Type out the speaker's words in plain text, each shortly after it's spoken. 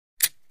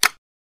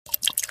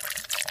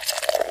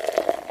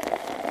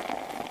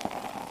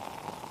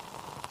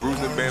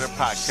Brews and Banter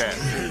Podcast.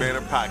 Brews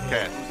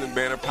and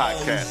Banter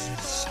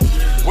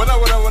Podcast. What up?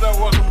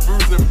 Welcome to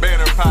Brews and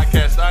Banter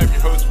Podcast. I'm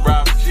your host,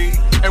 Rob G.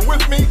 And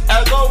with me,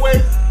 as always,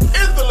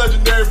 is the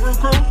Legendary Brew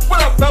Crew.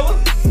 What up, fellas?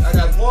 I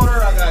got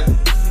water, I got,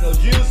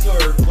 juice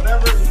or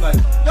whatever. It's like,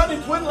 y'all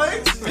need twin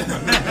legs?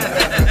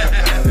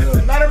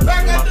 Matter of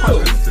fact, I do.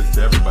 My question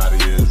to everybody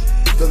is,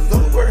 does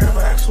Delaware have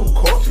an actual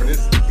culture?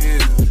 This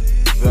is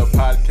the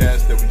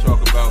podcast that we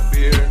talk about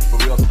beer,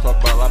 but we also talk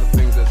about a lot of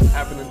things that's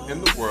happening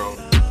in the world,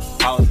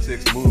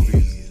 politics,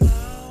 movies,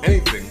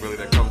 anything really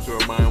that comes to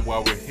our mind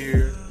while we're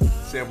here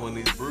sampling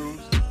these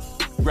brews.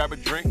 Grab a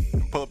drink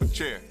and pull up a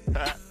chair.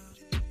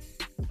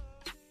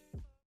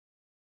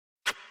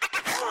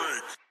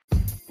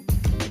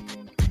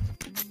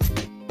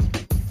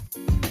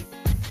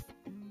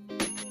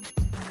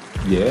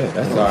 Yeah,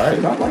 that's all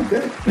right. I like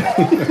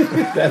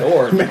that. That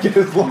org. Make it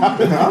as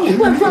loud.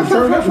 I'm trying to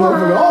turn that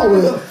motherfucker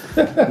all up.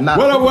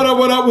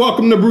 What up?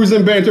 Welcome to Brews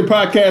and Banter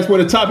Podcast,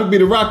 where the topic be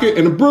the rocket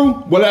and the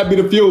brew, will that be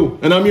the fuel?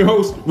 And I'm your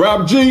host,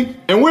 Rob G.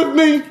 And with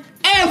me,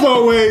 as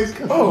always,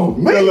 the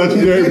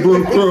Legendary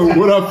Brew Crew.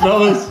 What up,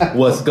 fellas?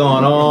 What's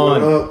going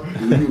on? What up?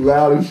 You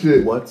loud as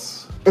shit.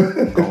 What's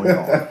going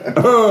on?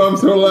 Oh, I'm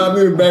so loud.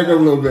 I need to back up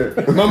a little bit.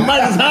 My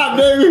mic is hot,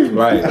 baby.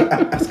 Right.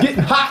 It's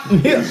getting hot in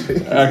here.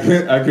 I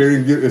can't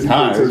even get it's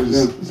hot.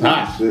 It's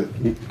hot.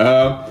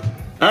 All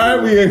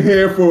right, we in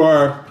here for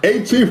our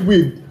 18th.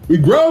 We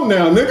grown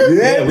now, nigga.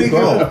 Yeah, we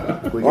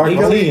go. We're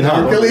 18,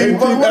 huh?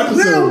 18th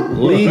episode.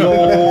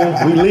 Legal.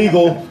 We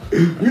legal.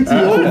 We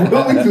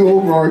too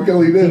old for R.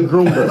 Kelly then.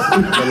 Groomed us.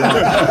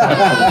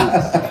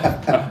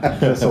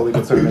 So we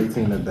can turn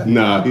 18 today.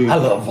 Nah, he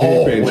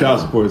ain't paying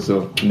child support,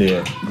 so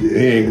Yeah. he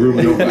ain't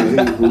grooming nobody. He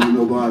ain't fooling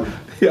nobody.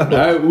 All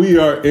right, we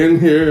are in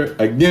here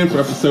again for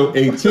episode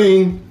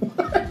 18.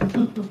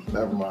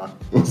 Never mind.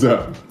 What's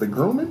up? The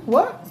grooming?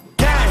 What?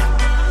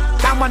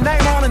 Got my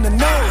name all in the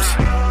news.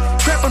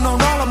 Tripping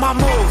on all of my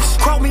moves.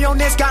 Quote me on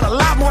this, got a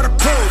lot more to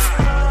prove.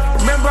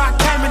 Remember I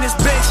came in this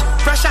bitch,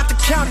 fresh out the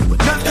county with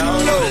nothing to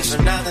lose.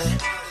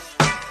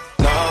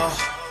 No,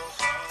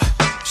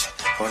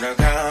 on the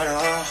count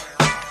of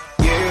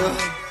you.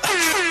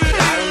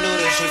 I don't do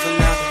this shit for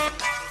nothing.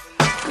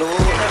 No,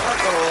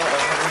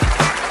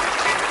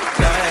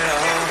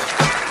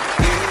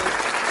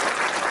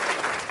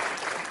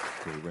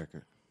 Good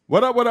record.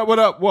 What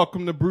up?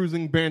 Welcome to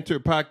Bruising Banter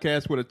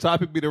Podcast, where the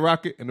topic be the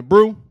rocket and the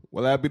brew,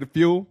 will that be the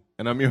fuel?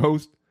 And I'm your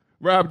host,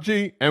 Rob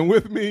G. And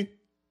with me,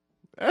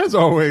 as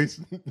always,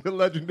 the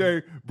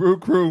Legendary Brew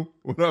Crew.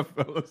 What up,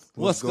 fellas?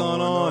 What's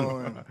going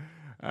on?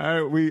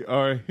 All right, we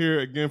are here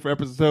again for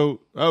episode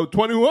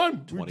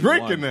 21. We're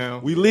drinking now.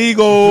 We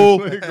legal.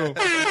 We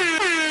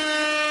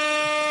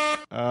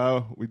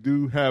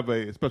do have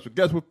a special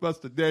guest with us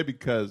today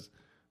because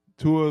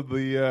two of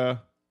the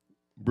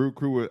brew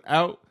crew were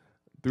out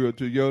through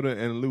to Yoda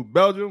and Lou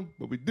Belgium,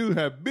 but we do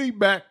have B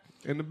back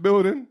in the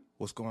building.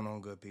 What's going on,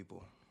 good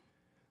people?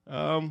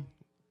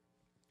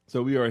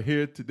 So we are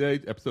here today,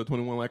 episode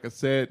 21, like I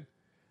said.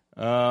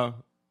 And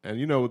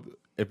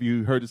if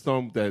you heard the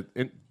song that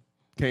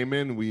came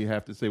in, we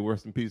have to say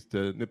rest in peace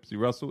to Nipsey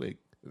Hussle.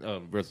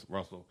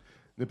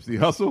 Nipsey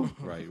Hussle.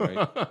 Right.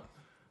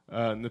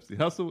 Nipsey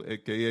Hussle,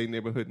 a.k.a.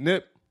 Neighborhood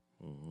Nip,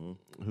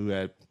 who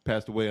had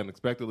passed away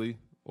unexpectedly,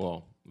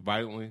 well,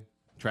 violently,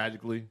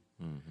 tragically,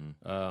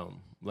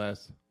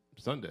 last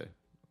Sunday.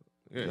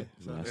 Yeah,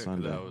 last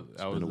Sunday.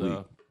 I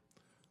was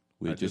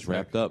we had just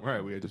wrapped up.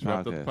 Right, we had just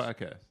wrapped up the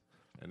podcast.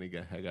 And he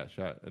got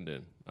shot, and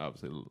then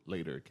obviously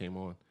later it came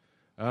on.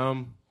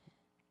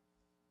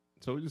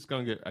 So we're just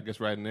gonna get, I guess,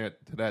 right in there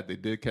to that. They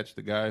did catch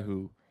the guy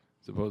who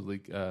supposedly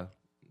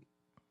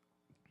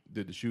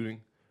did the shooting,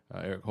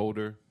 Eric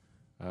Holder,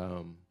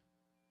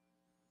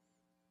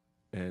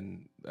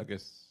 and I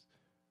guess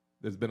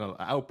there's been an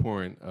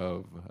outpouring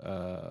of,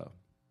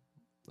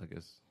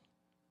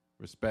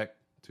 respect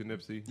to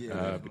Nipsey,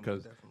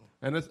 because, definitely.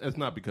 and it's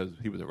not because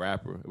he was a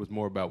rapper. It was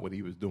more about what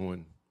he was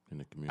doing In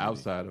the community.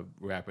 outside of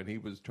rapping. He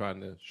was trying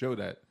to show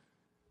that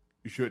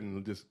you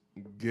shouldn't just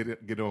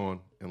get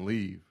on and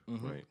leave,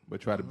 right?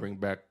 But try to bring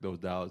back those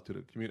dollars to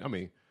the community. I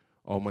mean,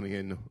 all money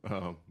in,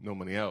 no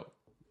money out.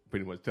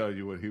 Pretty much tell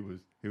you what he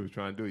was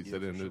trying to do. He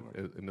said it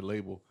in the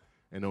label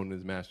and owning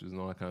his masters and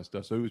all that kind of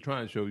stuff. So he was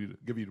trying to show you,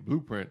 give you the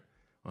blueprint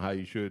on how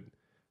you should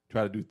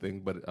try to do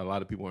things. But a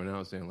lot of people are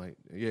now saying like,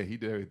 yeah, he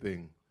did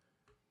everything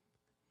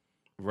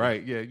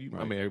right. Yeah,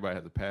 I mean, everybody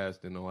has a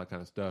past and all that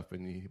kind of stuff.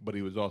 But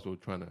he was also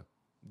trying to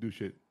do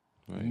shit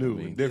new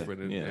and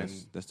different.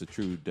 That's the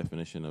true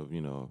definition of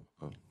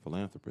a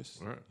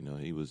philanthropist. Right.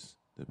 He was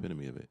the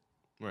epitome of it.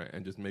 Right,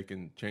 and just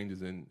making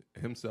changes in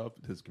himself,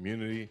 his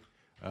community,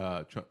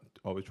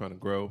 always trying to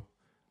grow.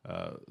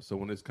 So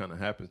when this kind of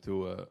happens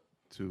to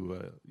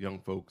young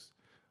folks,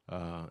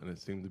 and it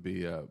seemed to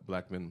be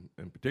black men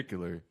in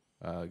particular,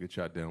 get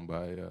shot down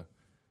by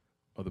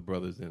other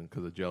brothers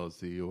because of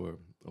jealousy or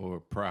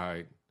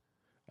pride,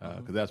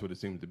 because that's what it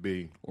seemed to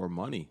be. Or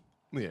money.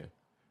 Yeah.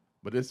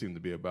 But it seemed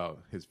to be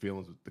about his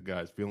feelings. The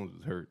guy's feelings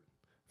was hurt.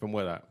 From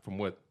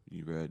what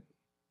you read,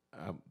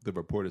 the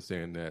reporter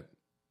saying that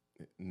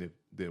Nip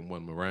didn't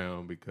want him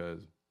around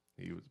because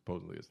he was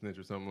supposedly a snitch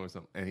or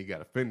something, and he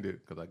got offended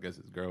because I guess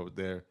his girl was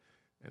there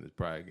and his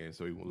pride game,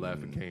 so he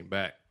left and came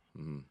back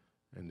and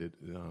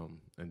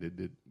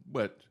did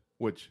but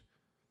which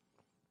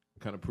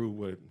kind of proved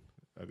what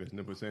I guess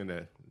Nip was saying,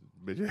 that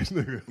bitch ass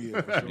nigga.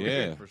 Yeah, for sure.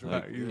 Yeah, for sure.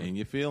 like, in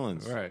your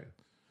feelings. Right.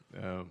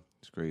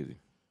 It's crazy.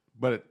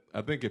 But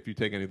I think if you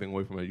take anything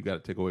away from it, you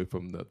got to take away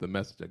from the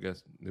message. I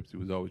guess Nipsey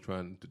was always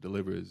trying to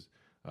deliver his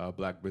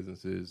black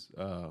businesses,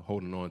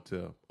 holding on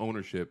to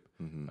ownership.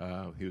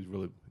 He was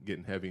really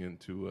getting heavy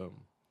into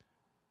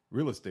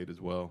real estate as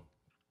well.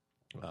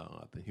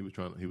 I think he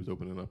was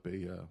opening up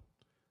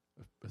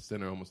a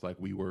center almost like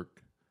WeWork,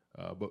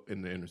 but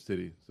in the inner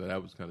city. So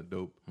that was kind of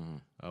dope,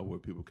 where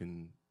people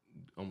can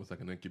almost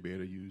like an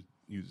incubator use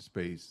the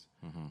space,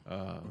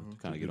 kind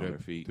of get on their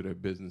feet to their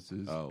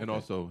businesses. Oh, okay. And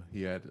also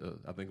he had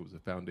I think it was a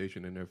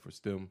foundation in there for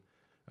STEM.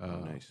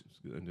 Nice.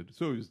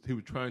 So he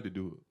was trying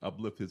to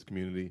uplift his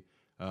community,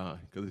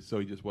 because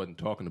he just wasn't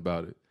talking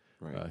about it.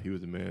 Right. He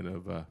was a man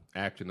of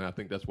action, and I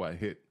think that's why it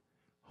hit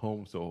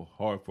home so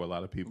hard for a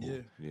lot of people.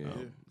 Yeah.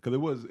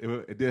 Because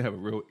it did have a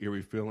real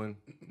eerie feeling,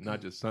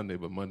 not just Sunday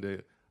but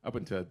Monday up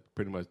until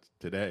pretty much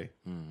today.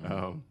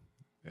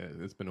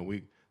 It's been a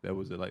week that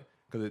was like,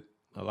 because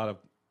a lot of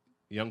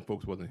young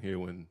folks wasn't here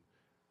when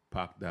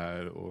Pac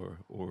died or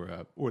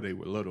they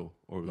were little,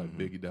 or like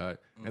Biggie died,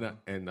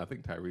 and I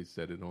think Tyrese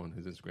said it on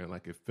his Instagram,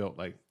 like it felt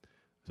like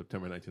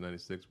September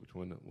 1996, which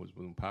one was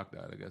when Pac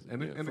died, I guess.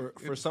 And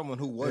for someone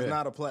who was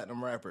not a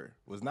platinum rapper,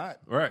 was not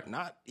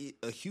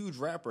a huge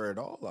rapper at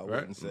all, I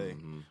wouldn't say,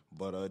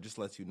 but just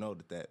lets you know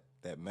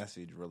that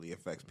message really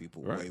affects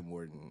people way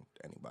more than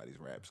anybody's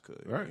raps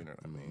could. Right. You know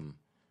what I mean?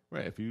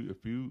 Right. If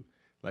you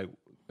like,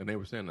 and they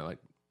were saying that like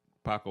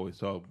Pac always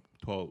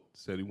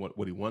said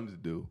what he wanted to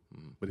do,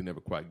 but he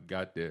never quite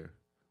got there.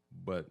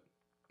 But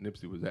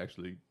Nipsey was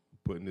actually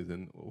putting his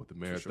in with the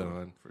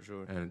marathon, for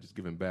sure, and just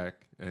giving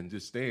back and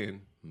just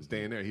staying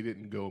there. He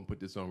didn't go and put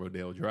this on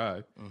Rodale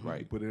Drive. Right.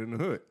 He put it in the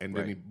hood, and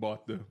then he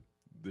bought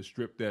the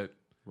strip that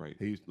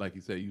he, like he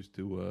said, used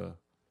to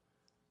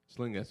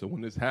sling at. So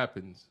when this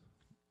happens,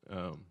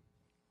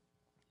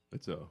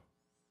 it's a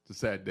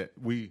sad that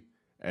we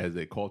as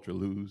a culture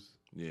lose.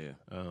 Yeah.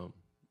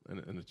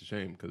 And it's a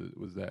shame because it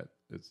was that.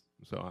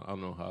 So I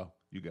don't know how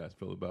you guys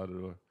feel about it,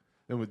 or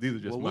and these are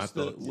just my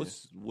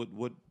thoughts.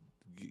 What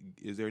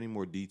is there any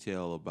more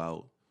detail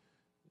about?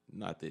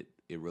 Not that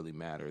it really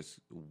matters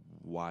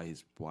why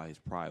his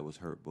pride was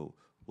hurt, but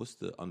what's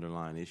the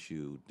underlying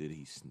issue? Did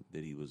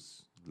he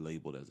was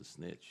labeled as a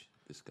snitch?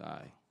 This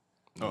guy.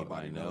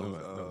 Anybody know?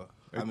 No.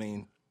 I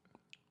mean,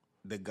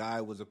 the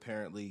guy was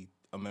apparently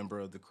a member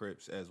of the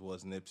Crips, as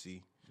was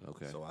Nipsey.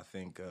 Okay. So I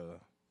think.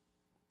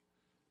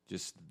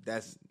 Just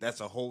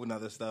that's a whole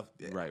nother stuff.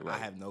 Right. I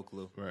have no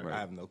clue. Right. I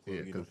have no clue.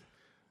 Yeah, because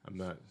I'm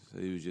not. So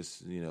he was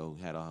just he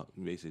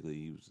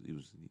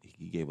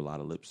gave a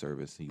lot of lip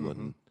service. He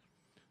wasn't.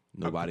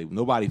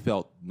 Nobody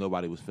felt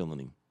nobody was feeling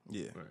him.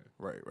 Yeah.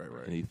 Right.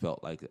 And he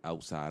felt like an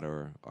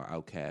outsider or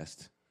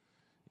outcast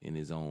in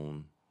his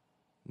own,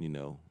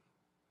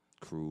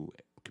 crew,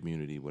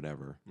 community,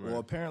 whatever. Right. Well,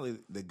 apparently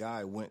the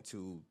guy went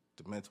to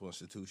the mental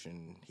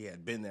institution. He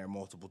had been there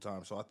multiple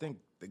times, so I think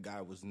the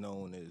guy was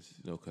known as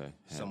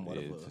somewhat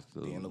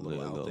of being a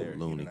little out there.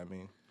 Loony. You know what I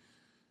mean?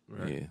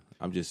 Right.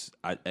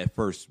 Yeah, at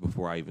first,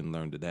 before I even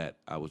learned of that,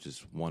 I was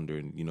just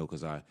wondering,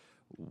 because I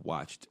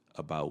watched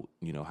about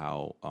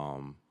how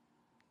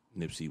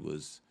Nipsey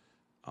was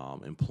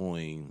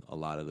employing a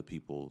lot of the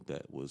people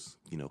that was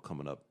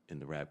coming up in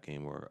the rap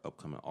game or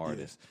upcoming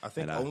artists. Yeah. I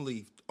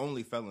think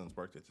only felons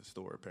worked at the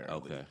store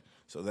apparently. Okay,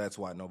 so that's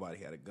why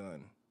nobody had a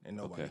gun. And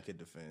nobody could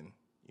defend,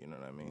 you know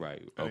what I mean?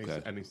 Right.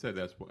 And he said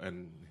that's what,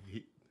 and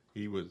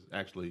he was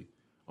actually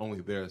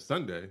only there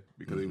Sunday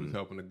because he was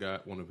helping a guy,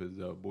 one of his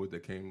boys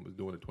that came was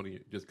doing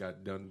just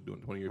got done doing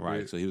 20-year right.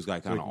 bid. So he was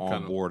like kind of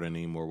on board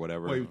him or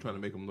whatever. Well, he was trying to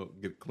make him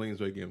get clean,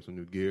 so he gave him some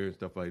new gear and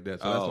stuff like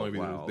that. So that's the only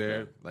reason he was there.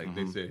 Okay. Like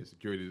they said,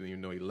 security didn't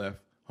even know he left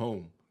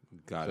home.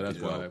 So that's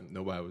why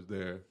nobody was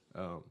there.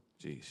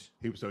 Jeez.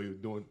 He was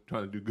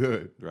trying to do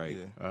good. Right.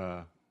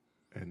 Yeah.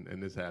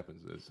 And this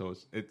happens. So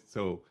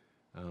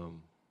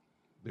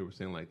they were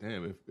saying like,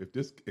 damn, if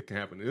it can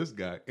happen to this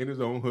guy in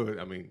his own hood.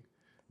 I mean,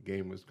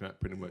 Game was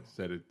pretty much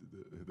said it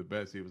the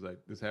best. He was like,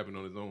 this happened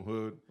on his own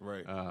hood,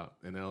 right?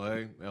 In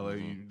L.A.,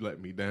 you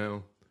let me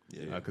down,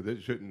 because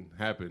it shouldn't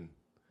happen.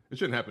 It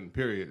shouldn't happen.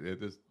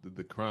 Period.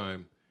 The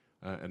crime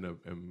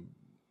and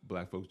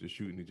black folks just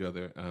shooting each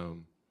other.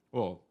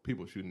 Well,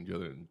 people shooting each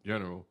other in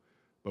general,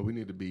 but we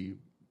need to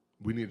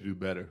do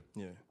better.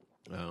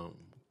 Yeah.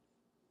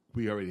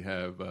 We already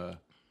have.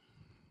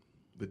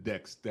 The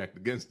deck stacked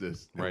against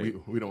us. Right.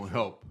 We don't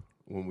help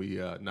when we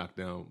knock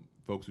down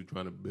folks who are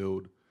trying to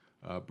build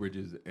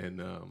bridges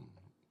and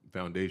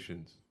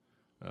foundations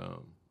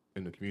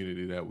in the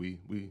community that we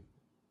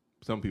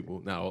some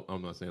people, now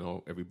I'm not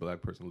saying every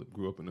black person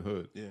grew up in the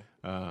hood. Yeah.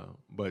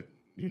 But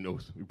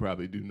we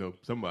probably do know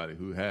somebody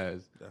who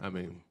has.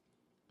 Definitely.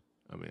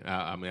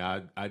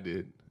 I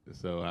did.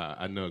 So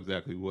I know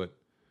exactly what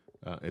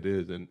it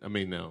is. And I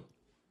mean, now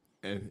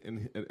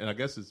and I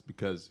guess it's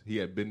because he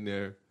had been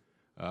there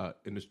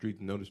in the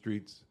streets, know the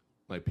streets.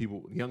 Like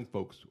people, young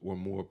folks were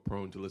more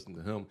prone to listen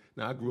to him.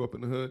 Now I grew up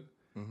in the hood,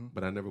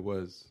 but I never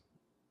was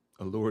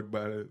allured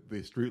by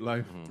the street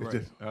life. Right.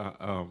 Just,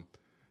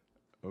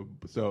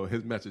 so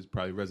his message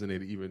probably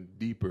resonated even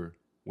deeper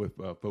with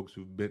folks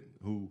who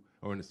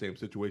are in the same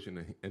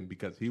situation, and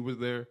because he was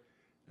there,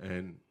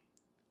 and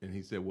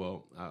he said,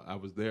 "Well, I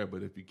was there,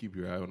 but if you keep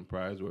your eye on the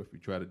prize, or if you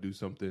try to do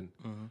something,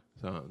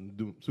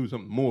 do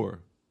something more,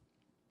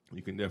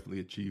 you can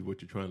definitely achieve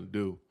what you're trying to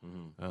do."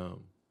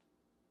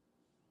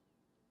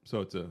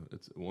 So it's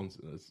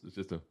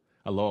just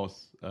a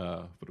loss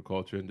for the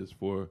culture and just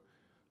for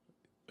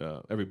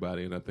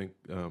everybody. And I think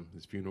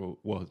his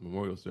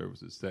memorial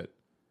service is set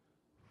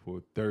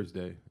for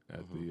Thursday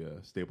at the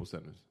Staples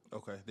Centers.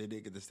 Okay, they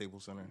did get the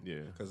Staples Center.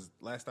 Yeah, because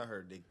last I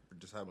heard, they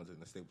just happened in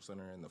the Staples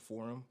Center and the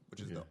Forum,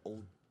 which is the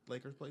old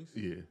Lakers place.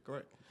 Yeah,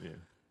 correct. Yeah,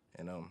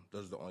 and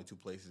those are the only two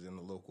places in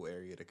the local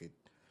area that could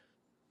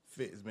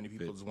fit as many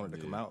people as wanted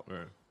to come out.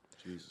 Right.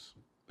 Jesus.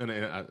 And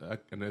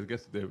I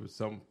guess there was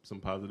some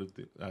positive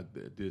thing. I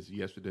did this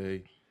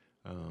yesterday.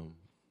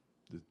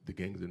 The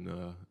gangs in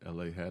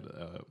L.A. had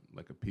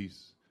like a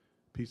peace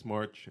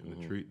march and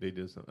a treat. They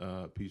did some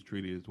peace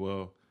treaty as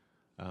well.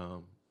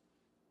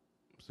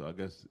 So I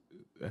guess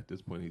at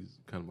this point he's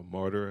kind of a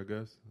martyr. I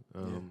guess.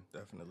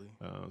 Definitely.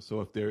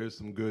 So if there is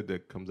some good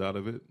that comes out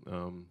of it,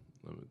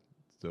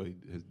 so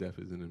his death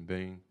isn't in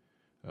vain.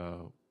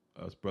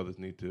 Us brothers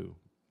need to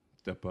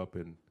step up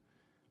and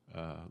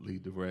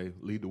lead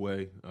the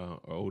way. Our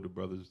older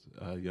brothers,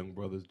 young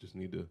brothers, just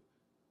need to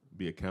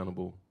be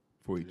accountable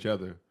for each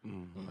other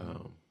and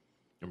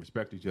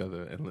respect each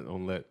other, and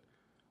don't let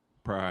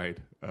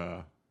pride,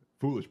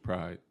 foolish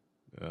pride,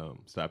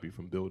 stop you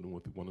from building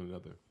with one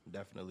another.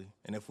 Definitely.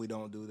 And if we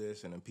don't do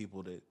this, and then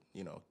people that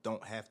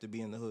don't have to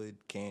be in the hood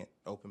can't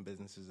open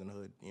businesses in the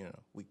hood,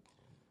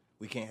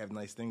 we can't have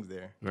nice things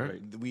there.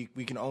 Right.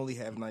 We can only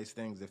have nice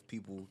things if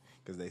people,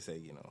 because they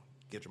say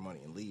get your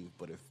money and leave,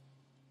 but if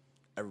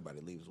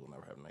everybody leaves, we'll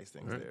never have nice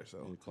things there.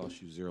 So it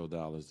costs you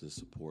 $0 to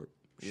support,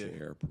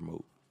 share,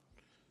 promote,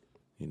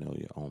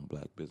 your own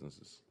black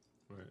businesses.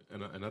 Right,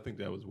 and I think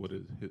that was what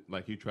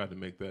like he tried to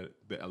make that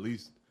at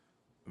least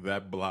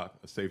that block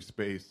a safe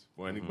space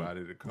for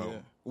anybody to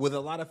come with a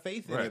lot of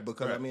faith in it.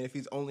 Because I mean, if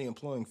he's only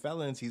employing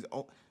felons,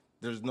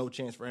 there's no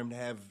chance for him to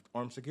have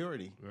armed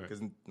security because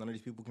none of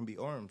these people can be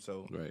armed.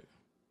 So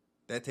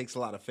that takes a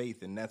lot of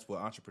faith, and that's what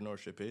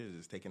entrepreneurship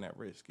is taking that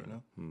risk.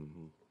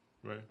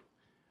 Right.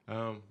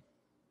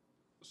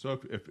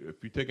 So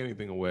if you take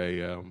anything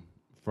away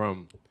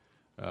from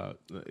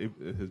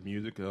his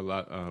music, a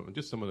lot,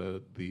 just some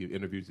of the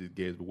interviews he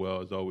gave as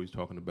well, is always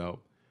talking about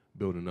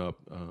building up.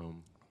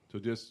 So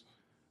just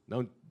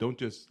don't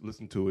just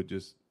listen to it.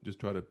 Just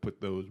try to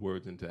put those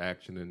words into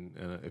action. And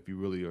if you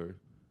really are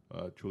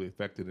truly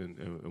affected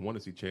and want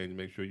to see change,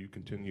 make sure you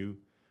continue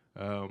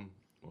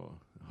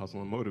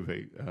hustle and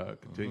motivate.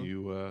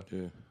 Continue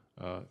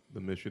the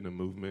mission and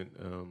movement.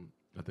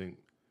 I think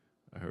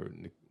I heard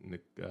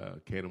Nick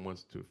Cannon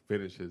wants to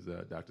finish his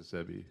Dr.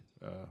 Sebi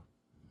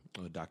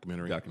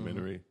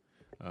documentary.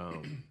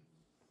 And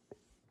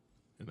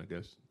I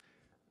guess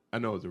I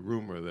know it's a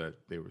rumor that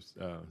they were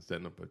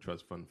setting up a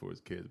trust fund for his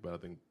kids, but I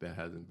think that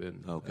hasn't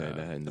been that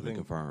hadn't been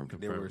confirmed.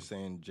 They were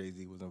saying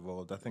Jay-Z was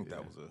involved. I think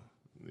that was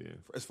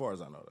as far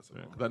as I know, that's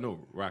because I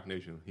know Rock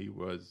Nation. He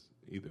was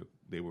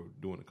they were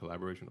doing a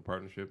collaboration, a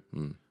partnership.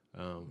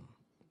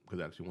 Because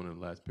actually, one of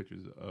the last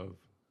pictures of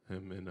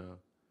him and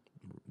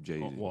Jay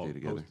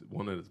together.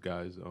 One of his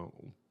guys,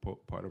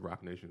 part of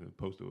Rock Nation,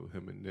 posted with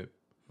him and Nip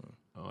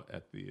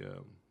at the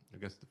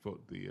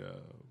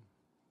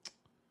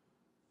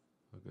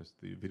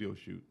the video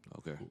shoot.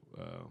 Okay.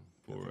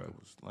 For it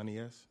was Lenny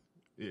S.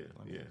 Yeah.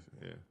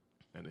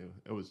 And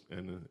it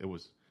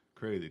was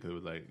crazy because it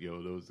was like,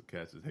 those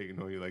cats is hating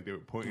on you, like they were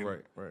pointing.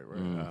 Right.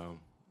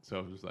 So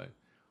it was just like,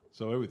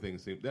 everything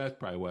seemed. That's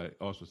probably why it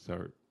also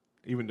started,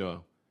 even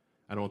though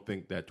I don't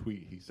think that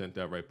tweet he sent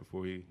out right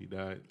before he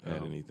died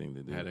had anything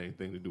to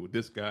do with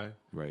this guy.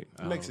 Right.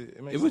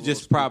 It was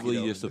just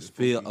probably just a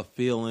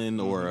feeling,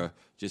 or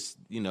just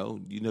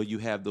you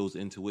have those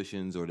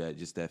intuitions or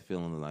that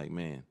feeling of like,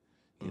 man,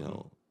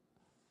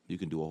 you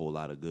can do a whole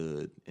lot of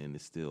good and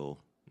it's still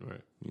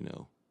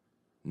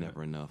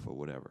never enough or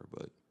whatever.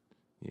 But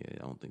I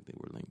don't think they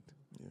were linked.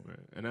 Yeah. Right.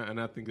 And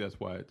I think that's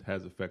why it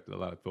has affected a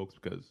lot of folks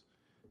because,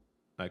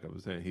 like I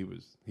was saying, he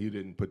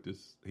didn't put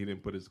his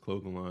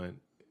clothing line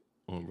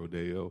on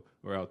Rodeo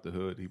or out the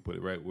hood. He put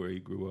it right where he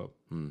grew up.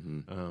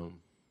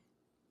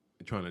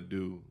 Trying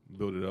to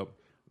build it up.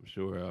 I'm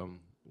sure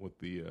with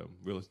the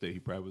real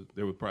estate,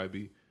 there would probably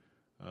be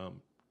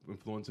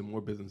influencing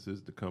more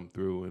businesses to come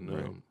through and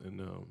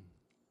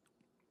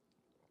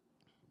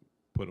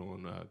put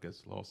on I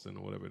guess Lawson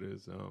or whatever it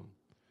is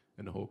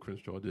in the whole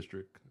Crenshaw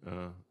district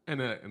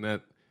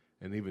and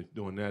even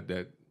doing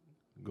that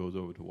goes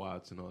over to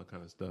Watts and all that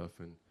kind of stuff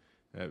and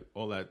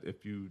all that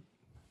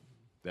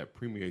that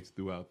permeates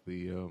throughout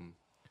the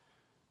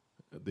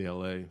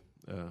LA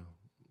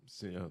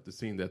the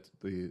scene that's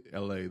the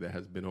LA that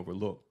has been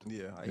overlooked.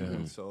 Yeah, I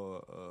even saw.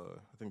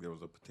 I think there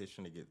was a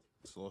petition to get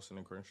Slauson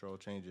and Crenshaw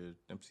change it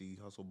Nipsey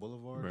Hussle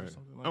Boulevard or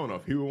something like that. I don't know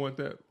if he would want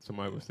that.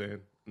 Somebody was saying,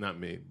 not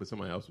me, but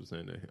somebody else was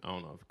saying that. I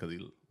don't know because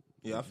he.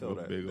 Yeah, I feel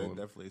that. That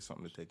definitely is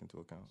something to take into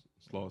account.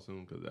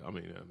 Slauson, because I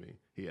mean,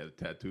 he had a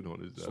tattooed on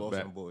his Slauson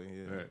back. boy,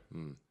 yeah.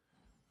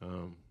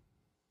 All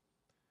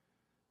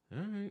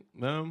right.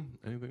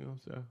 Anything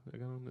else I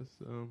got on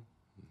this?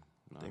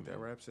 I think that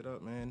wraps it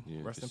up, man.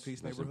 Yeah, rest in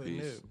peace, neighborhood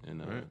Nib.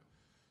 And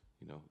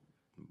you know,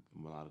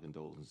 a lot of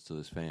condolences to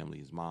his family,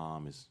 his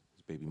mom, his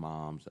baby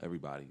moms,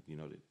 everybody.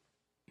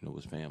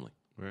 His family.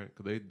 Right,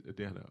 because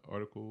they had an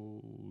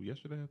article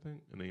yesterday, I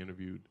think, and they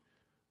interviewed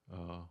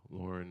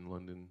Lauren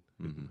London,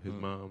 his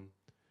mom,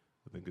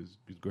 I think his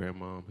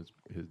grandmom,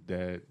 his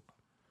dad,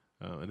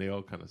 and they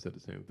all kind of said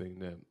the same thing,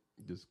 that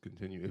just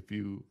continue. If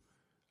you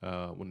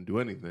want to do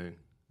anything,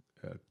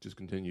 just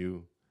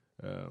continue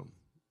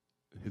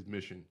his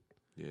mission.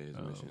 Yeah, his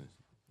mission.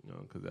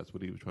 Because that's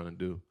what he was trying to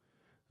do.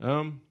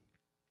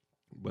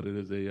 But it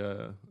is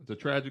it's a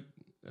tragic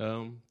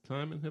time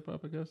in hip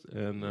hop, I guess,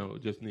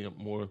 and just need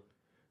more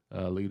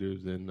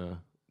leaders and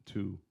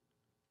to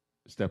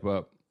step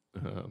up.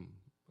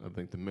 I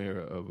think the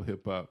mayor of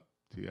hip hop,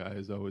 T.I.,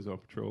 is always on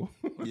patrol.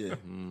 Yeah,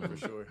 for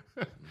sure.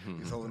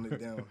 He's holding it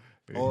down.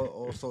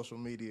 All social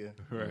media.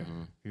 Right.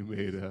 He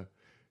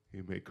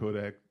made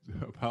Kodak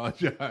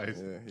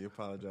apologize. Yeah, he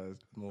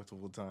apologized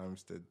multiple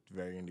times to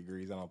varying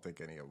degrees. I don't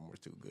think any of them were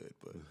too good,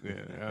 but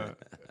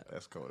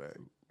that's Kodak.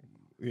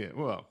 Yeah,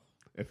 well,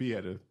 if he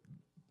had the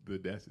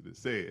audacity to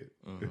say it,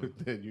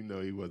 then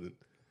he wasn't.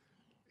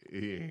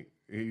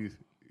 He's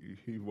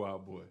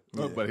wild boy.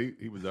 Yeah. But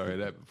he was already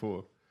that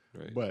before.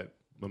 Right. But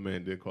my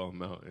man did call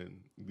him out and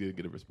did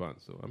get a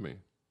response. So I mean,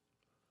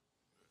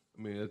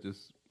 that's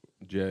just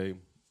Jay,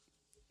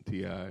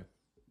 T.I.,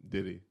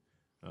 Diddy,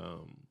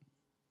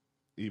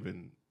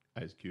 even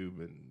Ice Cube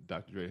and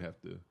Dr. Dre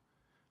have to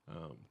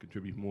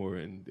contribute more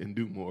and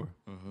do more,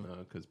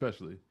 because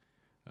especially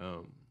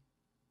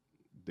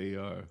they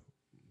are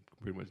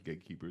pretty much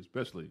gatekeepers,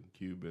 especially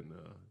Cube and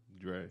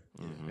Dre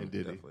and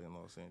Diddy. Definitely in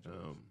Los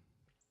Angeles.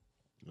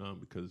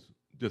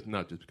 Because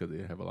not just because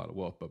they have a lot of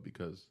wealth, but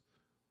because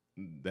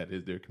that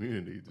is their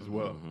communities as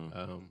well.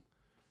 All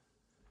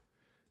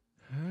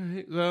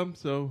right,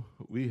 so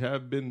we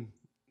have been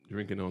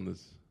drinking on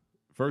this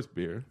first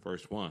beer.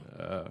 First one.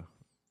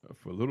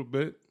 For a little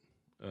bit.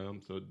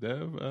 So,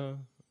 Dev,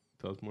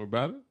 tell us more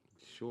about it.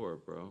 Sure,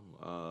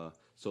 bro.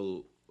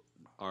 So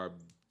our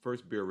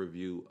first beer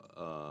review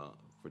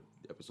for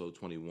episode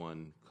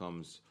 21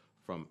 comes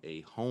from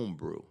a Home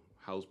Brew,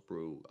 house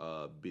brew.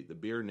 The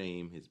beer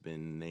name has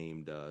been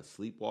named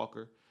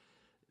Sleepwalker.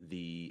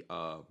 The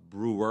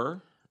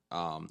brewer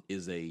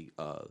is a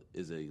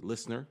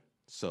listener,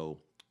 so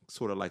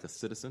sort of like a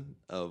citizen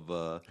of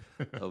the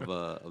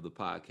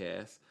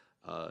podcast.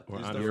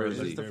 This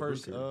is the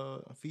first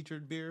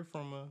featured beer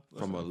from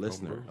a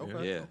listener.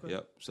 Okay, yeah, okay.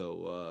 Yep.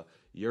 So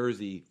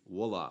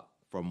JerzyWlock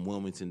from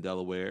Wilmington,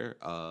 Delaware.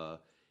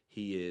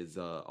 He is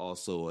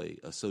also an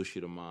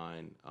associate of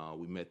mine.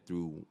 We met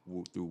through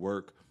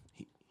work.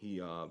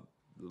 He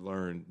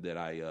learned that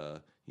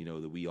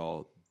that we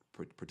all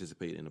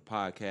participate in the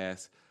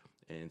podcast,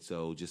 and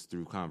so just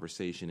through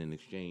conversation and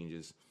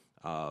exchanges,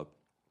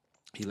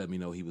 he let me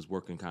know he was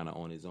working kind of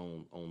on his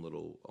own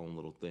little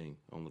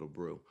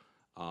brew.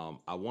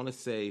 I want to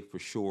say for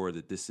sure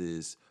that this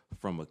is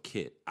from a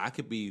kit. I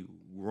could be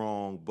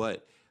wrong,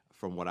 but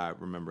from what I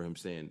remember him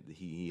saying,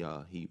 he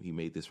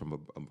made this from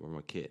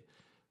a kit.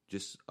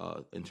 Just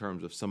in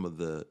terms of some of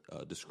the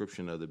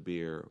description of the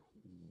beer,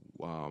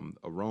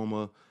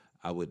 aroma,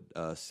 I would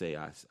say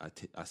I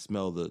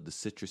smell the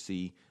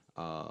citrusy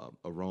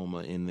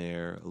aroma in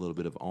there, a little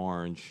bit of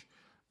orange,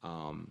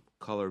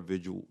 color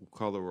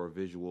or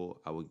visual.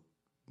 I would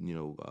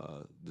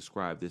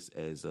describe this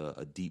as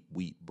a deep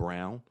wheat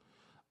brown.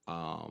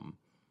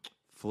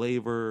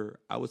 Flavor,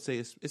 I would say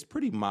it's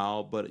pretty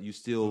mild, but you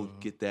still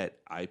get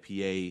that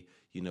IPA,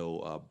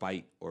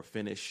 bite or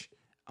finish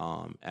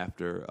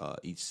after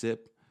each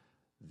sip.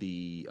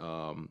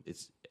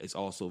 It's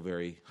also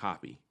very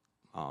hoppy,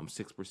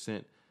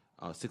 6%,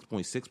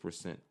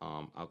 6.6%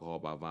 alcohol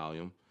by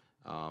volume,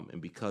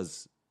 and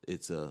because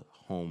it's a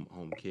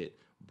home kit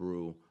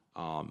brew,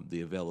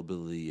 the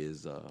availability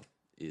is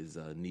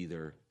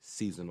neither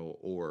seasonal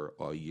or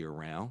year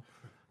round.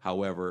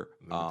 However,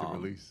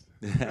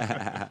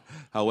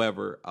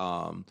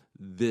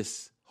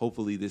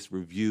 hopefully this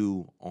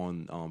review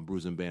on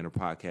Brews and Banter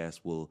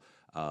podcast will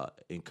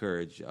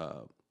encourage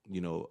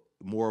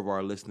more of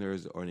our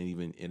listeners, or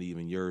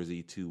even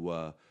Jersey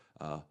to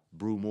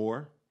brew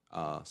more,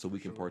 so we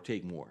can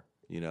partake more.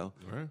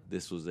 Right.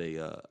 This was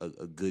a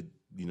good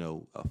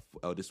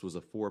this was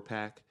a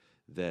 4-pack,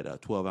 that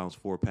 12-ounce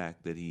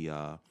 4-pack that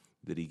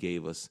he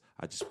gave us.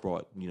 I just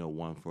brought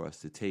one for us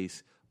to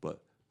taste,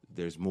 but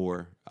there's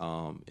more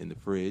in the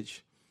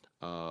fridge.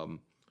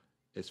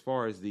 As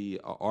far as the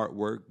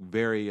artwork,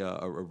 very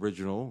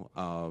original.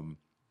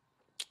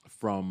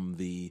 From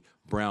the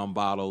brown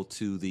bottle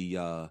to the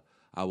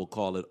I will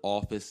call it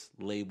office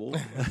label.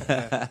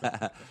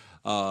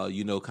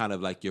 Kind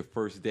of like your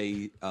first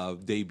day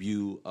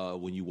debut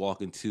when you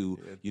walk into,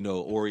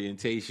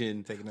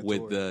 orientation taking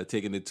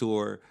the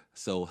tour.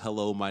 So,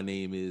 hello, my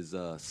name is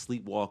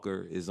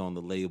Sleepwalker is on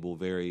the label.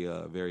 Very,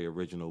 very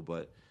original,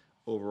 but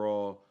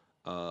overall,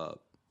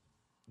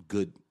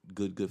 good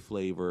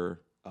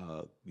flavor.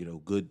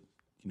 Good,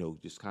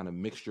 just kind of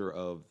mixture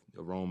of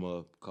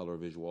aroma, color,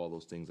 visual, all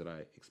those things that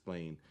I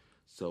explained.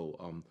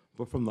 So,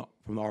 but from the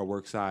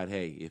artwork side,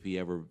 hey, if he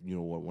ever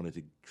wanted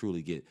to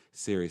truly get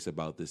serious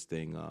about this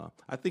thing,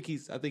 I think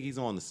he's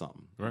on to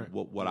something. Right.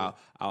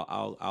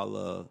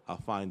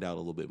 I'll find out a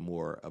little bit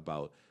more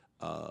about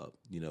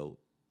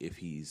if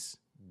he's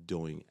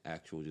doing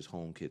actual just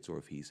home kits or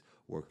if he's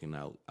working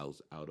out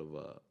of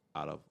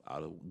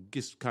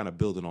just kind of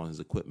building on his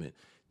equipment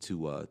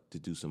to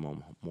do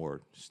some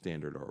more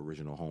standard or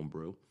original home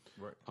brew.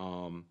 Right.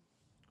 From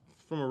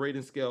a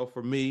rating scale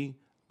for me,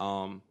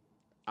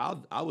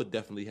 I would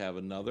definitely have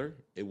another.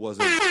 It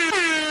wasn't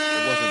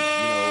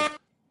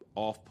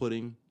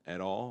off-putting at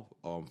all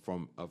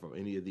from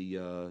any of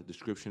the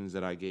descriptions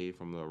that I gave,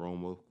 from the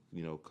aroma,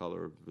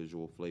 color,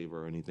 visual,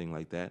 flavor, or anything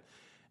like that.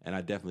 And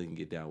I definitely can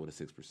get down with a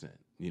 6%.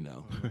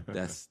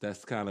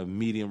 That's kind of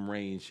medium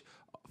range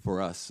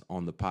for us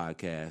on the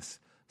podcast.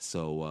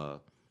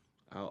 So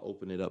I'll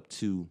open it up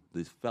to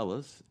the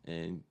fellas,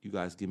 and you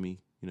guys give me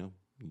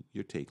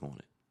your take on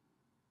it.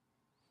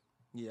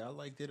 Yeah, I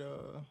liked it.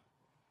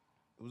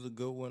 It was a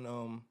good one.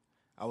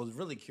 I was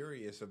really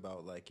curious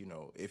about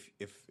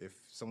if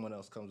someone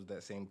else comes with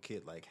that same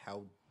kit, like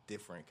how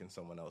different can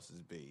someone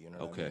else's be? You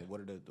know what I mean?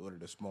 What are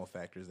the small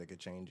factors that could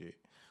change it?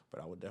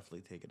 But I would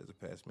definitely take it as a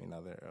pass. Me,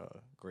 another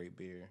great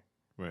beer.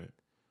 Right.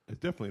 It's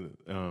definitely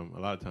a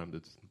lot of times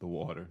it's the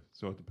water.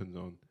 So it depends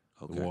on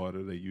the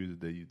water they use.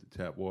 They use the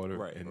tap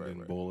water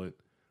then boil it,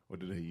 or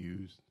do they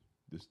use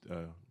this?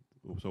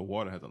 So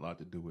water has a lot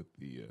to do with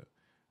the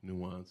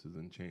nuances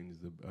and changes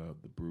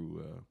the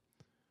brew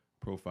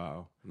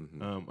profile.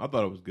 Mm-hmm. I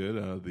thought it was good.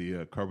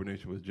 The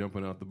carbonation was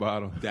jumping out the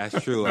bottle.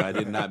 That's true. I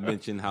did not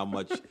mention how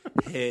much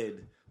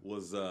head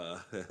was,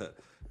 on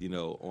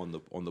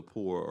the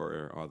pour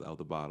or out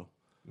the bottle.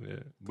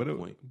 Yeah, but it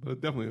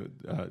definitely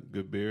a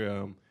good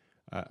beer.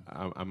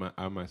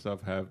 I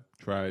myself have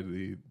tried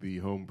the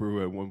home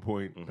brew at one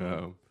point.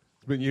 Mm-hmm.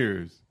 It's been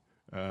years.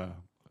 I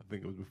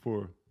think it was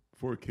before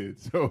 4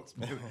 kids, so it's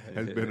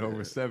been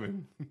over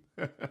 7.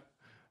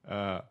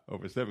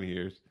 Over 7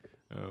 years.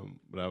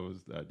 But I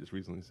was just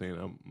recently saying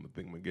I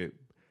think I'm going to get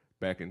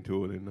back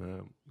into it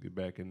and get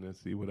back and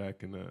see what I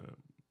can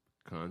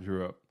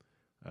conjure up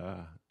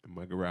in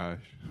my garage.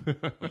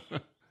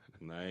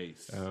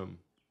 Nice. All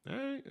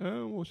right.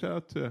 Well, shout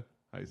out to,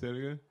 how you say it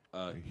again?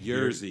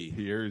 Jerzy.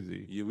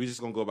 Jerzy. Yeah, we're just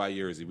going to go by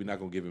Jerzy. We're not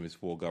going to give him his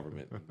full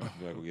government. We're not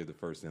going to give the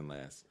first and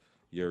last.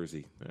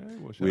 Jerzy. All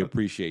right, well, we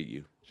appreciate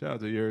you. Shout out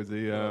to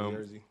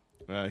Jerzy.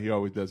 Jerzy. He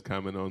always does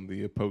comment on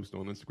the post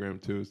on Instagram,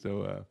 too,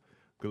 so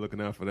good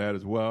looking out for that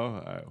as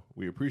well.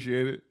 We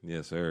appreciate it.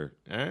 Yes, sir.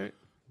 All right.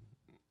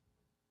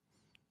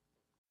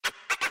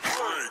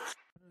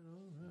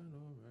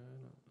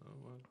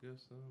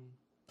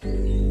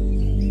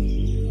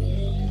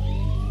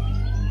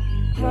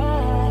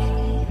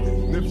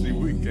 Nipsey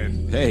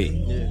weekend. Hey,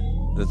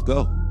 let's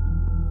go.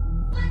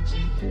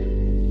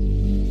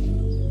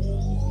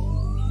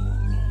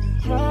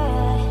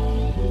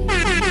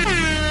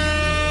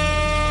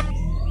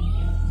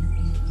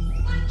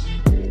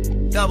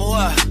 Double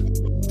up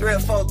 3 or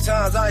 4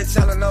 times, I ain't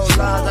telling no lies,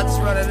 I just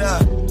run it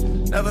up.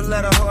 Never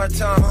let a hard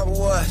time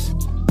humble us.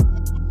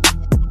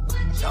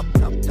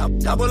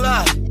 Double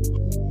up.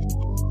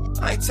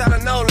 I ain't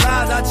telling no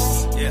lies,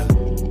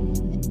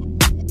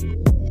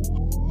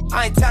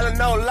 I ain't telling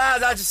no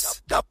lies, I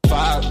just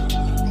 5,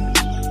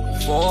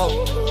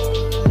 4,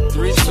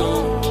 3,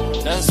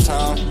 2, that's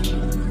time.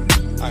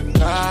 I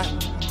got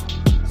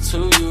to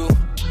you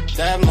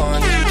that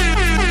money.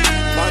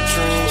 My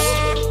dreams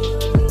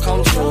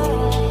come true.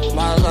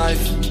 My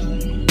life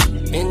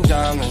in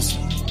diamonds.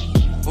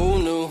 Who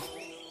knew?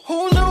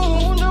 Who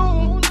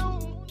knew?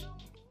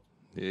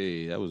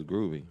 Hey, that was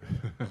groovy.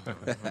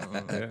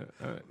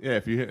 Yeah.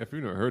 If you've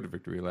never heard the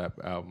Victory Lap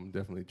album,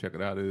 definitely check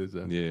it out. It is.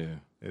 It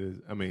is.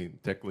 I mean,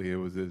 technically, it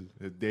was his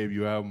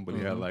debut album, but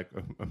he had like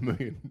a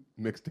million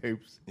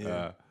mixtapes.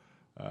 Yeah.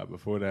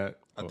 Before that,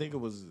 I think it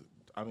was.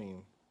 I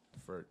mean,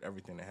 for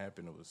everything that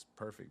happened, it was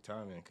perfect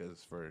timing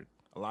because for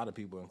a lot of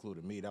people,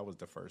 including me, that was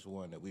the first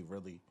one that we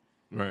really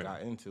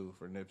got into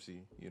for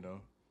Nipsey.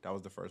 That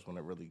was the first one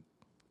that really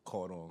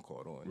caught on.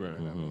 Right. You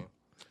know what I mean?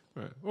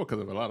 Right. Well, because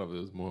a lot of it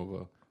was more of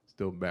a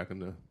still back in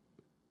the.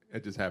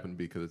 It just happened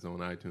because it's on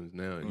iTunes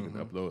now, and you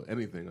can upload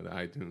anything on the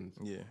iTunes.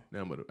 Yeah.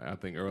 Now, but I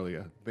think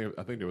earlier,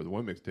 I think there was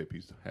one mixtape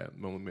he had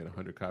only made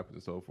 100 copies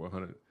and sold for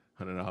 $100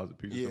 a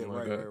piece. Yeah, or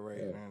something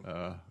right. like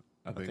that.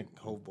 I think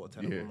Hove bought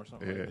 10 of them or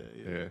something like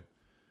that.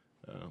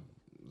 Yeah.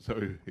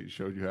 So he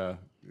showed you how,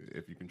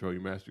 if you control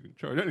your master, you can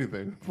charge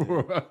anything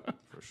for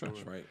sure.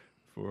 That's right.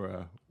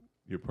 For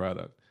your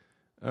product.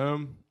 I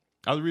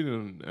was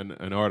reading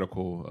an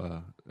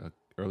article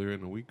earlier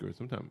in the week or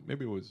sometime,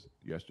 maybe it was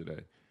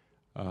yesterday.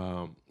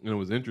 And it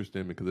was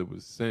interesting because it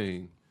was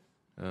saying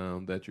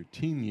that your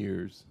teen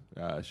years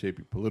shape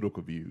your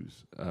political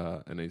views,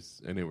 and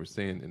they were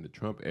saying in the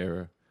Trump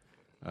era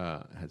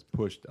has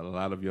pushed a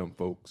lot of young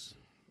folks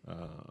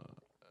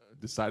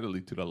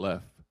decidedly to the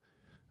left.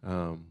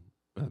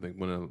 I think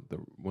one of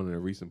the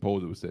recent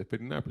polls, it was said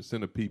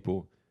 59% of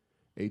people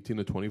 18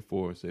 to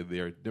 24 say they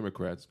are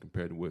Democrats,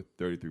 compared with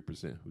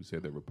 33% who say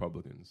they're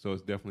Republicans. So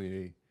it's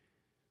definitely a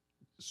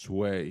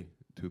sway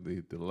to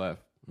the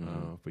left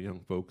for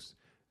young folks,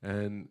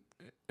 and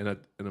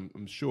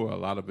I'm sure a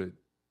lot of it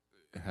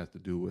has to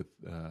do with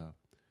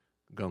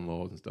gun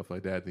laws and stuff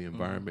like that. The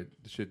environment,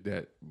 the shit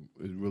that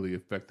is really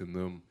affecting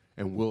them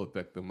and will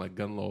affect them, like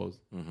gun laws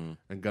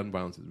and gun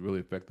violence is really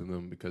affecting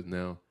them because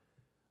now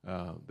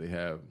they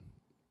have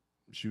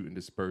shoot and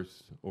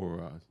disperse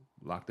or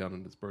lockdown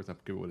and disperse. I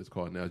forget what it's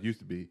called now. It used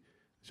to be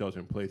shelter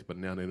in place, but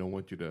now they don't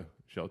want you to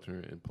shelter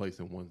in place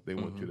in one. They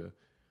want you to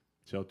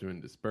shelter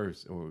and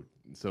disperse, or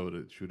so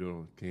the shooter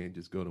can't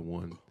just go to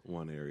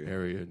one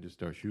area and just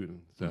start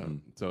shooting.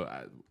 So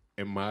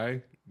in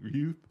my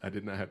youth, I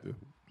did not have to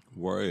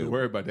worry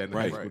about that in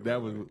high school.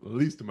 That was the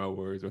least of my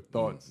worries or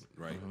thoughts.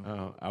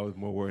 I was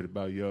more worried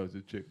about, is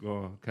this chick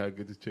going? Can I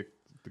get this chick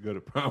to go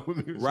to prom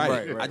with me?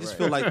 I just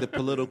feel like the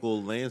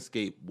political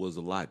landscape was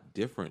a lot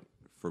different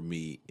for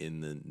me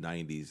in the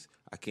 90s.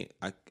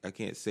 I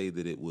can't say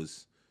that it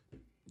was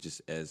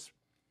just as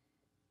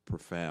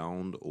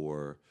profound,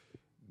 or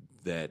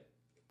that,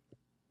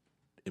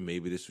 and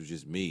maybe this was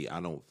just me. I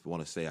don't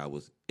want to say I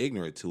was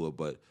ignorant to it,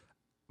 but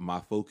my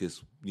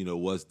focus,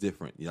 was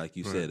different. Like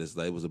you said,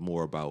 it was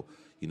more about,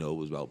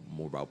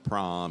 more about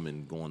prom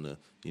and going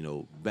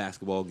to,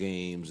 basketball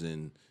games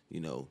and,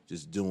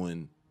 just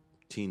doing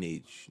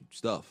teenage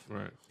stuff.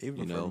 Right.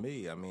 Even for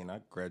me, I mean, I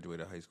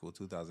graduated high school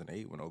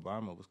 2008 when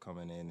Obama was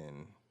coming in,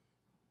 and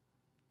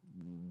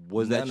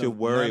was that your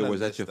worry or was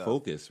that your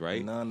focus,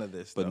 right? None of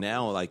this stuff. But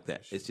now, like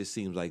that, it just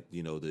seems like,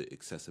 the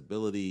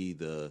accessibility,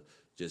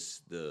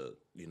 just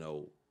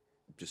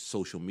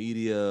social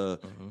media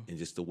and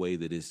just the way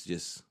that it's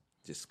just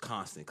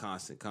constant,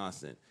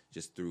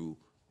 just through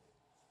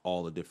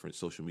all the different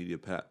social media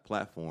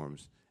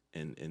platforms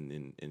and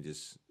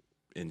just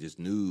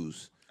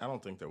news. I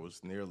don't think there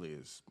was nearly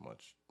as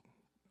much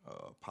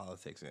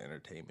politics and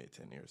entertainment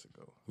 10 years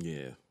ago.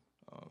 Yeah.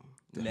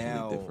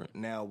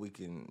 Now we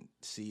can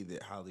see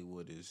that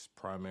Hollywood is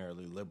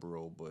primarily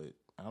liberal, but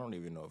I don't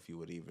even know if you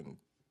would even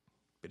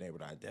been able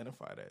to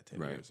identify that 10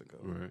 years ago.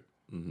 Right.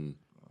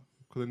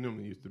 Because it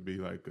normally used to be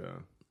like,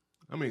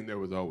 there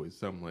was always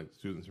some like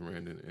Susan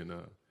Sarandon and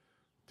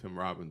Tim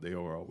Robbins. They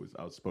were always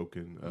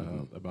outspoken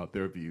about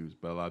their views,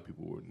 but a lot of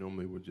people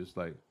were just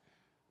like,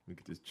 we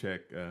get this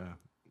check.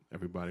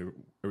 Everybody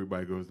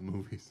goes to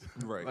movies,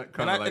 right? Like,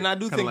 and I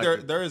do think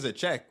there is a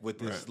check with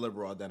this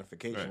liberal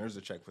identification. Right. There's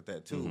a check with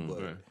that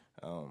too,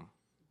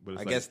 but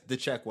I guess the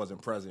check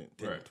wasn't present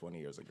 10 or 20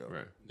 years ago.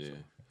 Right. Yeah.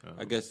 So,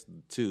 I guess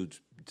to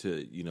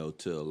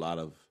a lot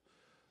of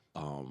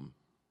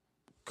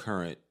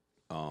current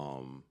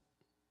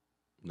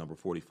number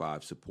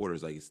 45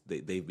 supporters, like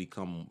they've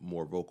become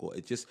more vocal.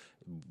 It just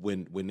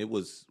when it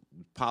was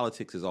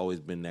politics has always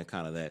been that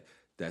kind of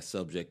that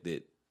subject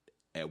that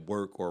at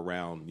work or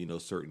around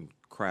certain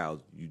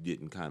crowds you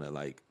didn't kind of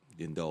like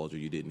indulge or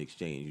you didn't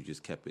exchange. You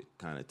just kept it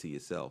kind of to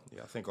yourself.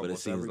 Yeah, I think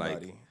almost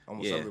everybody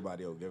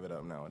will give it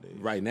up nowadays.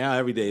 Right now,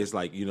 every day it's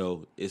like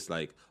it's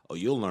like, oh,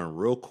 you'll learn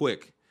real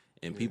quick,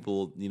 and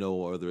people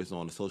whether it's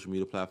on the social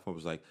media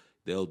platforms, like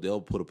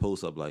they'll put a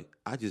post up like,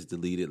 I just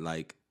deleted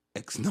like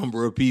X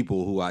number of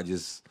people who I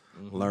just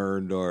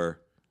learned or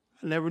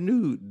I never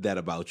knew that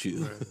about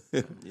you.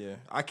 Right. Yeah,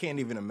 I can't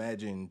even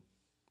imagine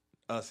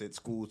us at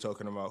school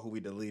talking about who we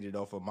deleted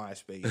off of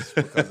MySpace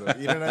because of,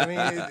 you know what I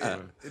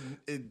mean?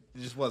 It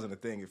just wasn't a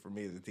thing for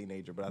me as a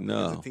teenager, but I think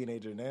as a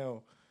teenager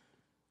now,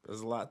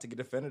 there's a lot to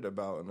get offended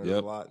about, and there's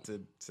a lot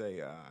to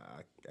say,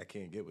 I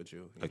can't get with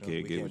you. I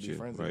can't get with you.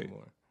 Friends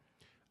anymore.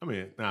 I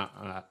mean, now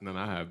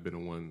I have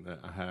been one that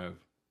I have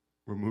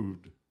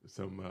removed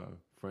some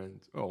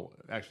friends. Oh,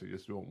 actually,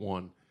 just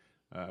one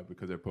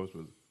because their post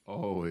was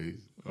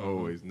always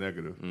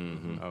negative.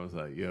 I was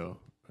like, yo.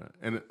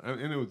 And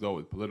it was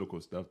always political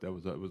stuff. It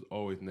was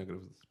always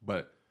negative.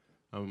 But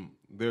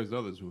there's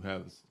others who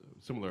have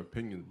similar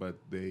opinions, but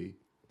they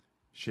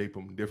shape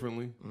them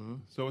differently.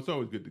 So it's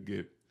always good to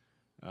get.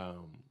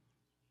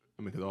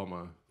 Because all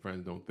my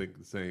friends don't think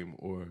the same,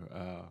 or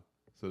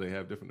so they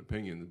have different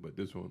opinions. But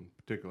this one in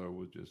particular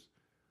was just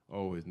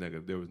always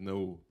negative. There was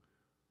no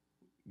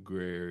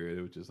gray area.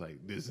 It was just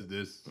like, this is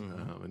this,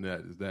 and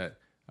that is that.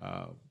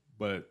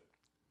 But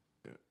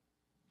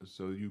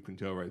so you can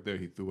tell right there,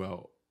 he threw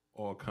out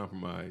all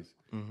compromise,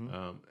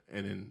 and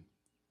in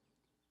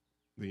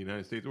the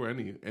United States or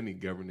any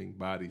governing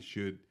body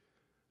should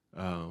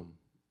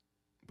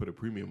put a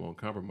premium on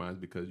compromise,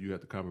 because you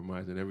have to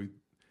compromise in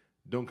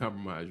don't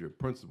compromise your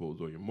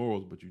principles or your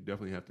morals, but you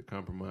definitely have to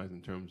compromise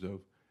in terms of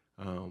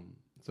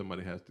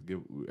everybody has to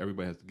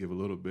give a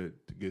little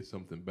bit to get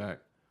something back,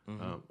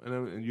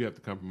 and you have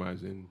to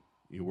compromise in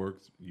your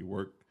work,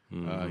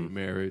 your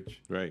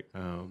marriage. Right.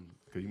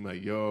 Because you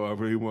might, I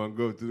really want to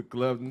go to the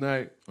club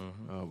tonight.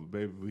 But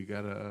baby, we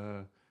got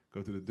to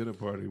go to the dinner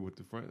party with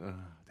the friend.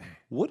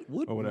 What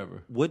or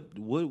whatever. What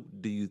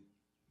do you,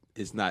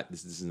 this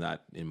is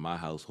not in my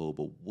household,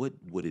 but what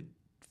would it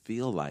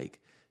feel like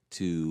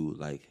to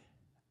like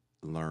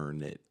learn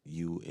that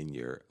you and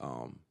your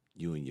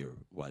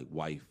like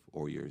wife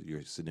or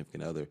your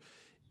significant other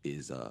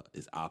is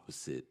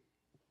opposite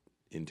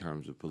in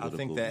terms of political I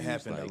think that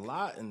views, happened a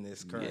lot in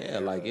this current era.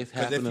 era. Like it's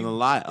happening a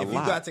lot. If you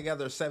got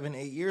together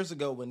 7-8 years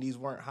ago when these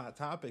weren't hot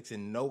topics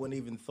and no one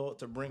even thought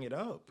to bring it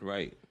up,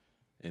 right?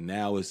 And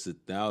now it's a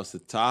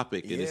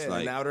topic, and it's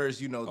like now there's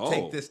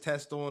take this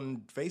test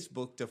on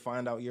Facebook to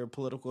find out your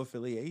political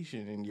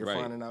affiliation, and you're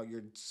finding out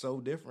you're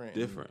so different.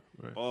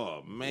 Right.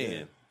 Oh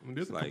man, I mean,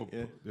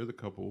 there's a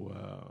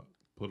couple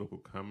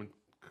political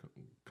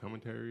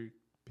commentary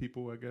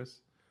people, I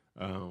guess,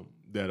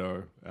 that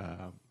are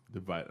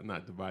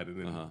not divided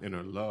in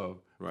their love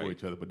for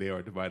each other, but they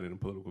are divided in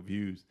political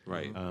views.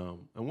 Right.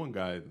 And one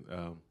guy,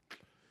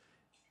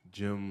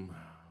 Jim,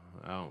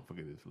 I don't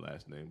forget his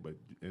last name, but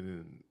and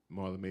then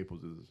Marla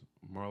Maples is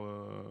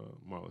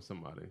Marla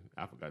somebody.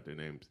 I forgot their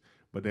names,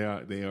 but they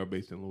are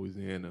based in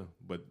Louisiana.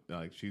 But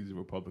like she's a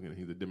Republican, and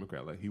he's a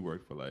Democrat. Like he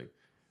worked for like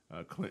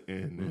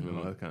Clinton and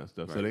all that kind of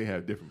stuff. Right. So they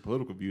have different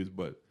political views,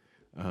 but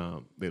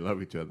they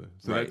love each other.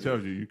 So that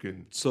tells you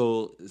can.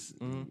 So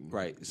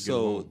right.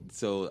 So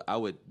I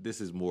would.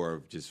 This is more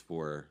of just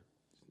for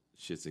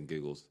shits and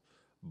giggles,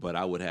 but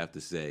I would have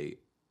to say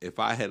if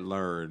I had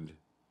learned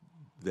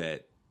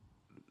that.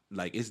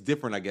 Like it's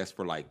different, I guess,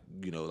 for like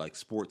like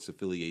sports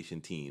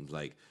affiliation teams.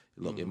 Like,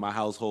 look, in my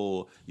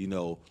household,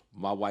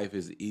 my wife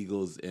is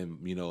Eagles, and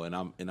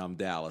and I'm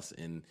Dallas,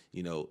 and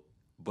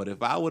But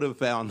if I would have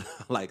found,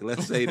 like,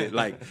 let's say that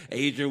like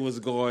Adrian was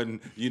going,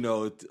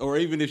 or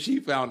even if she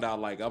found out,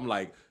 like I'm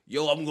like,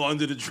 yo, I'm going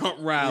to the Trump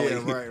rally,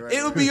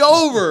 it would be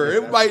over.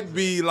 It might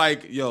be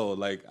like, yo,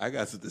 like I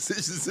got some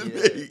decisions to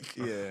make.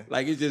 Yeah,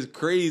 like it's just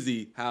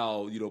crazy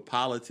how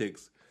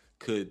politics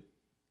could,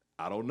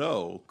 I don't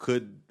know,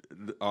 could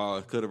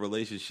a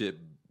relationship,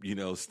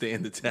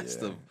 stand the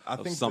test of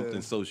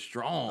something so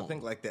strong? I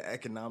think like the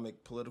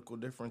economic political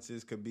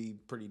differences could be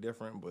pretty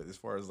different, but as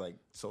far as like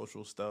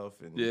social stuff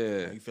and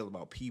how you feel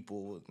about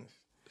people, it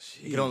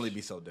can only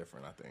be so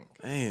different. I think.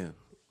 Man,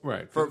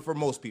 right for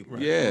most people.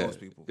 Right? Yeah, for most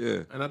people.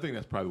 Yeah, and I think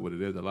that's probably what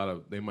it is.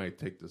 They might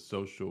take the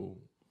social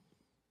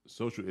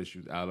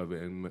issues out of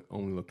it and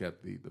only look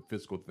at the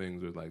fiscal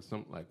things, or like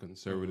some like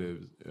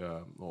conservatives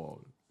or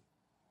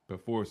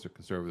before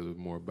conservatives was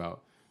more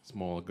about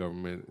small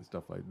government and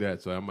stuff like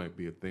that. So that might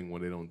be a thing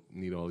where they don't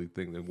need all these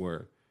things that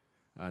were.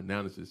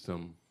 Now this is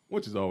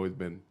which has always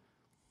been,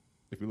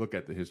 if you look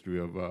at the history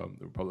of the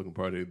Republican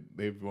Party,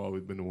 they've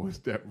always been the ones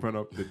that run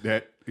up the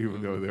debt,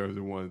 even though they're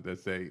the ones that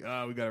say,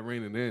 we got to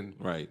rein it in.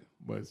 Right.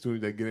 But as soon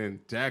as they get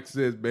in,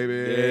 taxes, baby.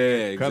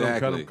 Yeah, cut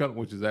exactly. them,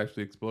 which is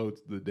actually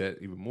explodes the debt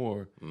even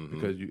more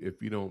because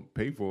if you don't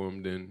pay for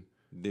them, then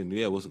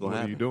what's going to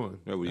happen? What are you doing?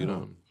 Yeah, what are you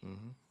doing?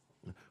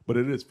 But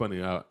it is funny,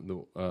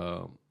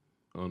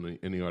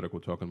 in the article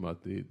talking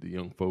about the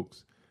young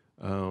folks,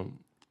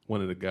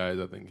 one of the guys,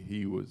 I think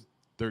he was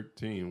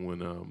 13 when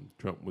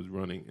Trump was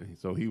running, and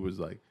so he was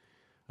like,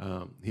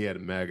 he had a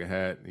MAGA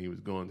hat, and he was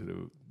going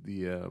to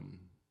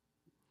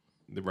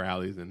the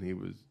rallies, and he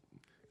was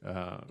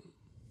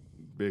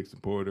big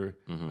supporter.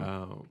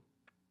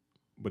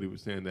 But he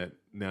was saying that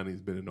now that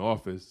he's been in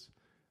office,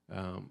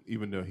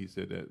 even though he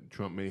said that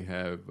Trump may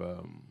have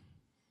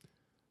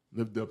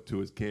lived up to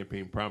his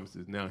campaign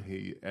promises, now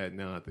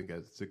I think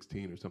at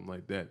 16 or something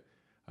like that,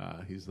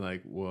 he's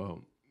like,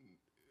 well,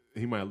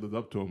 he might have lived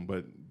up to them,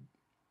 but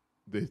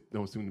they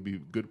don't seem to be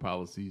good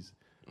policies,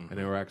 and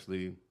they were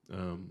actually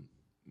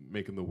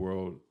making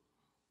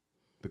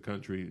the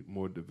country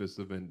more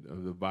divisive and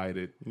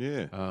divided.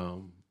 Yeah.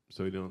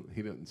 So he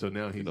don't. So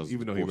now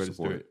even though he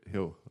registered,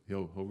 he'll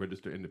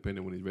register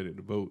independent when he's ready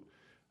to vote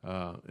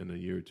in a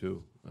year or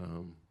two.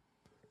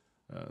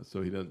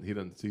 So he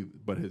doesn't see,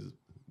 but his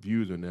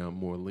views are now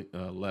more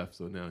left.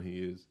 So now he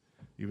is,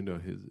 even though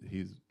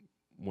he's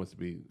wants to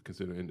be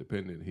considered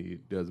independent, he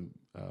doesn't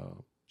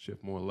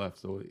shift more left.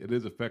 So it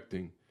is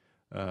affecting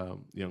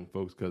young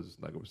folks because,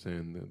 like I was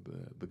saying,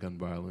 the gun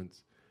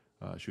violence,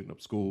 shooting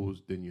up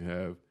schools. Then you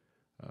have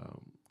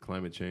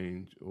climate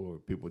change, or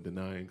people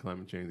denying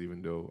climate change,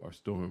 even though our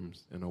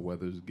storms and our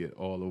weathers get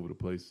all over the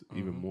place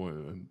even more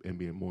and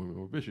being more and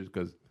more vicious.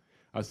 Because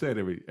I said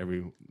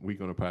every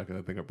week on the podcast,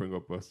 I think I bring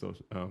up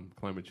a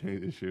climate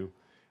change issue.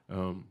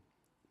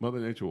 Mother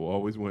Nature will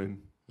always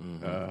win.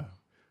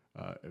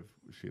 If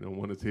she don't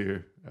want us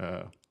here,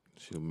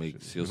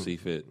 she'll see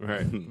fit.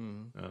 Right.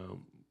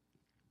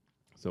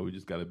 So we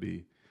just got to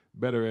be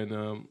better.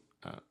 And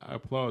I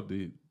applaud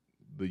the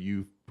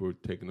youth for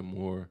taking a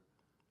more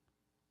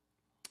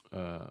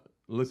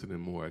listening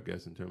more, I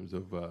guess, in terms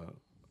of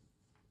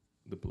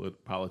the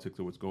politics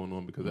of what's going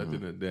on. Because at the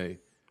end of the day,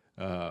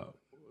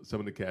 some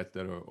of the cats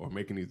that are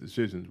making these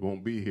decisions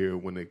won't be here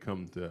when they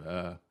come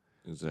to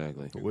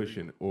exactly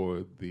fruition,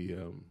 or the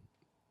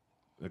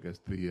I guess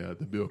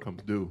the bill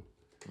comes due.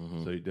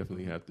 So you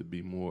definitely have to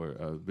be more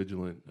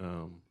vigilant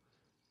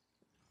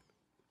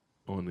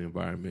on the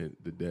environment,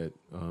 the debt,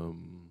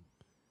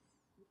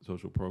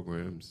 social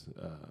programs,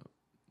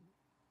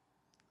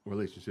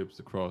 relationships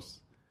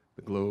across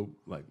the globe,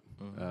 like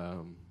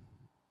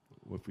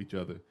with each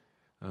other,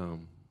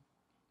 and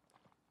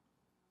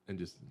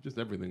just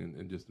everything,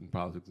 and just in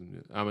politics.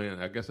 And I mean,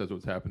 I guess that's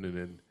what's happening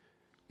in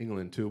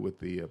England too, with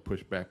the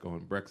pushback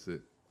on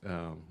Brexit.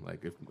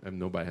 Like if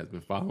nobody has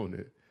been following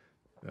it,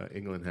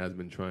 England has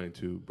been trying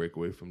to break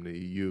away from the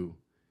EU,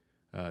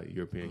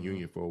 European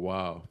Union, for a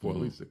while, for at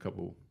least a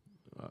couple,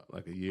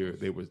 like a year.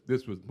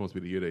 This was supposed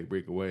to be the year they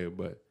break away,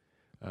 but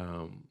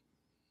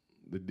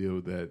the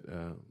deal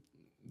that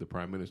the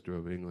Prime Minister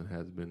of England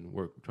has been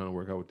trying to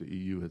work out with the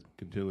EU has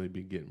continually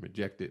been getting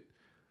rejected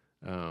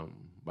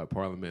by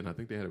Parliament. I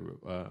think they had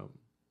a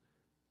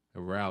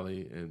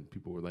rally, and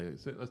people were like,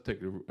 "Let's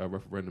take a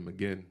referendum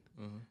again,"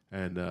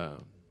 and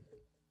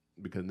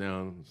because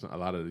now a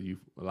lot of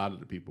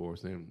the people are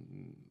saying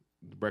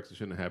Brexit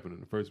shouldn't have happened in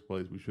the first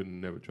place. We shouldn't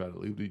never try to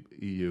leave the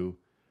EU.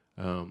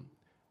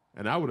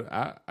 And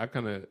I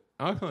kind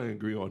of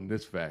agree on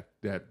this fact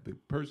that the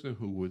person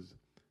who was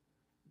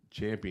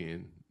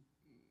championing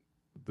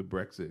the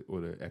Brexit or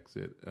the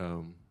exit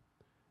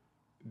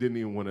didn't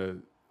even want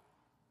to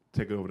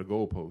take it over the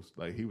goalpost.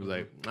 Like he was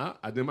like,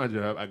 I did my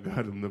job. I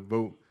got him to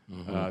vote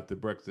to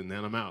Brexit, and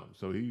then I'm out.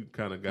 So he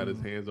kind of got his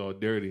hands all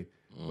dirty,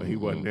 but he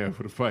wasn't there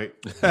for the fight.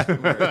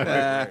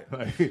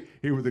 like,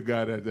 he was the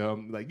guy that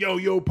like,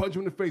 yo, punch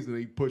him in the face, and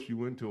he pushed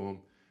you into him.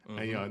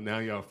 And now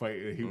y'all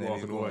fighting, and he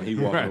walking away. He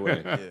walking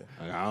away. Yeah.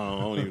 Like, I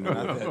don't even know.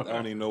 I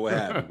don't even know what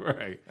happened.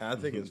 Right. And I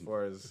think as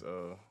far as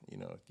the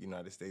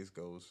United States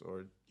goes,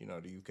 or the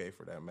UK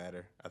for that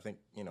matter, I think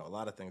a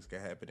lot of things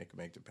can happen. It can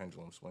make the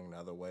pendulum swing the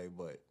other way.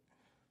 But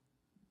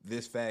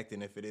this fact,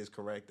 and if it is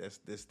correct, that's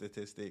this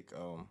statistic,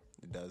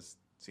 it does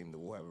seem that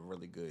we'll have a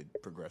really good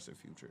progressive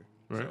future.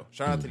 Right. So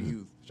shout out to the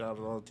youth. Shout out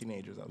to all the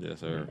teenagers out there. Yes,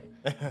 sir.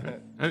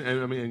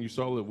 and I mean, and you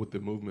saw it with the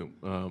movement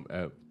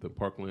at the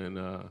Parkland.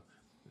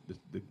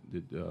 The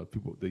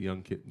people, the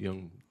young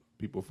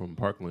people from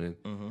Parkland,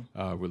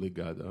 really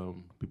got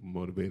people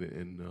motivated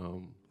and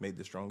made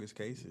the strongest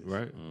cases,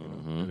 right?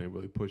 And they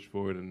really pushed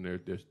forward, and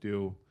they're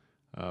still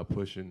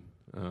pushing.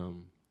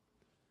 So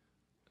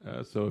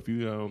if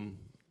you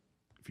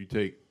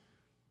take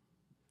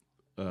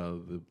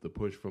the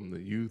push from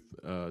the youth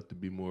to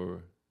be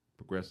more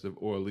progressive,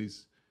 or at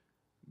least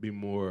be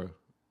more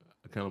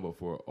accountable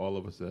for all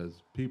of us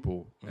as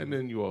people, and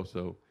then you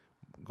also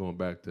going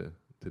back to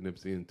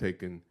Nipsey and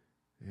taking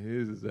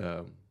his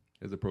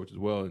approach as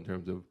well in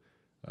terms of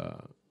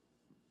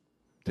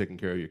taking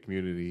care of your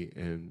community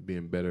and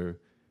being better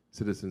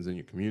citizens in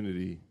your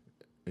community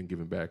and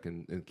giving back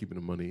and keeping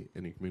the money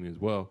in your community as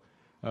well.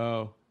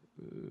 It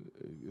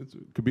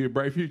could be a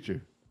bright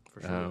future.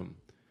 For sure.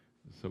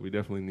 So we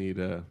definitely need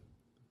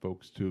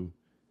folks to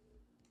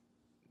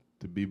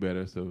be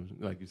better. So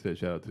like you said,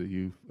 shout out to the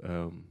youth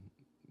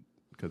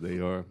because they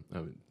are.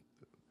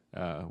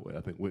 I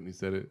think Whitney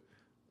said it.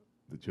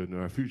 The children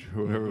are our future,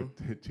 or whatever.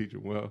 Teach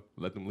them well.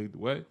 Let them lead the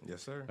way.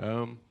 Yes, sir.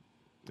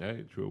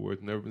 Hey, true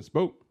words never been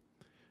spoke.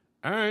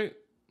 All right.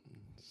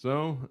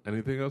 So,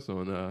 anything else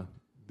on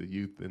the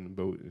youth and the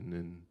vote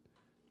and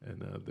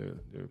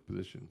their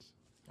positions?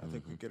 I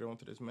think we get on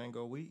to this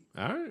mango wheat.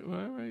 All right. Well,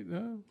 all right.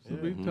 So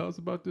tell us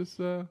about this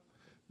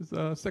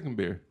second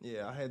beer.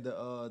 Yeah, I had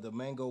the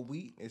mango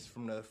wheat. It's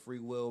from the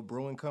Will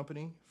Brewing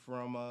Company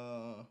from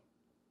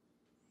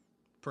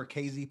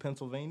Perkasie,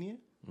 Pennsylvania.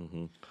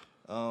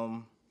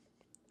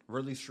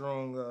 Really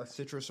strong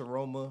citrus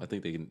aroma. I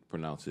think they can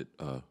pronounce it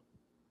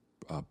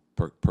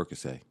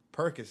Perkasie.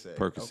 Perkasie.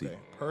 Okay.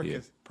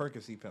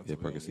 Perkasie, Pennsylvania. Yeah,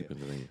 Perkasie,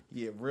 Pennsylvania.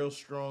 Yeah, real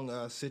strong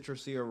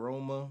citrusy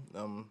aroma.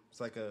 It's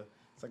like a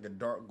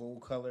dark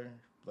gold color,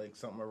 like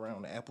something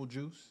around apple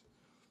juice.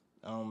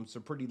 It's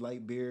a pretty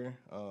light beer.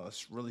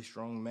 It's really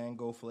strong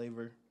mango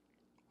flavor.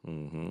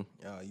 You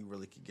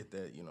really could get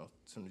that.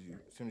 As soon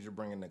as you're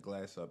bringing the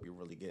glass up, you're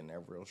really getting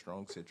that real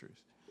strong citrus.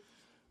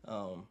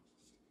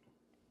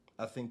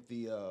 I think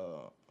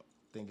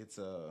it's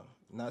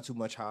not too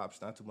much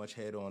hops, not too much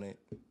head on it.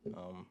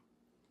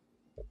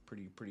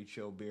 Pretty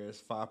chill beer.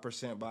 It's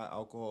 5% by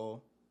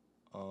alcohol.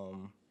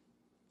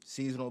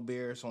 Seasonal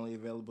beer. It's only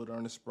available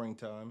during the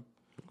springtime.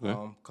 Okay.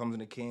 Comes in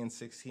a can,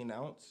 16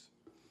 ounce.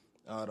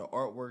 The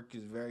artwork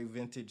is very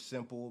vintage,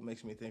 simple.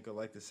 Makes me think of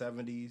like the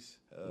 70s.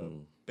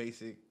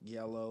 Basic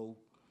yellow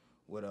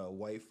with a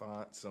white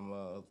font,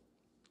 some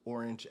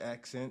orange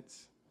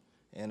accents.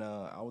 And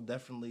I will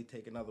definitely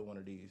take another one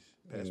of these.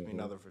 Pass me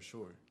another for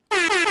sure.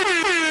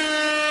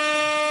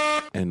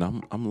 And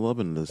I'm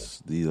loving the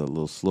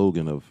little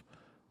slogan of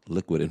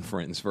 "Liquid and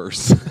Friends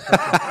first."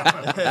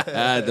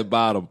 At the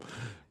bottom,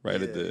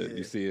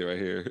 you see it right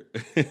here.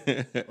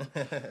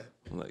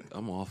 I'm like,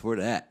 I'm all for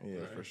that.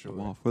 Yeah, for sure.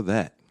 I'm all for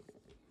that.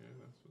 Yeah,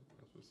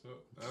 that's what's up.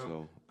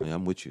 So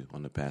I'm with you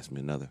on the pass me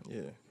another.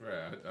 Yeah,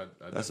 right.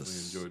 I definitely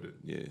enjoyed it.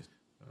 Yeah,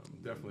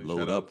 definitely load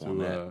shout up out on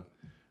to that.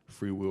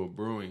 Will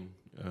Brewing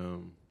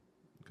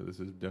because this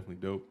is definitely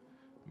dope.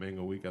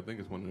 Mango Week, I think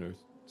it's one of their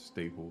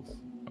staples,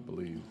 I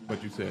believe.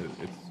 But you said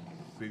it's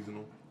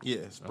seasonal.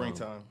 Yeah,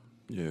 springtime.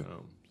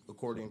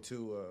 According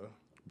to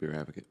Beer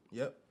Advocate.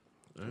 Yep.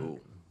 Cool.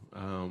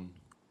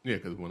 Yeah,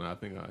 because when I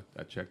think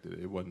I checked it,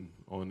 it wasn't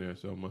on there,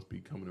 so it must be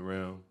coming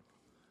around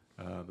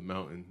the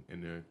mountain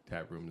in their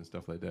tap room and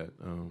stuff like that.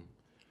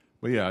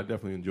 But yeah, I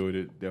definitely enjoyed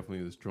it.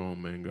 Definitely the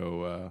strong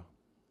mango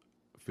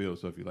feel.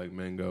 So if you like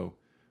mango,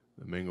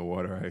 the mango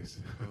water ice,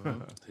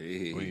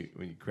 Hey.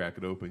 when you crack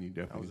it open, you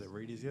definitely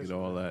get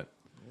all that.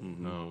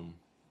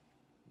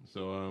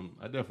 So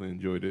I definitely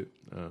enjoyed it.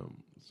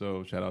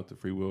 So shout out to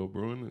Free Will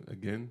Brewing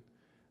again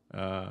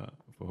for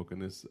hooking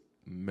this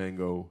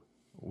mango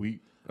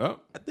wheat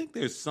up. I think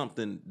there's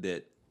something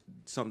that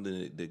I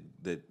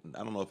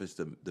don't know if it's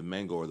the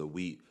mango or the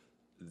wheat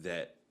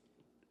that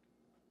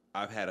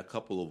I've had a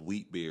couple of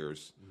wheat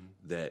beers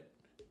that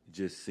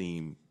just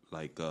seem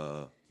like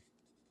are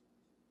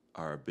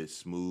a bit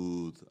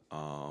smooth.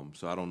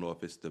 So I don't know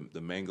if it's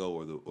the mango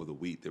or the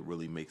wheat that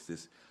really makes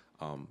this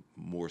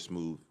more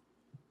smooth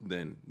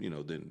than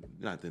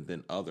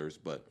than others,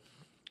 but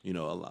a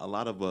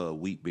lot of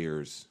wheat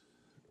beers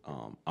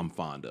I'm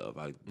fond of.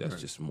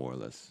 That's just more or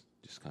less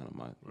just kind of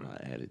my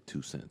added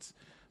 2 cents.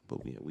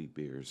 But yeah, wheat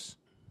beers.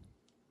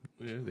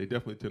 Yeah, they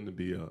definitely tend to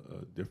be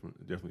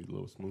definitely a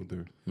little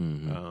smoother. I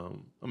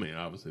mean,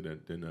 obviously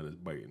they're not as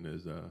biting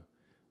as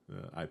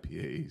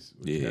IPAs,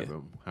 which have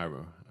a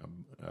higher,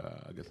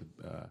 I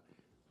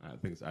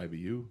think it's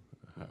IBU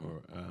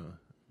or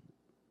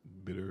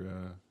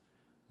bitter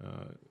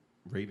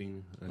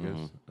rating, I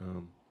guess.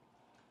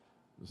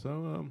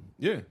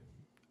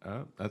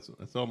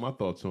 That's all my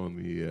thoughts on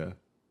the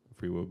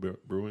Free Will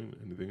Brewing.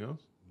 Anything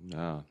else?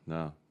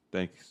 No.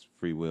 Thanks,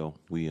 Free Will.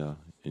 We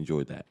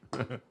enjoyed that.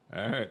 All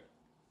right.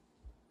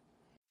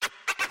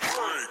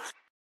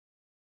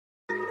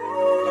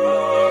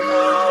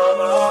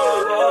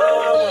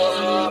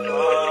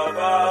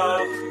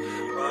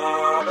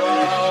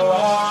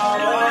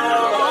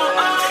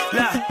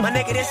 My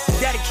nigga, this is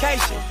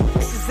dedication.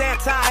 This is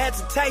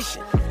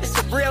anti-hesitation. It's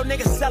a real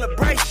nigga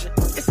celebration.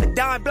 It's a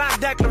dime block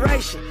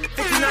declaration.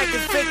 59th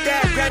and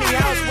 5th Ave, granny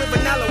house with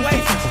vanilla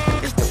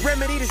wafers. It's the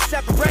remedy to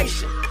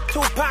separation.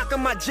 Tupac of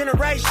my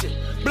generation.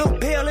 Blue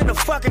pill in the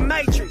fucking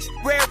matrix.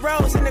 Red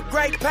rose in the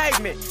great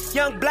pavement.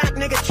 Young black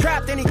nigga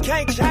trapped and he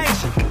can't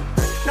change it.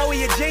 Know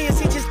he a genius,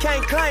 he just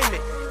can't claim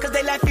it. Cause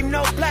they left him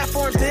no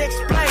platforms to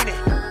explain it.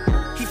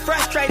 He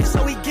frustrated,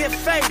 so he get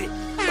faded.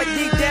 But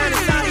deep down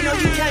inside, he know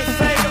you can't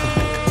fade him.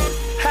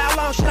 How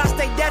long should I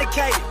stay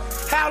dedicated?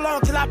 How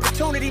long till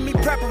opportunity meet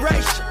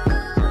preparation?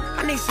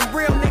 I need some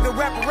real nigga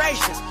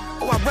reparations.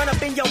 Or I run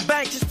up in your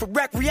bank just for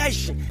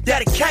recreation.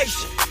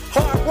 Dedication,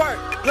 hard work,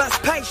 plus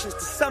patience.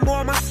 To some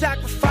more of my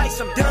sacrifice,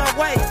 I'm done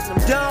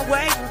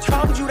waiting.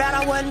 Told you that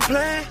I wasn't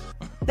playing.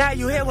 Now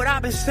you hear what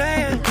I've been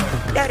saying.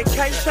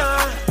 Dedication.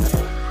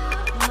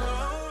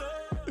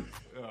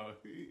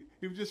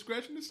 He was just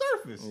scratching the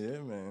surface. Yeah,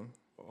 man.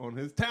 On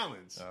his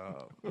talents.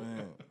 Oh,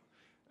 man.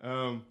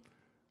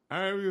 All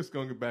right, we're just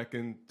gonna get back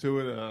into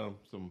it.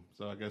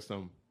 I guess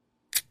some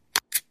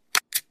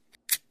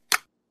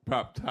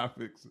pop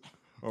topics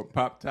or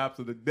pop tops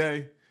of the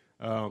day.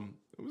 It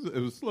was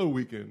a slow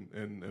week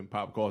in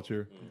pop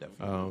culture,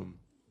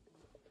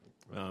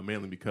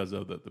 mainly because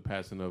of the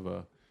passing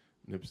of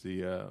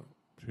Nipsey.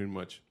 Pretty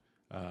much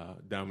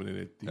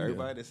dominated.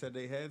 Everybody that said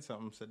they had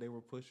something said they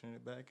were pushing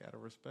it back out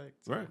of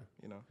respect. So, right.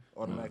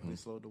 Automatically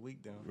slowed the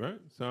week down. Right.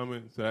 So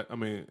I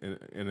mean,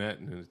 in that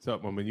in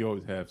itself, I mean, you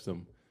always have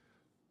some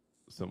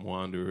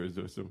wanderers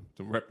or some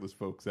reckless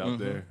folks out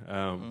there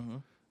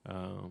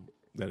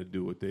that'll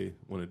do what they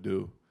want to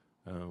do.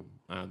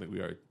 I don't think we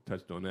already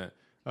touched on that.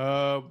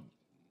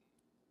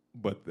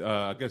 But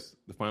I guess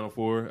the Final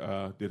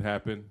Four did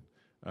happen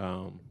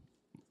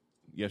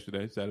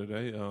yesterday,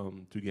 Saturday.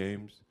 2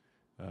 games: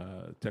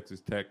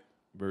 Texas Tech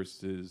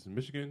versus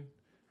Michigan,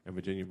 and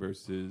Virginia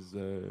versus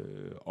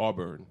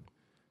Auburn.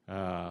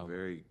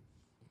 Very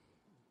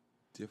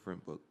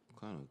different, but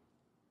kind of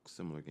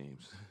similar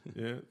games.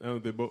 Yeah,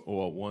 they both.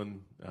 Well,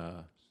 one.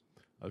 I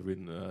was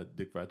reading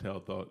Dick Vitale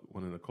thought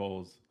one of the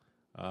calls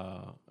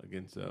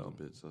against a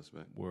bit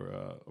suspect were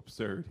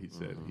absurd. He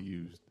said he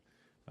used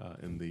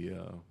in the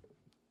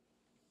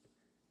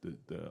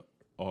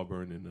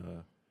Auburn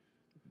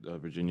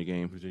and Virginia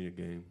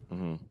game.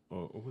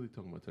 Or what were they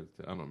talking about? Texas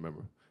Tech? I don't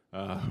remember.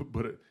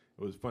 But it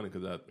was funny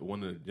because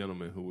one of the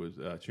gentlemen who was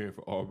cheering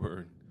for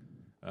Auburn,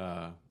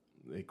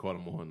 they caught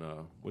him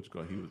on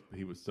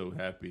he was so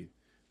happy.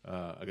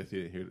 I guess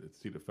he didn't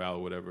see the foul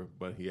or whatever,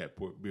 but he had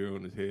poured beer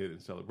on his head in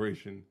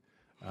celebration.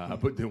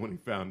 But then when he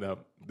found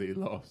out they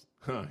lost,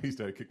 he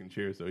started kicking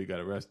chairs, so he got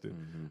arrested.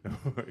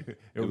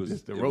 it was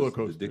just a roller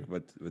coaster. Dick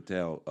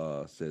Vitale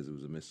says it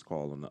was a missed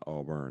call on the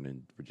Auburn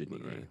and Virginia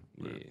game.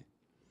 Right.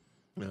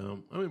 Yeah.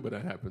 But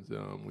that happens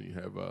when you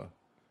have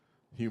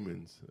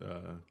humans.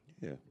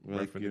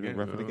 Ref in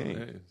the game.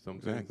 Hey,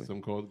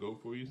 some calls go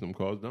for you, some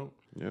calls don't.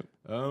 Yep.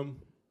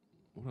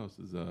 What else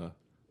is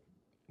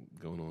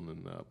going on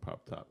in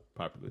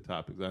popular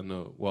topics? I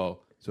know.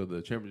 Well, so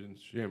the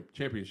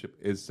championship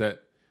is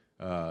set.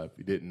 If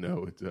you didn't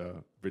know, it's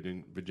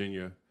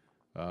Virginia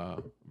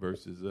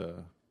versus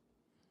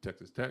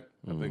Texas Tech.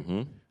 I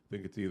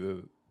think it's either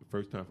the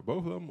first time for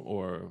both of them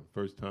or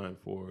first time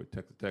for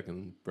Texas Tech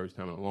and first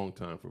time in a long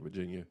time for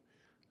Virginia.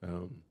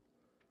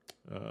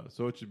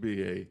 So it should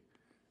be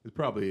it's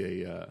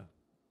probably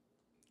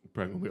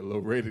going to be a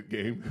low-rated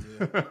game.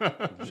 Yeah.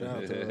 Shout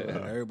out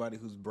to everybody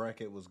whose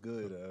bracket was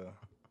good.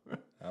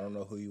 I don't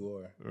know who you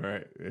are.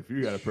 Right. If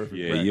you got a perfect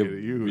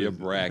bracket, your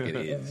bracket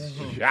is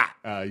shot.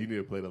 You need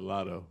to play the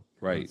lotto.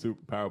 Right.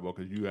 Super Powerball,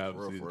 because you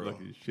obviously is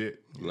lucky as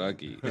shit.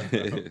 Lucky.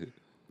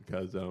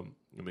 Because,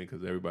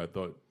 because everybody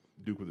thought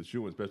Duke was a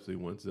shoe, especially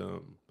once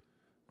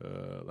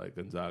like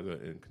Gonzaga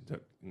and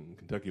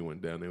Kentucky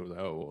went down. They was like,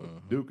 oh,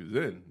 well, Duke is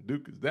in.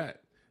 Duke is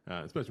that.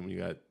 Especially when you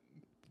got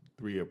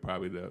 3 of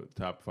probably the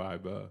top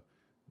 5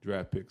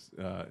 draft picks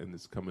in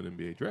this coming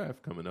NBA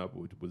draft coming up,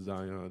 which was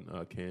Zion,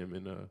 Cam,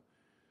 and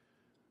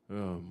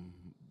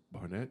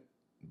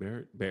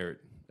Barrett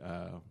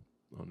on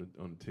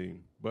the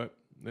team. But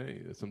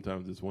hey,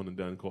 sometimes this one and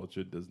done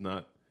culture does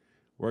not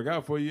work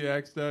out for you.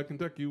 Asked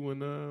Kentucky when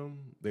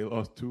they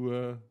lost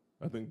to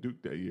I think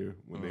Duke that year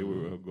when they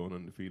were going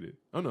undefeated.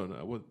 Oh no,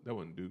 that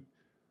wasn't Duke.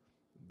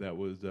 That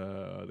was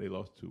they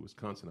lost to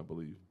Wisconsin, I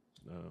believe.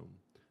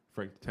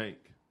 Frank the Tank.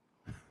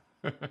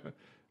 So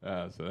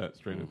that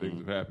strain of things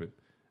have happened.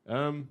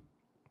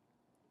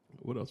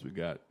 What else we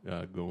got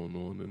going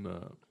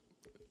on?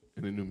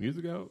 Any new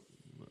music out?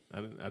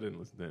 I didn't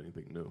listen to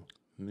anything new.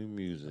 New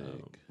music?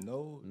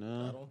 No.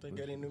 I don't think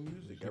any new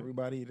music.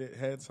 Everybody that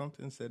had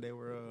something said they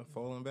were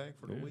falling back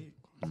for the week.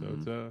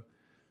 So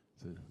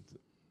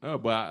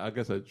but I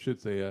guess I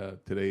should say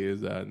today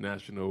is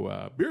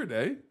National Beer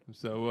Day.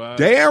 So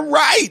damn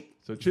right.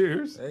 So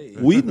cheers. Hey.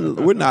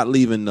 We're not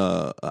leaving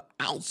an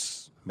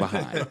ounce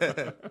behind.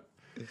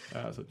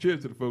 So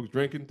cheers to the folks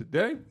drinking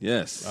today.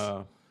 Yes.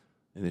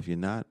 And if you're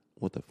not,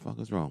 what the fuck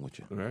is wrong with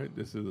you? All right.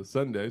 This is a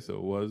Sunday, so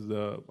it was,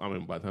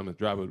 by the time it's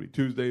dropped, it'll be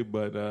Tuesday,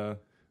 but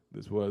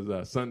this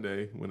was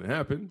Sunday when it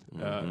happened.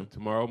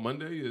 Tomorrow,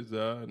 Monday, is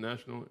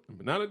National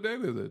Empanada Day.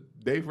 There's a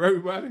day for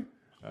everybody.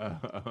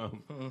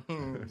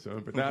 So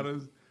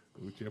empanadas,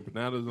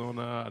 empanadas on,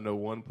 I know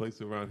one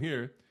place around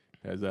here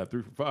has 3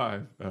 for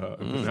 $5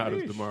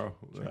 empanadas tomorrow.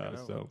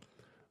 So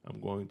I'm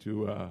going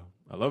to,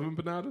 I love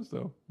empanadas,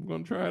 so I'm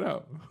going to try it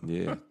out.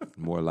 Yeah,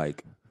 more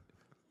like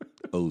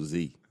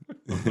OZ.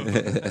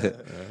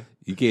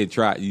 You can't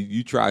try.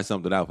 You try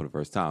something out for the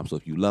first time. So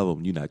if you love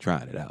them, you're not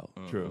trying it out.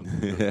 True.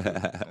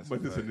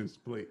 But it's a new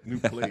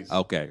place.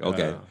 Okay.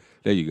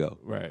 There you go.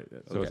 Right.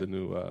 So it's a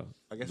new.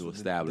 I guess new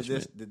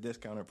establishment. The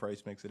discounted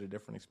price makes it a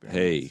different experience.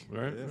 Hey,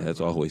 right?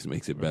 That's always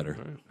makes it better.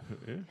 Right.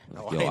 Yeah.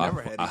 I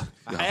never had these.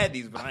 I had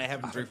these, but I ain't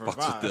having 3 for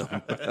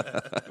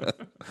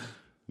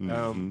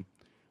 $5.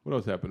 What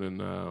else happened in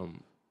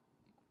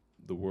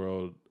the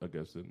world? I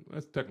guess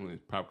that's technically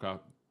popular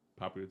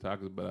topics,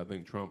 but I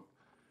think Trump.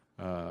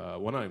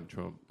 Well, not even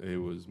Trump. It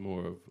was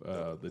more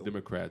of the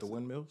Democrats. The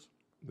windmills?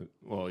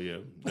 Well, yeah,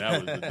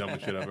 that was the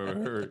dumbest shit I've ever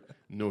heard.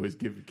 Noise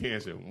give you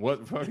cancer.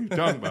 What the fuck are you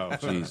talking about?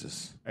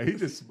 Jesus. And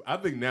I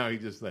think now he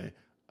just like,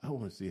 I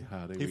want to see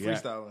how they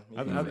react. Freestyling.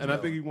 And I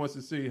think he wants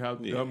to see how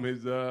dumb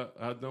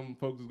how dumb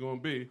folks is going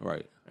to be.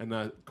 Right. And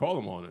I call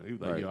him on it. He was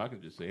like, yo, I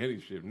can just say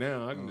any shit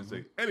now. I can just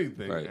say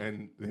anything. Right.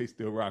 And they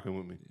still rocking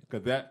with me.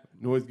 Because that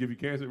noise give you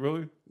cancer,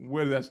 really?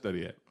 Where did that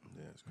study at?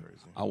 Yeah, it's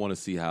crazy. I want to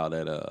see how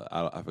that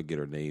I forget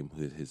her name,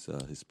 his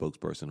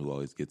spokesperson who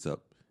always gets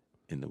up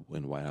in the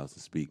White House to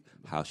speak.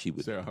 How she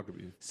would Sarah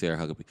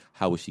Huckabee.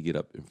 How would she get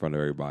up in front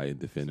of everybody and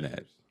defend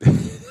that?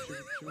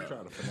 She would try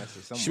to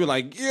finesse it. She was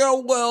like, yeah,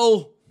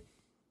 well.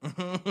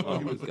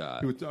 Oh my God!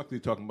 He was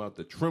talking about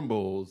the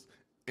trembles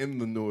in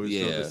the noise.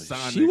 Yeah, so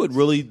the she would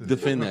really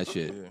defend that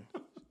shit. Yeah.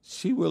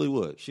 She really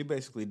would. She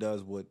basically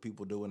does what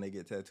people do when they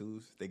get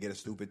tattoos. They get a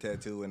stupid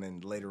tattoo, and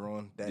then later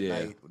on that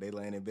night, they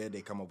laying in bed,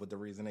 they come up with the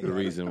reason they got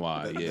reason it.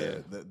 why.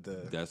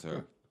 That's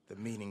her. The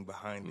meaning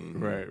behind it.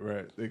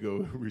 Right. They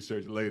go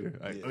research later.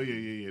 Like, oh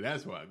yeah.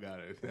 That's why I got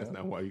it. That's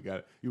not why you got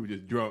it. You were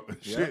just drunk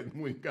and shit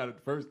when you got it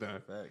the first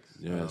time. Facts.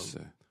 Yes.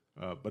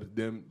 But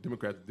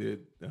Democrats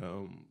did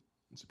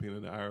subpoena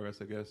the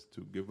IRS, I guess,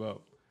 to give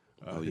up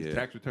his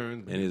tax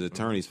returns. And his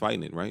attorney's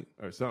fighting it, right?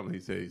 Or something. He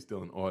said he's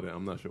still in audit.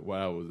 I'm not sure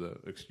why it was an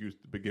excuse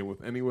to begin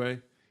with anyway.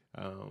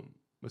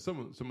 But some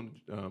of the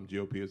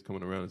GOP is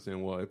coming around and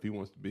saying, well, if he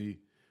wants to be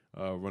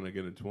run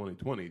again in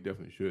 2020, he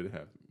definitely should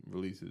have to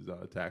release his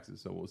taxes.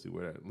 So we'll see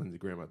where that. Lindsey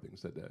Graham, I think,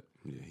 said that.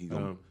 Yeah,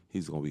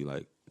 he's gonna be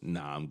like,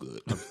 nah, I'm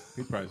good.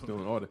 He's probably still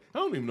in audit. I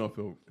don't even know if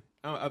he'll.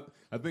 I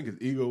think his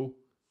ego.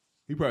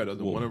 He probably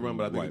doesn't want to run,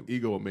 but I think his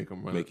ego will make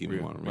him run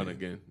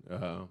again.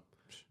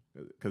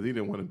 Because he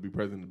didn't want to be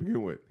president to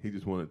begin with. He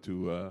just wanted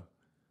to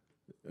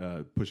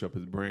push up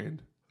his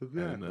brand.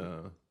 And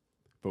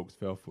folks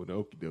fell for the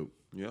okie doke.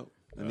 Yep.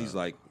 And he's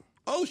like,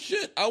 oh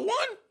shit, I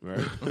won.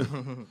 Right.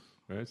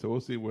 Right. So we'll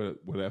see where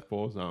that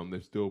falls.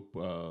 There's still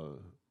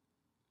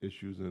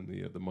issues in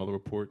the Mueller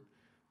report.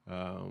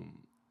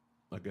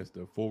 I guess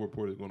the full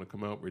report is going to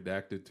come out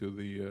redacted to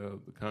the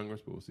Congress,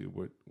 but we'll see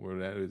where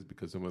that is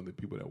because some of the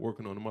people that are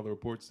working on the Mueller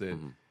report said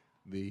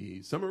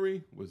the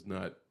summary was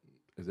not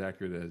as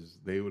accurate as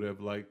they would have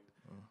liked,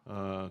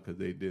 because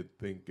they did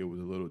think it was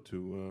a little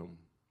too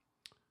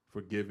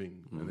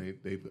forgiving, and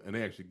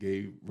they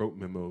actually wrote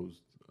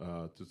memos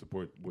to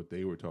support what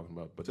they were talking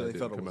about, but so that they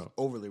didn't felt it come was out.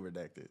 overly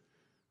redacted.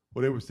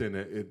 Well, they were saying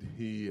that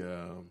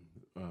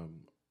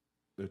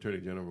the Attorney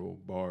General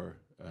Barr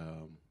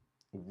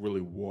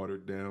really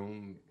watered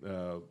down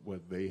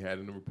what they had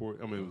in the report.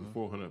 I mean, it was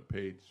a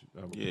 400-page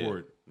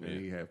report,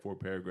 and he had 4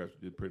 paragraphs,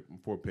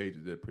 4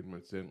 pages that pretty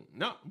much said,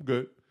 "No, I'm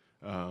good."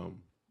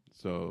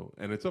 So,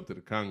 and it's up to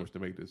the Congress to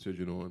make the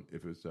decision on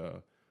if it's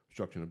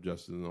obstruction of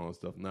justice and all that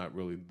stuff, not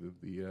really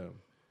the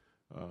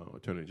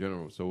Attorney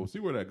General. So we'll see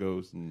where that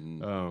goes.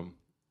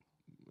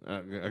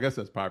 I guess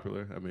that's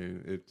popular. I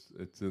mean,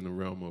 it's in the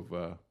realm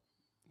of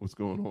what's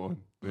going on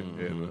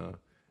in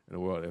the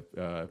world.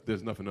 If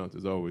there's nothing else,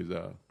 there's always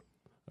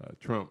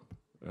Trump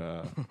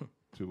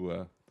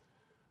to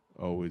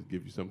always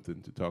give you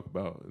something to talk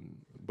about.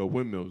 But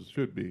windmills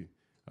should be,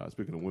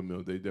 speaking of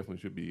windmills, they definitely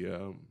should be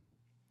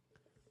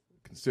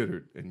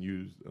considered and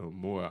used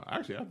more.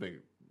 Actually, I think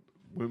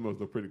windmills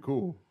look pretty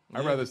cool.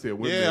 I'd rather see a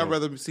windmill. Yeah, I'd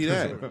rather see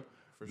that.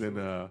 than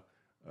I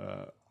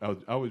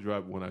always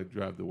drive, when I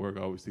drive to work,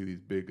 I always see these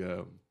big,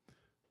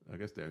 I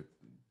guess they're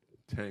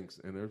tanks,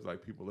 and there's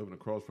like people living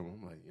across from them.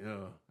 I'm like,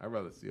 yeah, I'd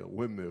rather see a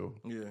windmill.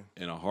 Yeah.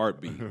 In a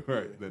heartbeat.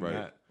 Right, than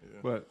that. Yeah.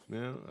 But,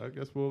 yeah, I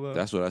guess we'll...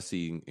 That's what I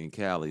see in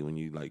Cali when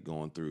you, like,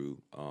 going through,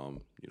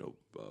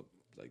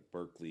 like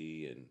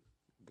Berkeley and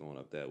going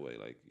up that way.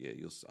 Like, yeah,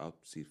 I'll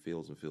see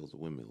fields and fields of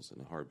windmills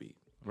in a heartbeat.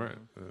 Right.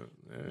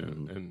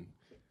 And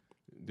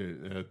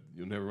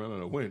you'll never run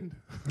out of wind.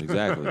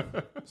 Exactly.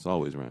 It's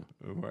always around.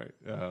 Right.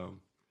 All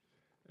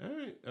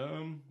right.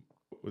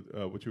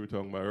 What you were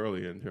talking about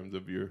earlier in terms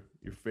of your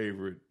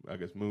favorite, I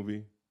guess,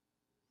 movie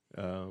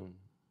of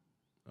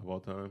all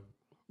time.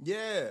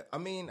 Yeah, I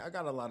mean, I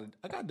got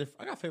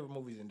favorite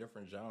movies in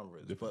different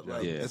genres, but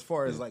like as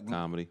far as like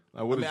comedy,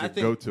 what is your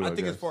go-to? I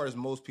think as far as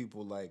most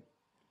people, like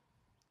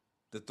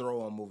the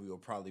throw-on movie will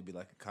probably be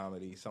like a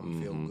comedy,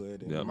 something feel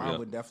good, and mine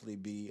would definitely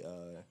be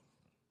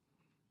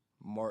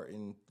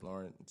Martin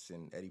Lawrence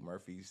and Eddie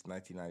Murphy's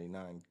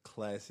 1999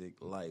 classic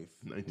Life.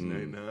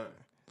 1999.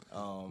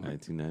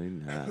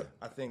 1999.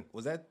 I think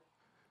is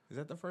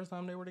that the first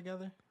time they were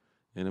together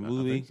in a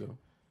movie? I think so.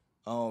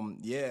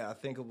 Yeah, I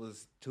think it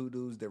was two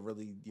dudes that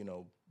really,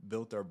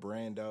 built their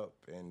brand up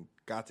and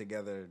got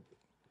together.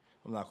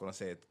 I'm not going to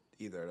say it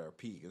either at their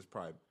peak. It's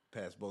probably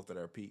past both of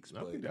their peaks.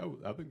 I think that was.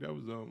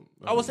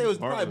 I would say it was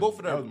probably both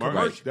of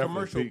their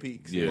commercial peak.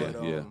 peaks.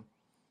 Yeah,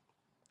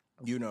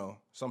 but,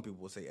 some people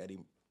will say Eddie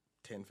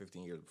 10,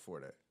 15 years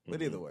before that.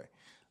 But either way,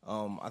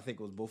 I think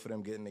it was both of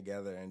them getting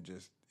together and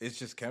it's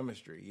just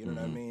chemistry. You know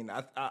what I mean?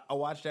 I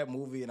watched that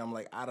movie and I'm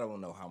like, I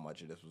don't know how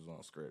much of this was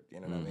on script.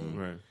 You know what I mean?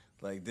 Right.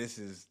 Like, this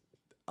is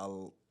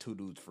two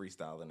dudes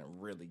freestyling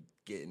and really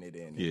getting it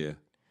in. Yeah.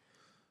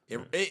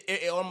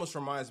 It almost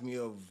reminds me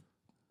of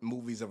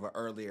movies of an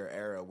earlier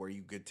era where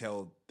you could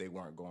tell they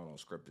weren't going on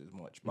script as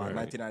much. By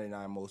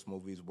 1999, most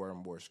movies were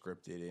more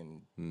scripted,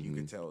 and you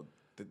could tell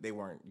that they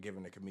weren't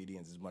giving the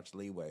comedians as much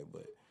leeway.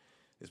 But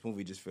this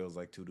movie just feels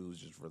like two dudes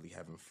just really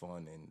having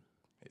fun, and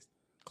it's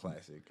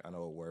classic. I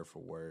know it word for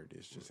word.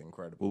 It's just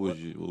incredible. What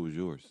was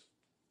yours?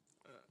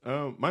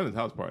 Mine is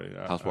House Party.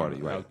 House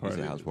Party, right? You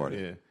said House Party.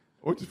 Yeah.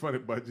 Which is funny,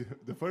 but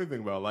the funny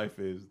thing about Life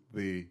is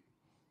the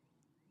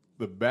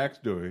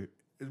backstory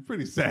is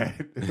pretty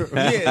sad. Yeah,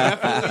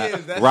 definitely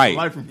is. That's right.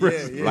 Life in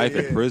prison. Yeah, Life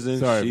in prison.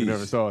 Sorry if Jeez. you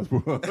never saw it.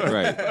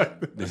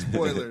 Right. the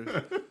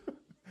spoilers.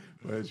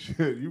 But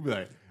shit, you be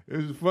like,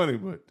 this is funny,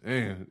 but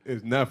damn,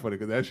 it's not funny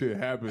because that shit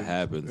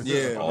happens.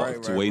 Yeah,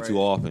 right. Way too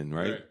often,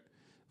 right?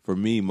 For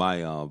me,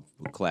 my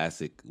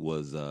classic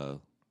was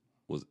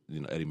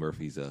Eddie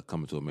Murphy's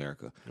Coming to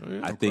America. Oh, yeah.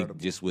 I think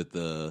just with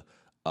the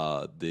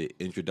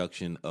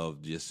introduction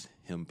of just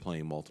him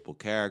playing multiple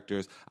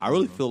characters, I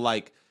really feel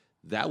like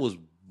that was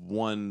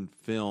one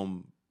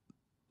film,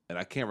 and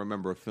I can't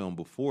remember a film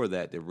before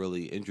that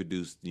really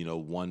introduced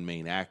one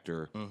main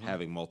actor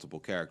having multiple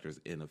characters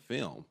in a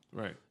film.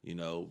 Right.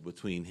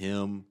 Between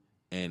him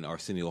and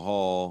Arsenio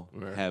Hall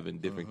having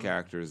different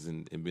characters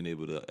and being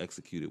able to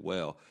execute it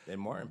well. And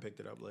Martin picked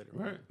it up later.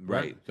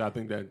 Right. So I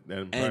think that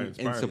and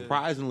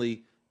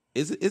surprisingly,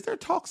 is there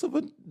talks of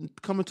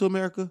Coming to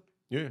America?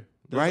 Yeah.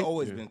 There's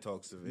always been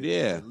talks of it.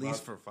 Yeah. At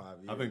least for 5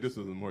 years. I think this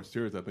is more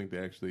serious. I think they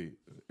actually,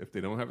 if they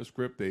don't have a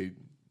script,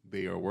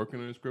 they are working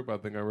on a script. I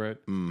think I read.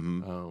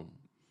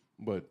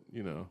 But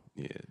Yeah.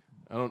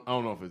 I don't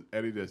know if it's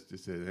Eddie that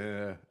just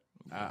said,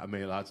 I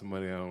made lots of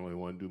money. I don't really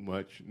want to do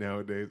much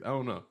nowadays. I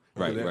don't know.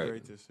 Right.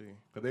 Great to see.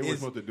 Because they were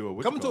supposed to do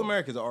it. Coming to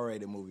America is an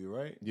R-rated movie,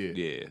 right? Yeah.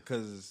 Yeah.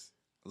 Because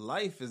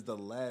Life is the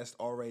last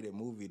R-rated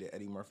movie that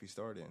Eddie Murphy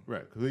starred in.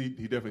 Right. Because he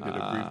definitely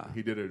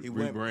did a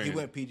rebrand. He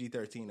went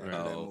PG-13 after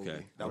that movie.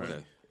 Okay.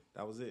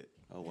 That was it.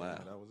 Oh, wow.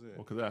 Yeah, that was it.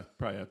 Well, because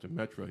probably after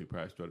Metro, he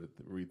probably started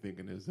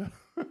rethinking his.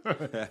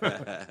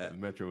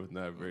 Metro was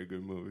not a very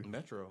good movie.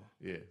 Metro.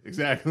 Yeah,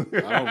 exactly.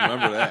 I don't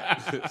remember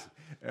that.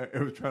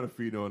 It was trying to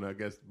feed on, I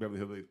guess, Beverly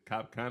Hills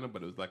Cop kind of,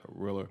 but it was like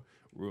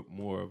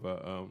more of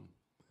a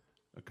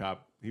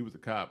cop. He was a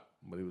cop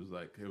but it was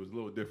a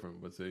little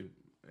different. But and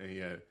he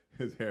had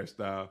his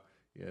hairstyle.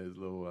 He had his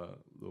little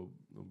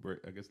break,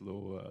 I guess,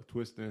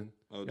 twisting.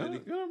 Oh, did he?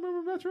 You don't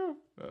remember Metro?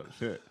 Oh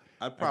shit!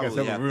 I'd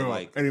probably have to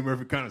like Eddie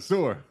Murphy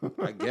connoisseur.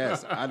 I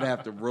guess I'd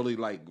have to really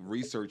like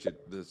research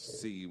it to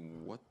see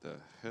what the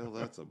hell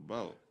that's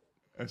about.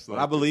 But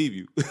I believe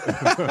you.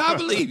 I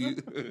believe you.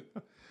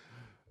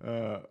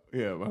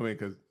 Yeah, I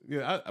mean,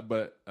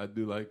 but I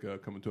do like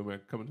coming to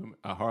America,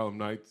 Harlem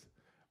Nights.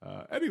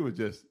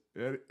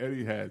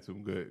 Eddie had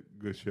some good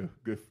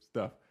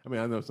stuff. I mean,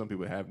 I know some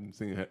people haven't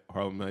seen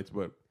Harlem Nights,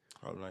 but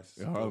Harlem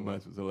Nights, Harlem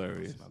Nights was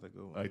hilarious.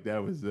 Like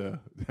that was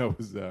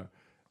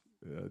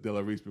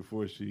Della Reese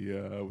before she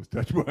was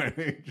touched by an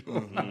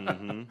angel.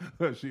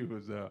 Mm-hmm. She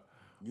was.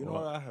 You know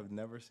what I have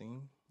never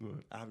seen?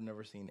 What? I have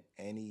never seen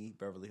any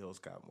Beverly Hills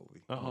Cop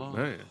movie. Oh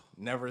man,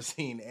 never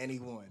seen any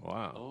one.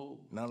 Wow,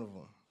 none of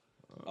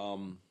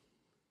them.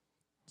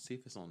 See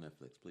if it's on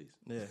Netflix, please.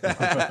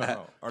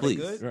 Yeah, are please.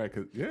 They good? Right?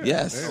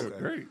 Yes, they're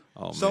great.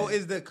 Oh, so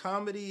is the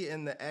comedy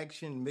and the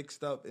action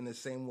mixed up in the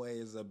same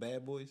way as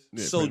Bad Boys?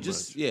 Yeah, so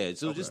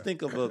just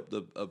think of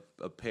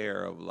a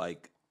pair of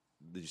like.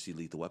 Did you see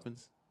Lethal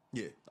Weapons?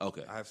 Yeah.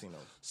 Okay. I have seen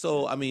those.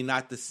 So, I mean,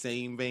 not the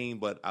same vein,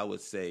 but I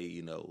would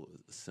say,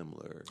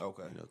 similar,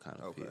 kind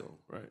of feel.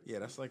 Right. Yeah,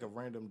 that's like a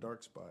random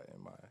dark spot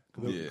in my...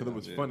 Because it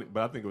was funny,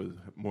 but I think it was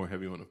more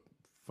heavy on the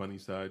funny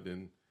side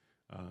than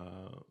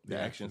the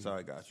action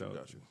side. Got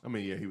you. I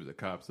mean, yeah, he was a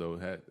cop, so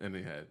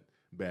they had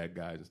bad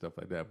guys and stuff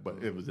like that,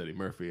 but it was Eddie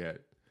Murphy at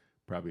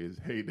probably his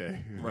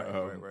heyday.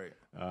 Right.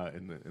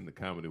 In the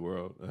comedy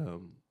world.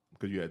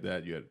 Because you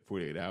had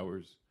 48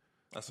 Hours.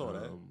 I saw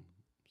that.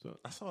 So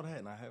I saw that,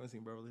 and I haven't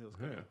seen Beverly Hills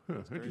Cop.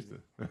 Yeah,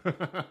 interesting.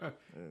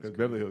 Because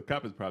Beverly Hills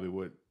Cop is probably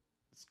what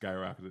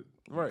skyrocketed,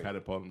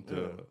 catapulted him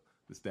to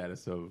the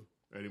status of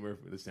Eddie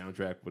Murphy. The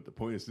soundtrack with the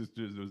Pointer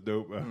Sisters was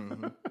dope.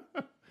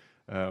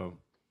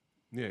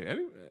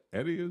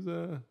 Eddie is.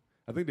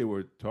 I think they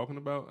were talking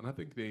about, and I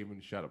think they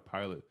even shot a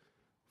pilot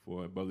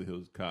for a Beverly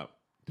Hills Cop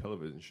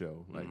television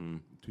show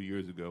 2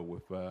 years ago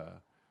with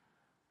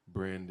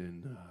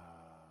Brandon.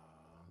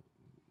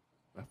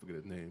 I forget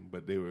his name,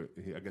 but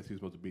I guess he was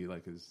supposed to be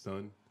like his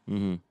son.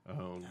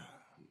 Mm-hmm.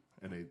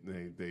 And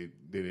they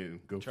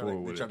didn't go forward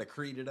with it. They tried to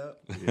create it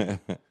up. Yeah.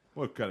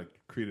 Well, kind of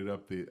created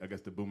up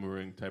the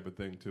boomerang type of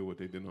thing too. What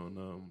they did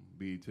on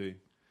BET.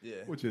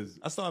 Yeah. Which is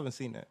I still haven't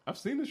seen that. I've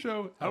seen the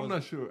show. I'm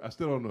not sure. I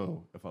still don't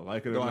know if I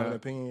like it or not. Don't have an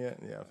opinion yet.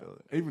 Yeah, I feel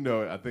it. Even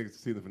though I think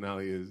season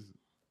finale is,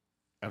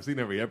 I've seen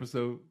every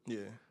episode.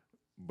 Yeah.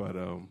 But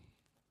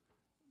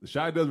The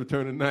Chi does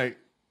return tonight.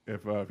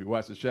 If you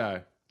watch The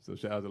Chi. So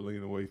shout out to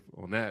Lean Away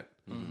on that,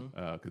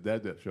 because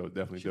that show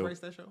definitely dope. She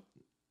raised that show?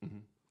 Mm-hmm.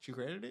 She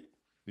created it?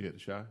 Yeah, The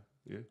Chi.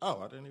 Yeah.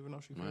 Oh, I didn't even know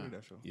she created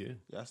that show. Yeah.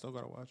 Yeah, I still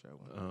gotta watch that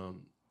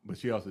one. But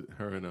she also,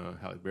 her and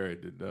Halle Berry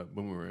did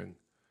Boomerang.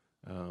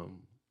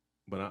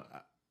 But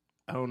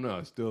I don't know.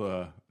 It's still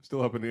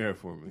up in the air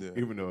for me,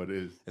 even though it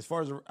is. As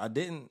far as I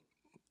didn't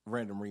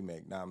random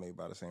remake, not made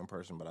by the same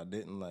person, but I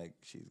didn't like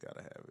She's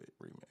Gotta Have It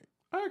remake.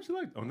 I actually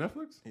liked it on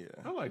Netflix. Yeah,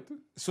 I liked it.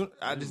 So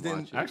I just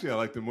didn't. Actually, I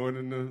liked it more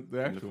than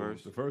the actual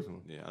the first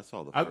one. Yeah, I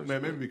saw the first.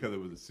 Maybe because it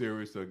was a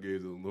series, so it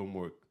gave it a little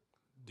more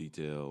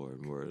detail or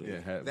more. Yeah,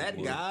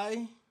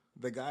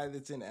 the guy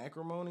that's in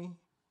Acrimony,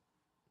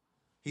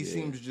 he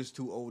seems just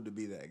too old to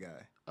be that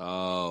guy.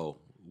 Oh.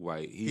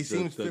 Right, he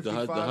seems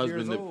 55 the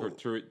husband years old.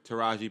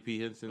 Taraji P.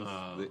 Henson's.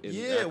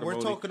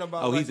 We're talking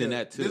about. Oh, he's in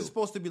that too. This is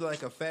supposed to be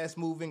like a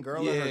fast-moving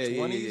girl in her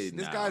 20s.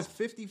 This guy's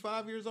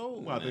 55 years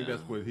old. Well, I think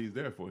that's what he's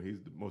there for.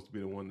 He's supposed to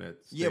be the one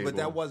that's stable. Yeah, but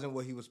that wasn't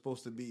what he was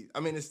supposed to be. I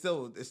mean, it's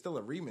still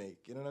a remake.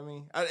 You know what I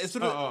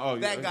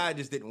mean? That guy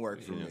just didn't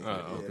work for me.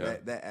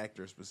 That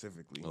actor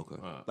specifically. Okay,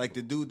 like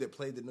the dude that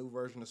played the new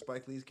version of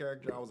Spike Lee's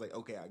character. I was like,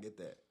 okay, I get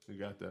that. You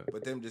got that.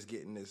 But them just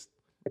getting this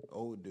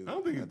old dude. I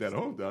don't think he's that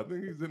old though. I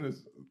think he's in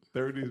his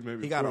 30s,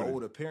 maybe. He got an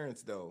old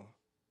appearance though.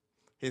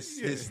 His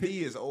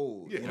Steve is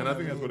old. Yeah, and I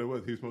think that's what it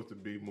was. He was supposed to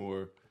be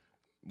more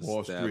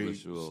Wall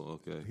Street.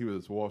 Okay, he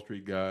was a Wall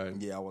Street guy.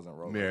 Yeah, I wasn't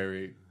rolling.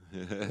 Married.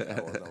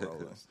 I wasn't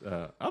rolling.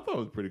 I thought it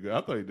was pretty good.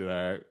 I thought he did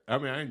all right. I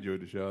mean, I enjoyed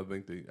the show. I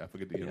think I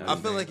forget the end. I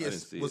feel like it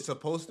was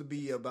supposed to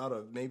be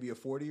about maybe a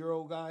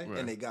 40-year-old guy,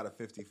 and they got a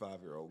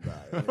 55-year-old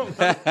guy.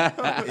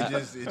 it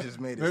just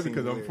made it maybe seem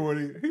because weird. I'm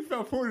 40. He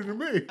felt 40 to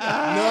me. No,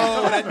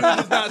 that dude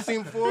does not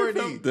seem 40.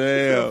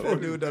 Damn, that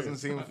dude doesn't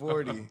seem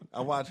 40.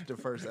 I watched the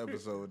first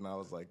episode and I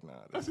was like, nah.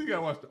 I see you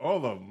gotta watch all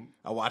of them.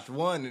 I watched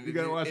one and you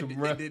gotta watch them.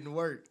 It didn't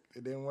work.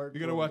 It didn't work. You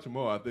gotta watch them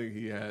all. I think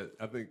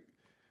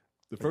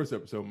the first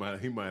episode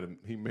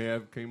he may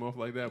have came off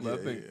like that, but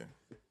I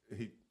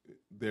think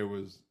there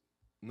was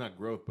not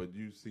growth, but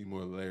you see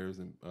more layers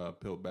and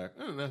peeled back.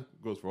 And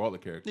that goes for all the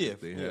characters. Yeah, I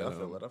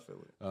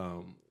feel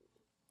it.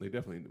 They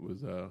definitely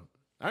was.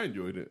 I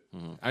enjoyed it.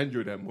 Mm-hmm. I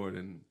enjoyed that more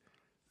than.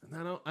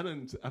 I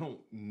don't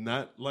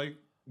not like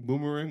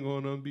Boomerang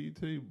on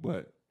BET,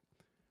 but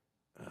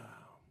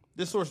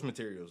the source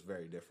material is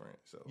very different.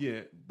 So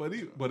yeah, but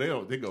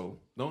they go.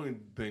 The only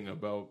thing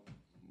about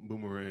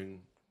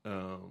Boomerang.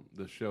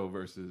 The show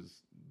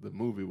versus the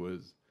movie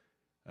was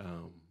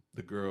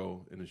the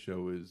girl in the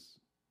show is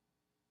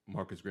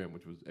Marcus Grant,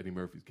 which was Eddie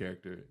Murphy's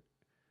character,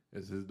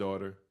 is his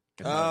daughter.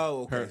 And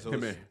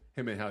okay.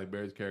 Him and Halle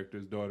Berry's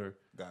character's daughter.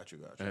 Got you.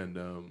 And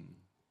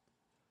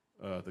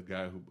the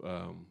guy who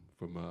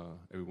from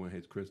Everyone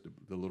Hates Chris,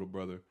 the little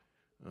brother,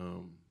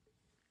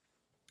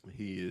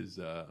 he is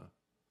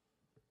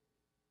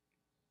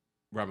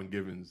Robin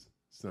Givens'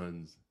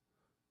 son.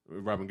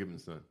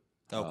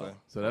 Okay.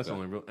 So that's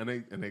only real. And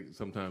they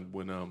sometimes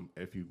when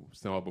if you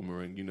saw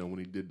Boomerang, when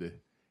he did the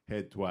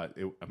head twat,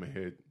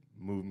 head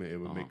movement, it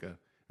would make a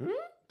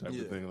type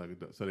of thing like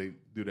so they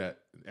do that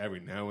every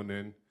now and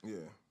then.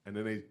 Yeah. And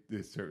then they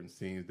did certain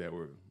scenes that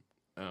were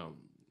kind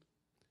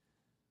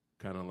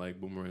of like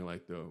Boomerang,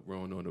 like the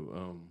rowing on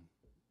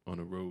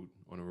the road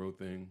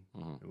thing.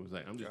 It was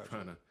like I'm just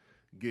trying to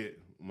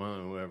get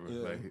mine or whatever.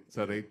 Yeah. Like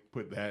so they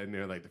put that in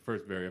there like the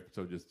first very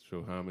episode just to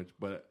show homage.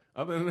 But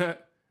other than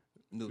that,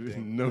 there's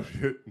no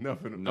shit,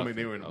 nothing. I mean,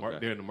 they were in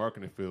they're in the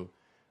marketing field,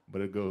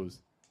 but it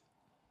goes.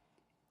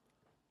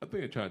 I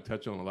think they're trying to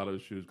touch on a lot of the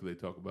issues because they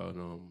talk about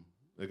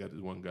they got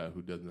this one guy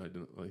who doesn't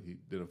he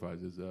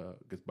identifies as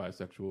gets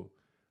bisexual.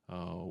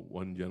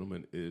 One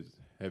gentleman is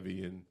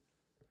heavy and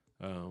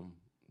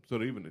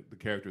so even the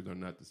characters are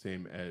not the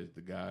same as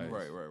the guys.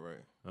 Right.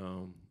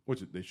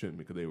 Which they shouldn't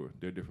because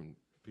they're different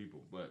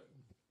people, but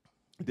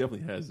it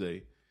definitely has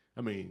the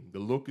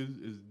look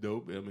is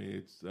dope. I mean,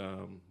 it's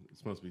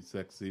supposed to be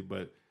sexy,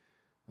 but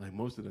like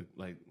most of the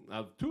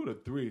two of the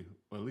three,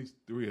 or at least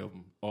three of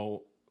them,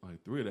 all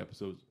like three of the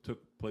episodes took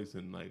place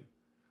in like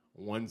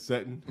one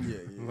setting. Yeah.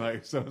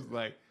 Like so, it's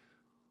like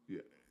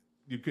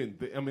you couldn't.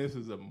 This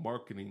is a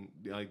marketing.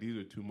 Like these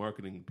are two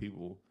marketing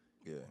people.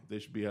 Yeah, they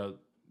should be out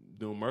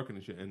doing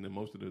marketing shit, and then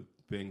most of the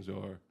things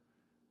are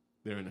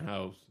they're in the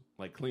house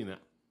like cleaning.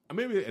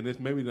 Maybe, and it's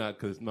maybe not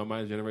because it's not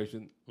my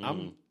generation.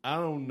 I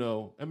don't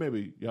know, and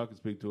maybe y'all can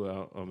speak to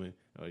it.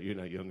 You're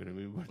not younger than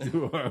me, but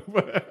you are.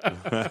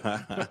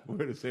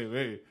 We're the same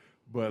age.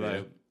 But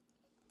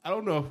I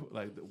don't know.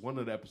 Like one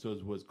of the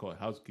episodes was called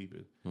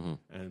Housekeeping,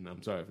 and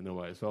I'm sorry if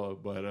nobody saw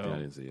it, but I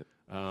didn't see it.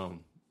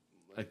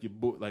 Like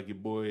your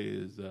boy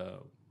is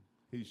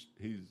he's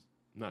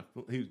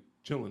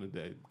chilling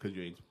today because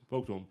you ain't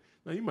spoke to him.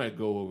 Now you might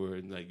go over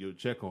and like you'll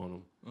check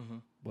on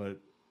him,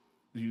 but.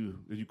 Did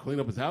you clean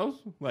up his house?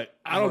 Like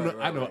I don't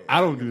know. I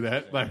don't do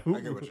that. Like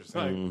I get what you're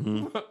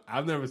saying. Like,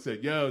 I've never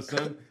said, "Yo,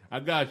 son, I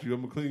got you.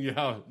 I'm gonna clean your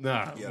house."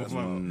 Nah,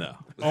 no.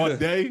 All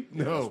day,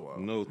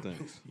 no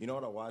thanks. You know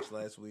what I watched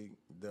last week?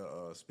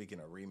 The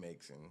speaking of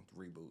remakes and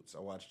reboots, I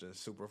watched the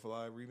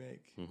Superfly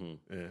remake.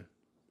 Yeah,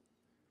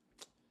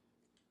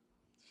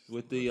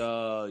 with the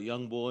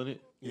young boy in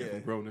it. Yeah,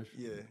 Grownish.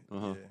 Yeah.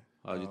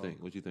 How'd you think?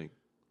 What'd you think?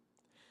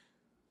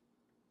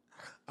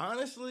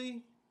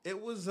 Honestly,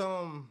 it was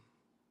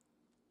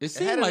It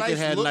seemed like it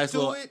had a nice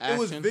little action. It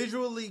was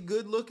visually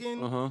good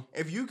looking.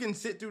 If you can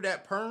sit through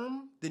that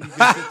perm, then you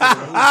can sit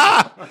through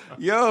the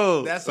movie.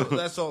 Yo,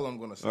 that's all I'm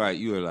gonna say. All right,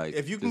 you were like,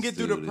 if you can get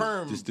through the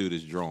perm, this dude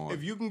is drawn.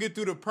 If you can get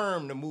through the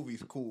perm, the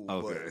movie's cool.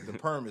 Okay. But the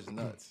perm is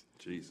nuts.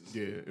 Jesus.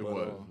 Yeah, it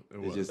was.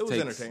 It was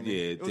entertaining.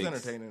 Yeah, it was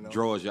entertaining. Though.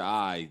 Draws your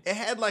eye. It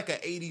had like an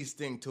 '80s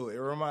thing to it.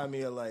 It reminded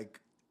me of like.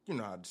 You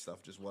know how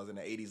stuff just was in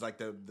the 80s. Like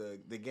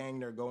the gang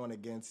they're going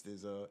against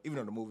is even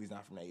though the movie's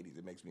not from the 80s,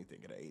 it makes me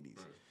think of the 80s.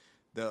 Right.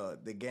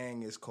 The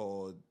gang is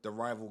called the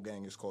rival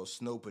gang is called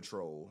Snow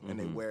Patrol, and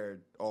they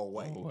wear all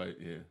white. All white,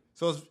 yeah.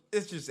 So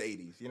it's just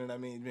 80s. You know what I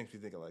mean? It makes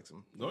me think of like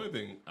some. The only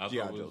thing I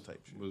thought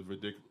was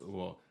ridiculous.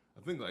 Well,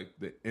 I think like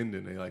the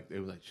ending, they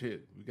was like,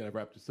 shit, we gotta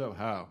wrap this up.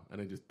 How? And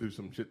they just threw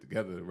some shit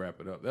together to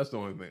wrap it up. That's the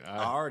only thing I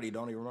already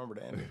don't even remember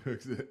the ending.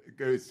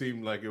 It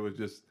seemed like it was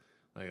just.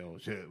 Like, oh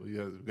shit, we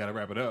gotta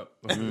wrap it up.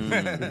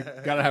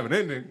 Gotta have an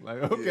ending.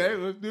 Like, okay,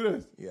 let's do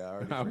this.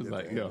 Yeah, I was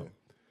like, yo,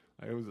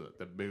 like, it was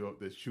the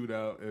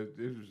shootout.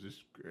 It was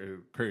just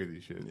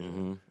crazy shit.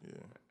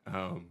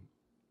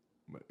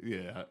 But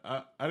yeah,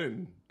 I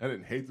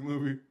didn't hate the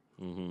movie,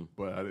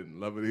 but I didn't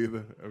love it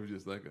either. I was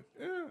just like,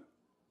 yeah,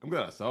 I'm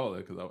glad I saw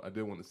it because I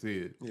did want to see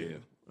it. Yeah,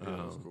 it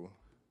was cool.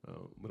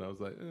 But I was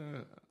like,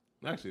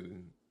 actually,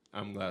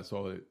 I'm glad I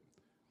saw it.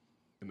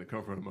 In the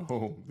comfort of my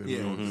home,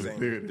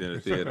 same.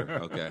 The theater.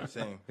 Okay,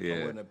 same.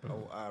 Yeah,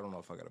 I don't know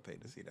if I got to pay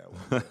to see that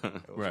one.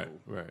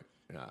 Right.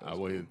 Yeah, I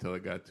waited until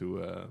it got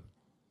to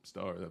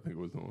Stars. I think it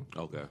was on.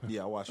 Okay.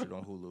 Yeah, I watched it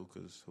on Hulu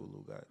because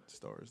Hulu got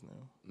Stars now.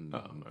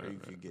 Or you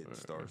could get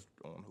Stars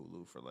on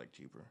Hulu for like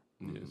cheaper.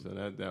 Yeah, so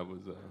that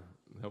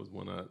was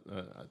one I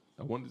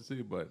wanted to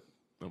see, but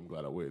I'm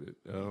glad I waited.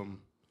 All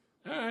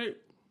right.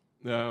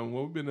 Well,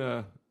 we've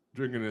been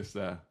drinking this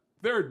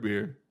third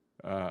beer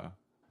for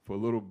a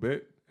little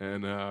bit.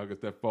 And I guess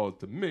that falls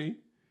to me.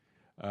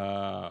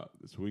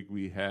 This week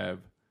we have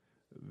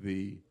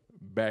the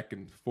Back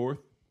and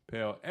Forth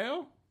Pale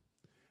Ale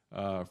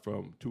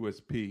from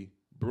 2SP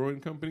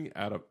Brewing Company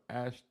out of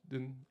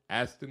Aston,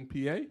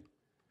 PA.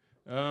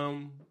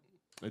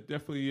 It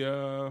definitely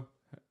it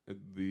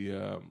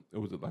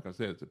was like I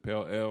said, it's a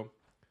pale ale.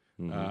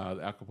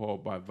 The alcohol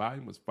by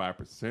volume was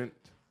 5%.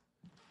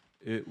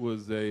 It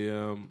was the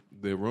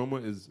aroma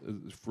is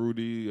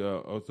fruity.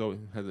 Also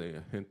has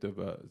a hint of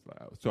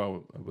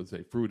so I would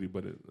say fruity,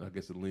 but I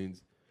guess it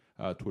leans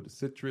toward the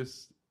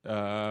citrus,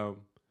 to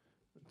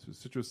the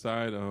citrus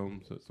side.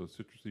 So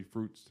citrusy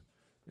fruits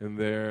in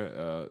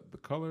there. The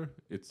color,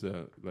 it's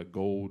like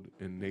gold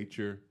in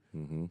nature.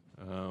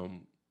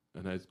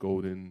 A nice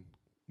golden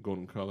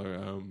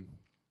color.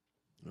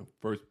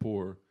 First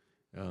pour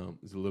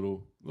is a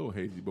little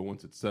hazy, but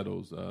once it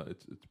settles,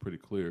 it's pretty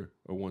clear.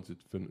 Or once it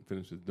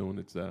finishes doing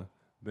its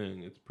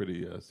thing, it's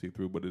pretty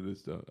see-through. But it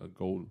is a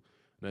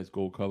nice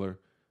gold color.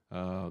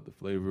 The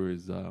flavor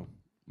is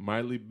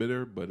mildly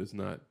bitter, but it's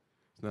not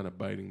a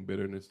biting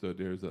bitterness. So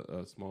there's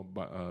a small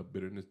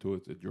bitterness to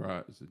it.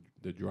 It's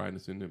the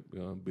dryness in it,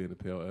 being a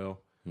pale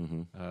ale.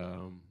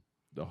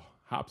 The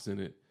hops in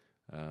it,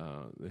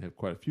 they have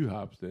quite a few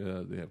hops.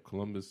 They have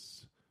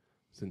Columbus,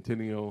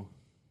 Centennial,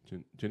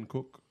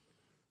 Jinkook,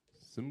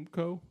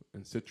 Simcoe,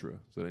 and Citra.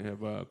 So they have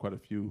quite a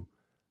few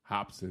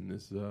hops in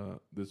this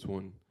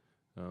one.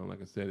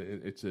 Like I said,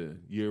 it's a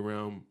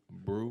year-round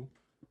brew.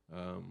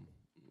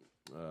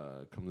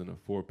 Comes in a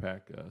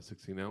 4-pack,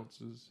 16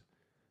 ounces.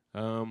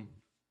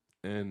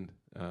 And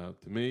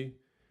to me,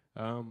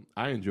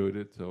 I enjoyed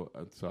it. So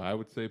I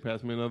would say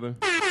pass me another.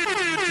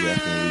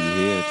 Definitely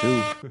here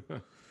too.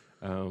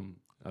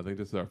 I think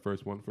this is our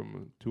first one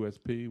from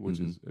 2SP, which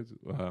is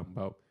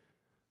about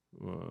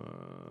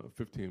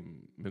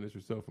 15 minutes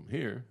or so from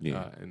here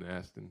in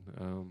Aston.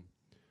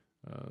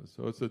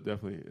 So it's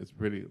it's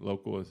pretty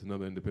local. It's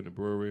another independent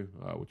brewery,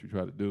 which we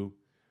try to do.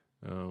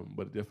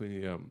 But it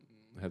definitely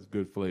has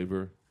good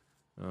flavor.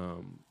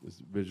 It's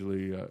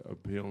visually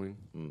appealing.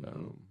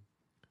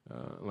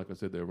 Like I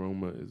said, the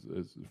aroma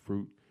is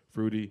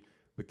fruity.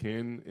 The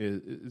can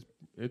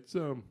it's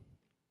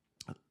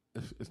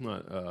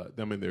not.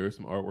 I mean, there is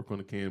some artwork on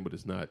the can, but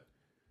it's not.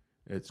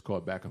 It's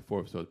called back and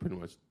forth, so it's pretty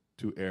much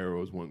two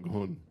arrows, one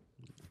going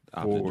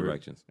opposite forward,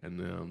 directions, and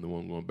the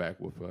one going back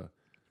with. I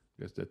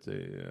guess that's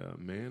a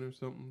man or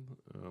something.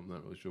 I'm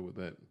not really sure what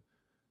the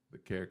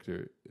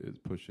character is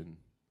pushing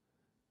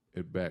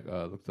it back.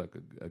 Looks like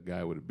a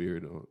guy with a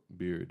beard.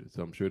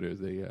 So I'm sure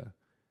there's a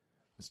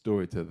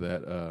story to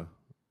that.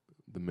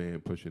 The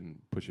man pushing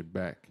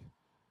back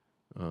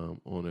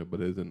on it, but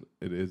it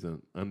is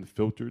an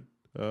unfiltered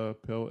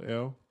pale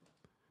ale,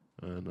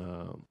 and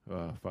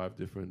 5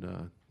 different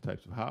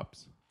types of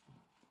hops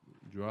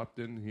dropped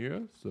in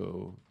here.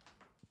 So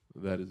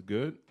that is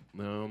good.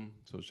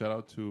 So shout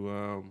out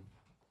to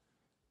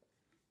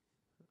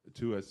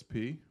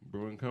 2SP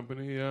Brewing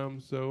Company. I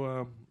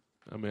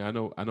mean, I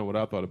know what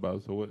I thought about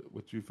it. So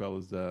what you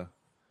fellas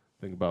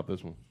think about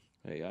this one?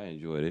 Hey, I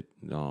enjoyed it.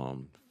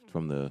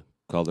 From the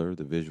color,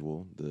 the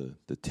visual,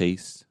 the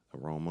taste,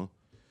 aroma.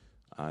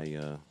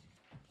 I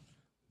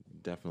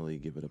definitely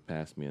give it a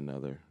pass me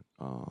another.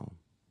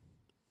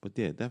 But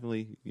yeah,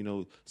 definitely,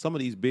 some of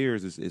these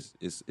beers is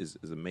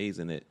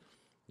amazing that,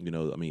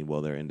 I mean,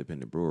 well, they're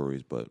independent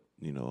breweries, but,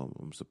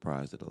 I'm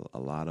surprised that a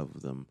lot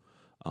of them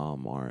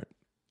aren't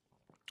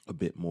a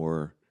bit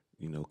more,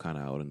 kind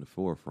of out in the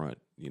forefront,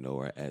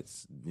 or at,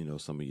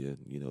 some of your,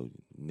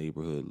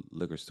 neighborhood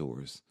liquor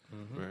stores,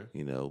 right.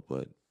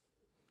 But,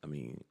 I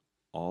mean,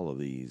 all of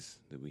these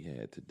that we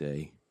had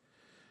today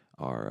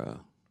are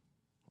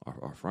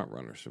front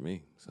runners for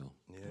me. So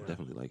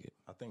definitely like it.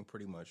 I think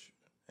pretty much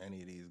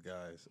any of these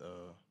guys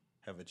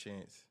have a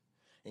chance,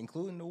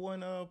 including the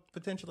one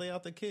potentially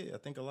out the kid. I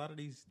think a lot of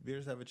these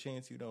beers have a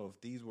chance.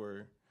 If these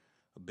were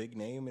a big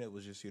name and it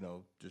was just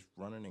just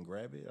running and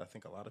grab it, I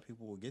think a lot of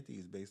people will get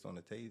these based on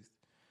the taste.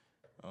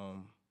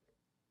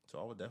 So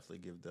I would definitely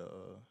give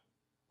the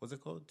what's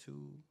it called?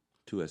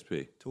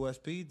 2SP.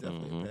 2SP,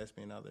 definitely pass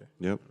me another.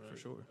 Yep. For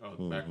sure.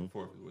 Oh, back and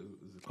forth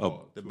is it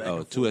called?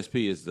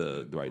 2SP is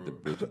the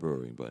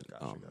brewery, but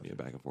gotcha. Yeah,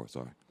 back and forth,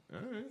 sorry.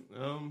 All right.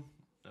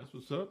 That's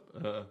what's up.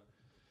 All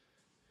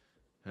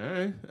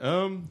right.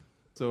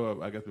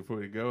 So I guess before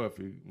we go, if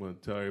you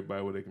want to tell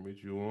everybody where they can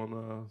reach you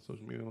on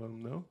social media, let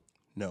them know.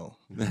 No.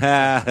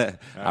 I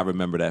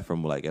remember that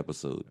from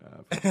episode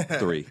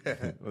 3.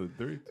 Was it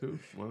 3, 2,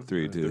 1?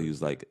 3 or 2. He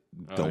was like,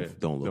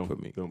 don't look for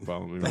me. Don't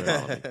follow me.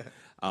 Right?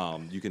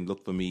 You can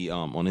look for me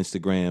on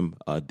Instagram,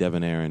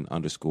 Devin Aaron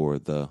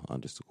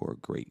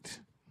 _the_great.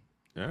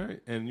 All right,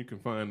 and you can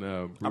find.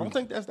 I don't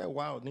think that's that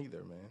wild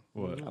neither, man.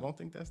 What? I don't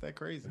think that's that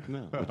crazy.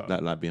 No,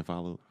 not being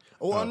followed.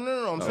 Oh,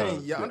 no. I'm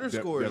saying your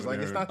underscores,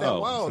 it's not that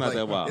wild. It's not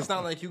that wild. It's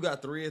not like you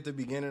got 3 at the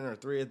beginning or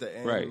 3 at the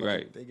end.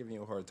 Right. They're giving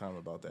you a hard time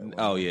about that.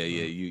 Oh yeah.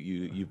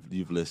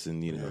 You've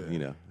listened. You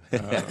know.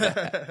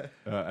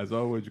 As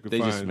always, you can. They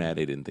find, just mad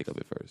they didn't think of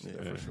it first.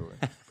 Yeah, for sure.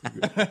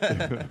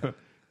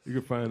 You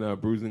can find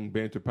Bruising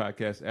Banter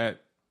Podcast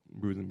at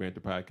Bruising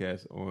Banter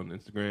Podcast on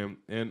Instagram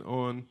and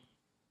on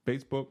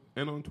Facebook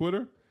and on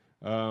Twitter.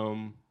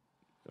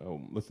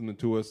 Listening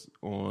to us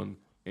on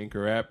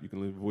Anchor app, you can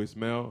leave a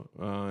voicemail,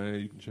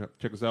 and you can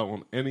check us out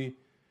on any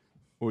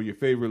or your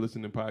favorite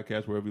listening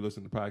podcast, wherever you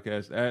listen to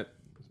podcasts at.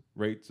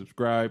 Rate,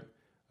 subscribe.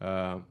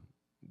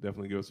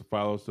 Definitely give us a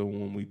follow, so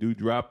when we do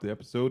drop the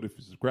episode, if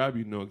you subscribe,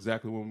 you know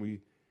exactly when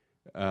we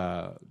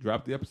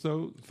drop the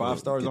episode. 5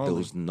 stars Get only.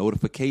 those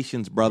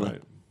notifications, brother.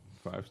 Right.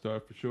 5 star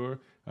for sure.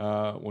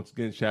 Once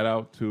again, shout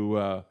out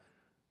to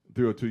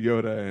 302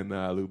 Yoda and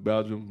Lou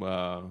Belgium.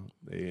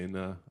 They in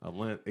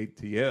Atlanta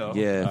ATL.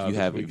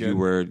 Yeah, if you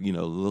were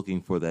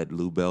looking for that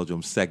Lou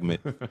Belgium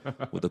segment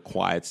with a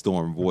quiet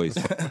storm voice.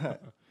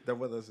 They're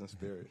with us in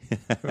spirit.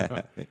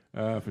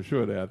 For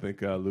sure. I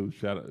think Lou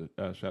shouted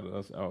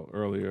us out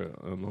earlier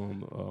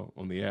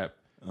on the app.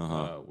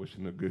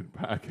 Wishing a good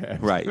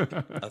podcast. Right.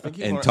 I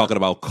think talking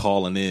about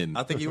calling in.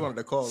 I think he wanted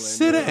to call in.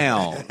 Sit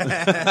down.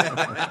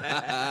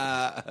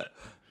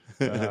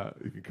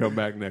 You can come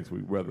back next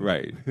week, brother.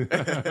 Right.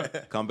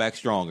 Come back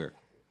stronger.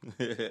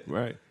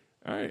 Right.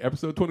 All right.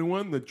 Episode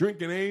 21, the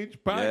Drinking Age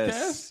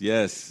podcast.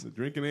 Yes. The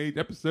Drinking Age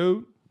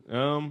episode.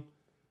 So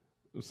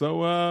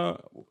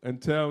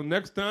until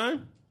next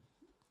time,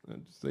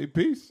 just say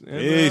peace. And,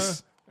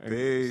 peace.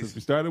 Peace. Since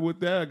we started with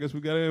that, I guess we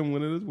got to end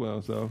with it as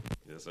well. So.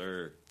 Yes,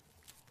 sir.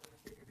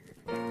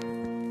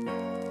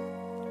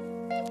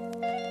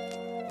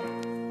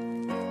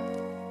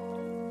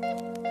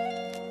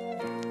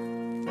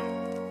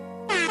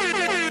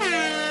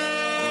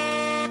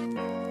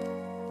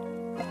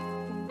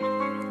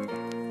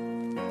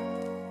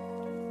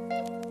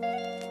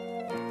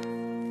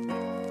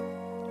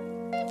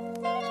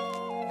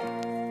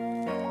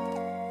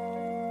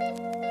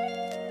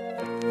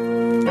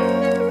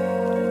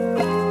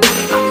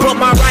 Put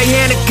my right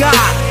hand to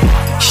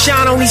God,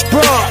 shine on these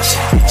bras,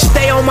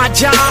 stay on my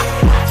job,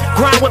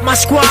 grind with my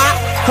squad,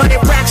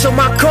 100 racks on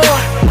my car,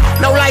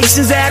 no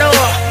license at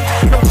all,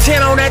 no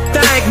 10 on that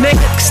thing,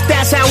 nigga, 'cause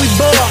that's how we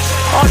ball.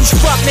 All these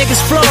fuck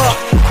niggas flawed,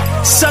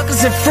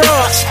 suckers and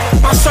frauds.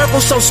 My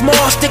circle so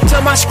small, stick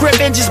to my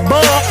script and just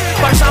ball.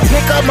 First I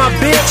pick up my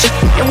bitch,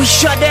 and we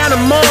shut down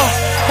the mall.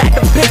 Had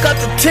to pick up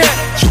the tent,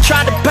 she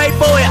tried to pay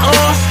for it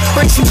all.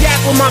 Bring some yak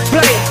with my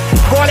plate,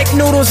 garlic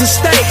noodles and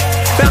steak.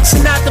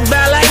 Bouncing out the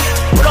ballet,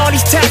 with all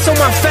these tats on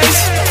my face.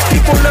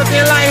 People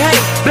looking like, hey,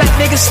 black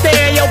niggas stay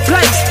in your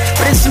place.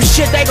 But it's some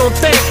shit they gon'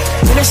 think,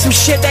 and it's some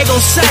shit they gon'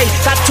 say.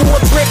 Got to a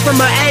brick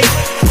from an A,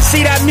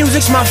 see that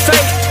music's my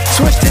fate.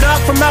 Switched it up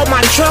from out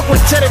my trunk,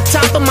 went to the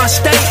top of my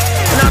state.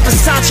 And I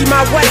Versace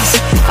my waist,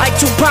 like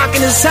Tupac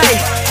in his hay.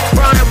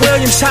 Ron and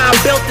Williams, how I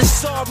built this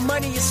soft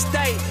money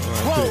estate.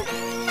 Whoa.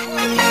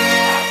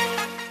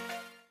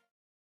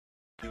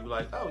 You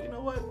like, oh, you know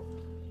what?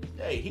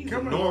 Hey, he's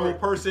a normal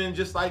person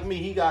just like me.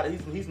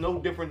 He's no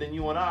different than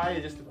you and I.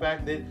 It's just the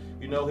fact that,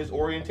 his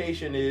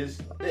orientation is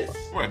this.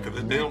 Right, because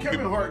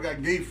Kevin Hart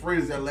got gay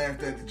friends that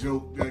laughed at the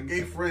joke. Got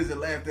gay friends that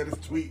laughed at his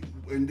tweet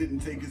and didn't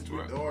take his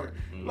tweet to heart.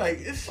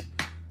 Like,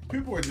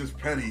 people are just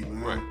petty,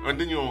 man. Right, and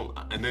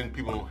then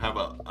people don't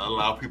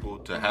allow people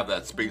to have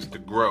that space to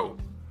grow,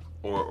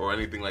 or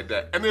anything like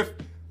that. And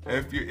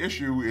if your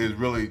issue is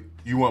really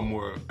you want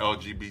more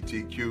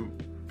LGBTQ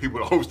people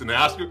to host an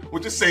Oscar,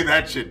 well, just say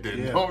that shit then.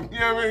 Yeah. You know what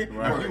I mean?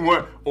 Right. You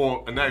want,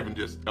 or not even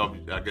just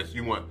I guess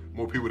you want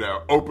more people that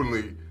are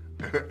openly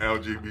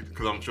LGBT,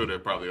 because I'm sure there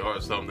probably are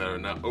some that are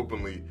not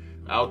openly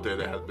out there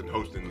that have been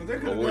hosting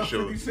award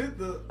shows.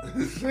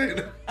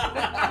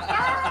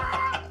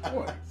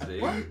 What? See,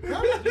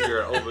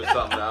 you're over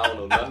something I don't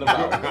know nothing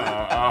about.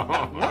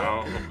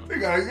 They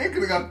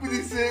could have got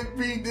 50 Cent,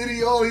 P.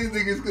 Diddy, all these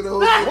niggas could have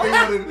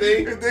hosted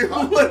if they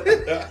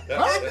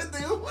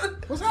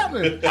wanted. What's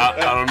happening? I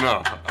don't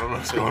know. I don't know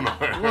what's going on.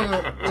 I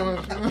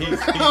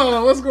don't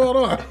know what's going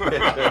on.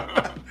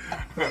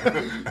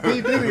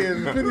 P. Diddy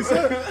and 50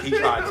 Cent. He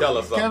tried to tell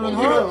us something. Kevin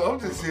Hart. I'm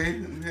just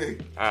saying. Hey.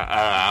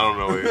 I don't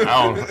know.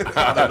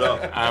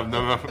 I have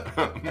no.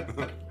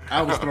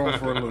 I was thrown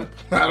for a loop.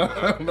 I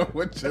don't know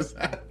what just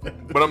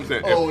happened. But I'm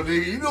saying,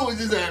 nigga, you know what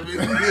just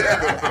happened.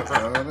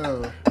 I don't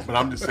know. But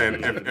I'm just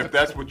saying, if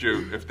that's what your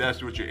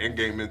end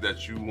game is,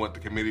 that you want the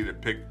committee to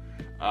pick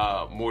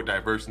more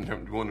diverse in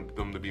terms, you want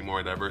them to be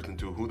more diverse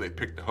into who they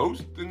pick to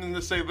host, then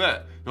just say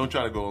that. Don't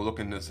try to go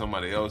looking to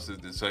somebody else's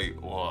to say,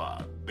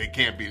 well, they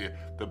can't be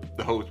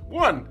the host.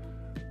 One,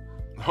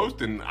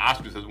 hosting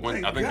Oscars has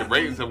went. I think the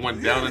ratings have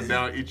went down and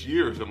down each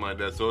year or something like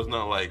that. So it's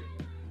not like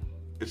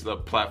it's a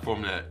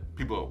platform that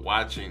people are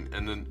watching,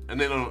 and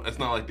they don't. It's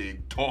not like they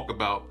talk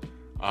about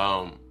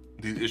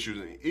these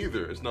issues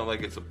either. It's not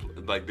like it's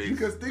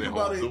because think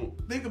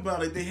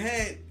about it. They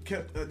had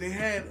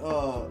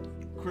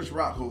Chris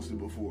Rock hosted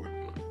before.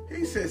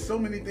 He said so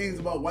many things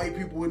about white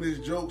people in his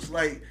jokes.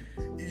 Like,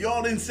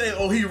 y'all didn't say,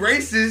 oh, he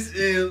racist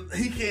and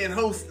he can't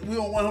host. We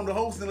don't want him to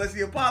host unless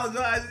he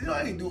apologizes.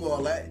 Y'all ain't do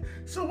all that.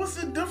 So what's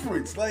the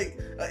difference? Like,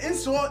 an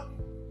insult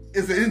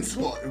is an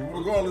insult,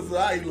 regardless of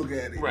how you look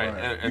at it. Right.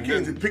 And you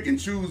can't pick and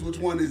choose which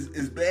one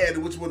is bad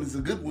and which one is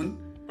a good one.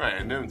 Right.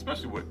 And then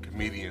especially with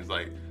comedians,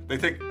 like, they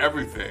take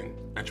everything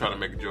and try to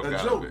make a joke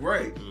out of it.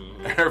 Right.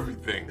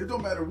 Everything. It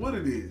don't matter what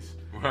it is.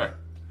 Right.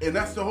 And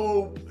that's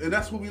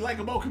what we like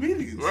about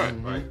comedians. Right,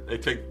 right.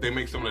 They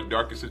make some of the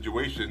darkest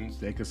situations.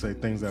 They can say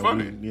things that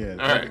funny.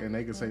 And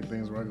they can say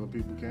things regular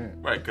people can't.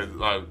 Right, because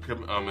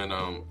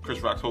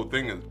Chris Rock's whole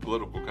thing is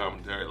political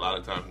commentary. A lot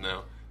of times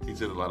now, he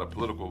says a lot of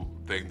political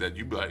things that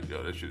you be like,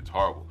 yo, that shit's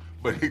horrible.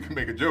 But he can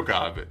make a joke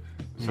out of it.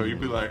 So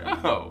you'd be like,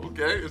 oh,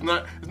 okay, it's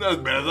not as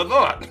bad as I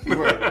thought.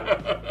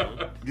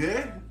 Right.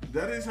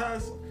 That is how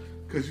it's,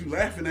 because you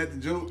laughing at the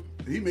joke.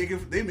 They made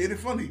it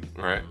funny.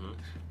 Right.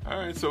 All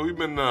right, so we've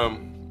been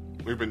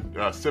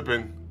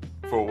sipping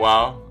for a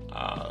while,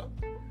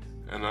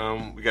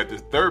 and we got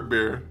this third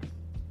beer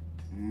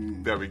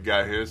that we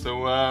got here.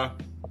 So,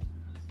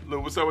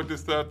 what's up with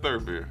this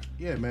third beer?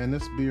 Yeah, man,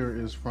 this beer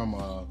is from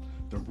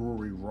the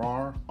brewery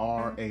RAR,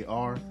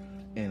 R-A-R,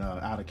 and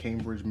out of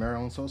Cambridge,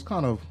 Maryland. So it's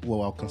kind of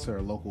what I'll consider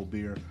a local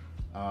beer.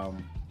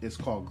 It's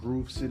called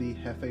Groove City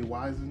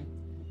Hefeweizen,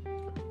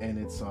 and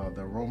it's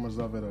the aromas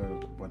of it are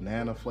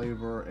banana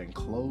flavor and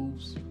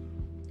cloves.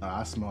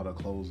 I smell the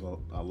cloves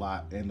a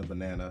lot, and the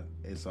banana.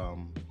 It's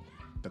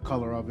the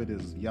color of it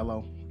is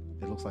yellow.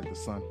 It looks like the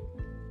sun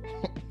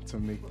to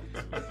me.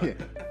 Yeah,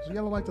 it's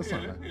yellow like the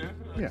sun. I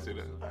see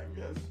that. I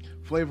guess.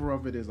 Flavor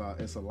of it is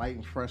it's a light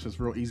and fresh. It's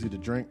real easy to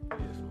drink.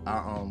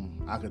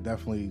 I could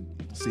definitely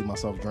see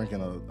myself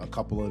drinking a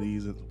couple of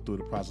these through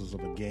the process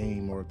of a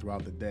game or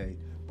throughout the day,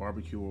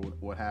 barbecue or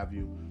what have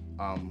you.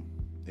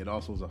 It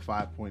also is a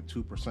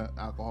 5.2%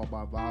 alcohol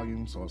by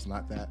volume, so it's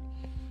not that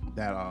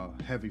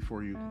heavy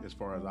for you as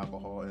far as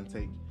alcohol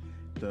intake.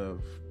 The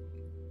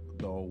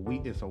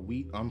wheat, it's a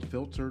wheat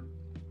unfiltered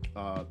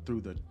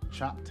through the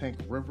Chop Tank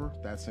River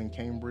that's in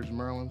Cambridge,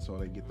 Maryland. So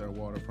they get their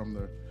water from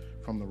the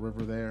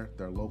river there,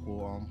 their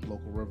local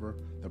river.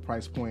 The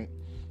price point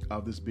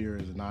of this beer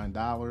is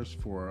 $9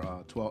 for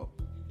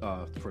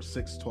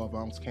 6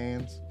 12-ounce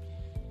cans.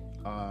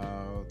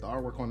 The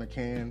artwork on the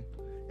can,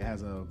 it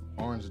has a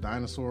orange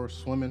dinosaur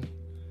swimming.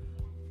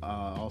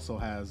 Also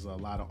has a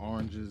lot of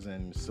oranges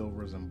and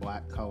silvers and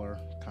black color,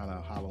 kind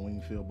of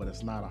Halloween feel, but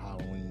it's not a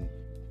Halloween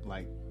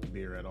like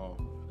beer at all,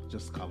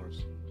 just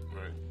colors.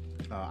 Right.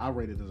 I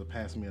rate it as a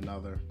pass me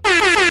another. How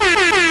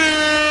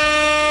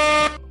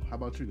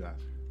about you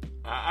guys?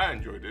 I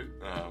enjoyed it.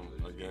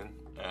 Again,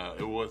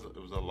 it was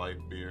a light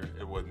beer.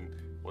 It wasn't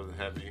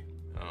heavy.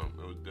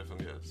 It was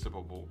definitely a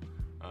sippable.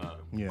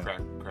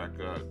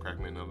 Crack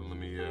me another. Let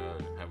me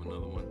have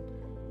another one.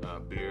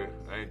 Beer.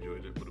 I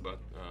enjoyed it. What about?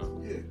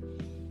 Yeah,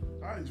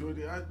 I enjoyed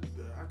it. I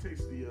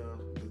taste the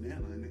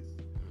banana in it.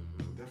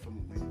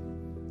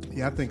 Definitely.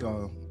 Yeah, I think.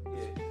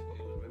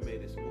 It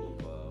made it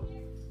smooth.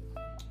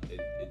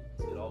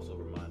 It also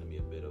reminded me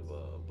a bit of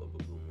a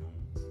Blue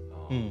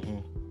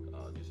Moon.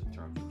 Just in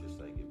terms of just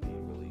like it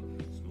being really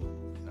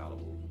smooth,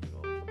 palatable,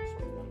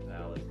 smooth on the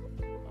palate.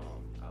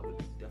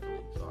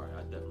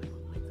 I definitely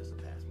would make this a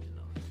pass me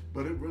enough.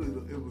 But it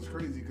was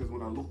crazy because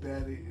when I looked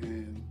at it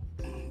and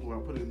when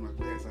I put it in my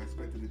glass, I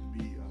expected it to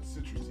be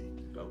citrusy.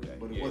 Okay.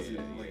 But it wasn't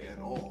at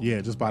all.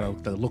 Yeah, just by the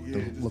look. Yeah,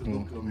 just the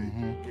look of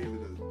it gave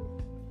it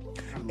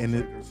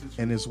a.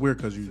 And it's weird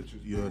because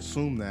you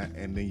assume that,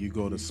 and then you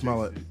go to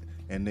smell it,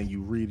 and then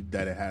you read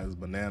that it has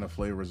banana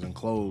flavors and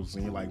cloves,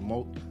 and you're like,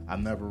 I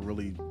never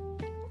really.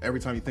 Every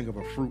time you think of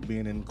a fruit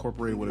being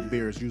incorporated with a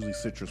beer, it's usually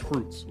citrus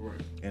fruits,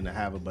 right. And to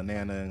have a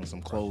banana and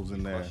some cloves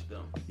in there,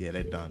 yeah,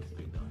 they're done.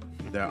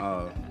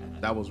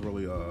 That was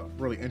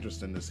really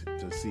interesting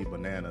to see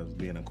bananas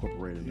being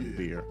incorporated in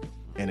beer,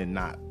 and it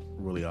not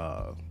really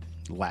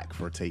lack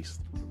for taste.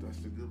 That's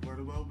the good part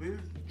about beer.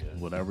 Yes.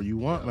 Whatever you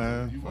want,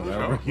 man.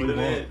 Whatever you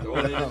want. Throw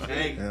it in the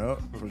tank. Yeah,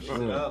 for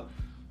sure.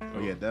 Oh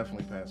yeah,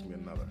 definitely pass me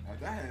another.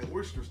 If I had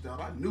Worcester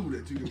stout, I knew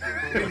that you could put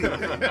anything in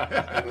the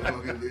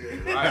fucking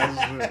beer.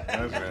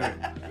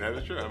 That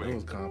is true. I mean, it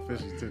was kind of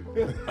fishy too.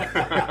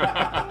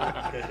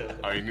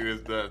 All you need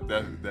is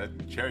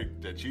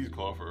that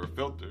cheesecloth or a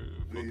filter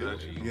that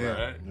cheese,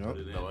 right? Yep.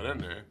 Throw it in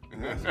there.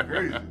 That's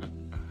crazy.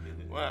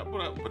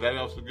 Well, but that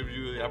also gives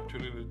you the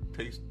opportunity to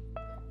taste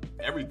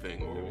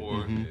everything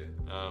or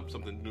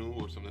something new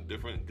or something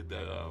different. Get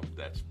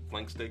that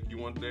flank steak you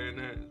want there in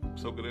there,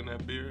 soak it in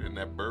that beer, and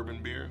that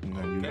bourbon beer.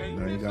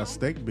 Now you got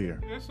steak beer.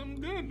 There's something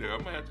good in there. I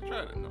might have to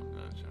try that. No,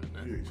 not trying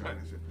that. You ain't trying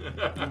that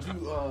shit.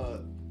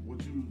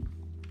 Would you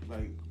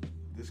like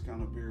this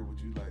kind of beer?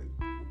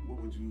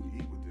 What would you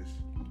eat with this?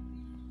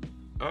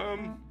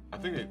 I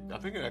think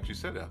it actually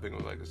said it. I think it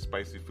was like a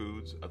spicy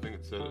foods. I think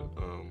it said it.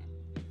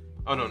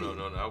 Oh no,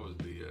 that was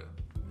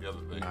the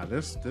other thing. Nah,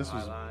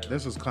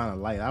 this was kind of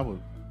light. I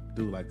would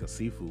do like a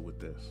seafood with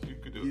this. You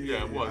could do,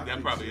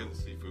 that probably is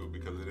a seafood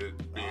because it is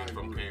being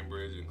from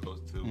Cambridge and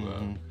close to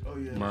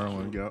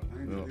Maryland. Yep.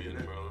 Being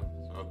in Maryland,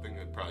 so I think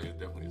it probably is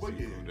definitely a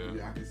seafood.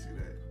 I can see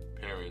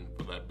that pairing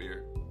for that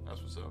beer.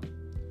 That's what's up.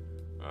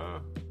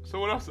 So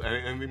what else?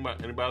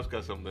 Anybody else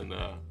got something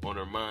on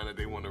their mind that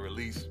they want to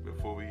release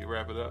before we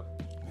wrap it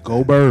up?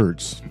 Go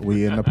Birds.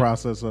 We in the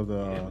process of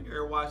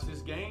watch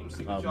this game.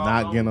 Of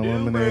not getting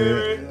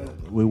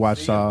eliminated. We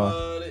watched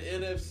the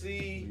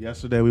NFC.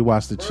 Yesterday we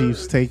watched the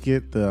Chiefs take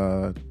it,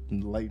 the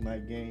late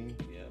night game.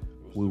 Yeah,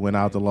 we went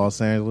out to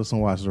Los Angeles and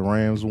watched the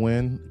Rams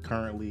win.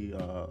 Currently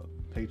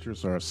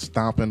Patriots are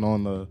stomping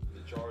on the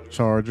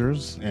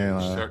Chargers. And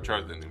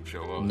Chargers didn't even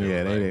show up.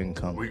 Yeah, they didn't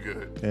come. We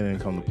good. They didn't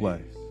come to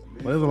play.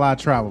 But there's a lot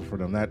of travel for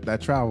them.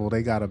 That travel,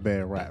 they got a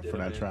bad rap for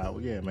that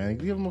travel. Yeah, man.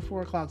 Give them a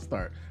 4 o'clock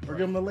start. Or give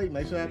them the late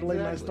night. They should have the late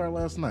night start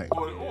last night.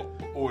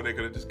 Or they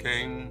could have just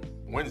came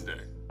Wednesday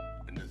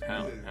and just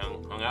hung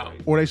out.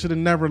 Or they should have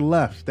never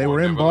left. They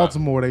were in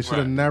Baltimore. They should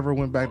have never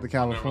went back to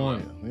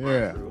California.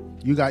 Yeah.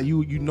 You got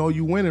you know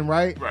you winning,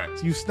 right? Right.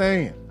 So you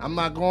staying. I'm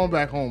not going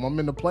back home. I'm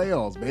in the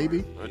playoffs,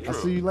 baby. I'll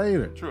see you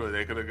later. True.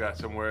 They could have got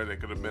somewhere. They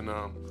could have been.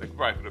 They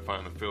probably could have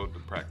found a field to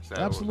practice at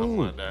or Absolutely.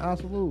 something like that.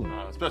 Absolutely.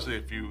 Especially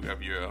if you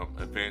have your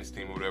advanced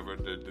team or whatever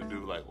to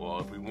do. Like, well,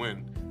 if we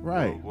win,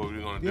 Right. what are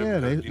we going to do? Yeah,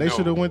 they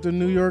should have went to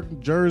New York,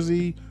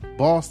 Jersey,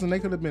 Boston. They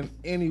could have been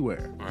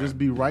anywhere. Right. Just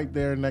be right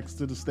there next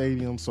to the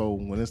stadium. So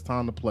when it's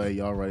time to play,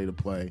 y'all ready to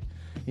play.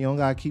 You don't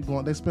gotta keep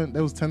going.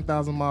 There was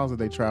 10,000 miles that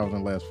they traveled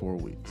in the last 4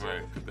 weeks.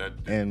 Right.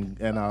 And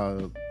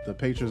the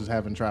Patriots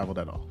haven't traveled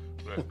at all.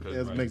 Right,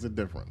 It makes a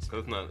difference.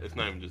 Because it's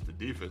not even just the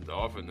defense, the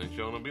offense ain't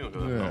showing up either.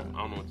 Yeah.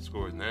 I don't know what the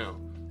score is now.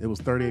 It was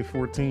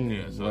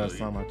 38-14 last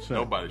time I checked.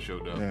 Nobody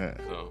showed up. Yeah.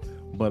 So.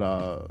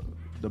 But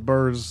the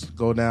Birds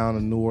go down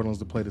in New Orleans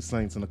to play the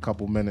Saints in a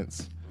couple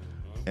minutes,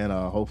 and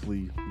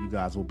hopefully you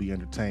guys will be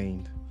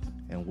entertained.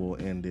 And we'll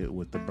end it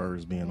with the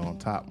Birds being on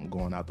top and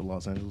going out to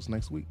Los Angeles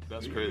next week.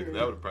 That's crazy. That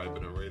would have probably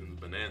been a Ravens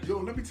bonanza. Yo,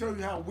 let me tell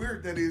you how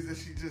weird that is that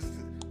she just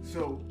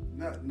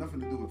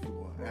nothing to do with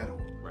football at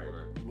all. Right.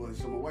 But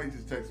so my wife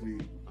just texted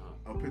me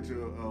a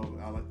picture of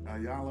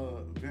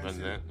Ayala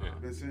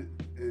Vincent,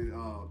 and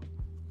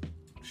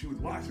she was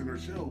watching her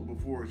show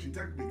before she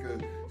texted me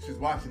because she's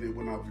watching it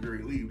when I was going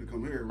to leave to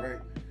come here, right?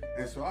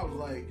 And so I was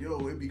like,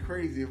 yo, it'd be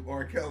crazy if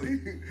R. Kelly,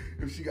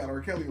 if she got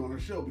R. Kelly on her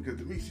show, because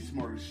to me, she's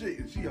smart as shit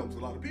and she helps a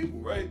lot of people,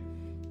 right?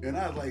 And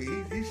I was like,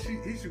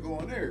 he should go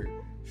on there.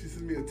 She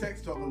sent me a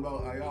text talking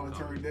about Ayala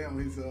turned down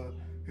his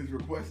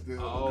request to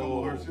come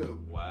on her show.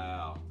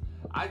 Wow.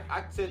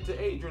 I said to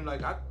Adrian,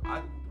 like,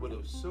 I would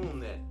assume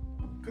that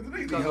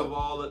because of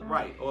all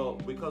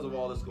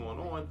this going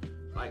on,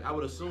 like, I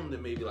would assume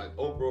that maybe like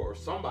Oprah or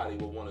somebody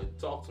would want to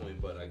talk to me,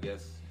 but I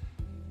guess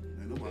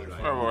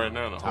right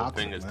now the whole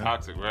thing is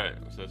toxic, right?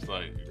 So it's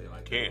like they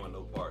like can't want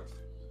no parts.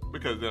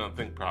 Because then I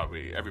think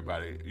probably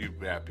everybody you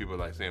have people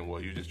like saying,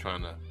 well, you're just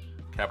trying to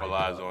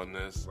capitalize on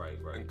this, right?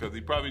 Because he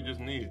probably just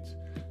needs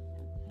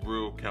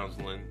real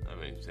counseling. I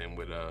mean, same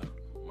with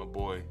my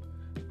boy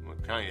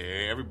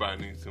Kanye.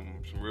 Everybody needs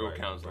some real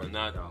counseling.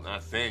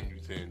 Not saying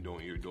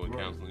you're doing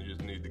counseling. You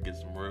just need to get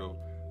some real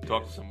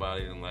talk to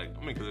somebody and like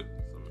because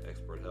some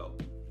expert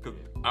help. Because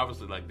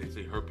obviously, like they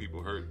say, hurt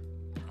people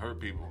hurt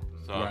people.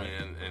 So I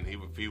mean, and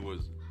if he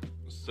was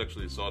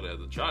sexually assaulted as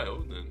a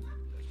child, then.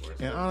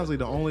 And honestly,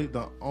 the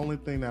only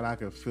thing that I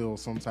could feel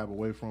some type of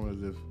way from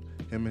is if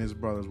him and his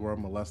brothers were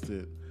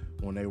molested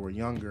when they were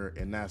younger,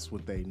 and that's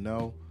what they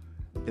know.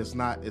 It's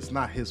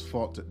not his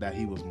fault that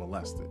he was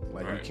molested.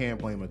 Like you can't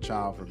blame a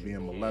child for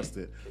being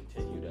molested.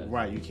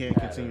 Right, you can't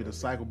continue the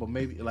cycle. But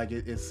maybe like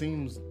it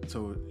seems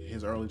to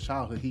his early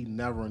childhood, he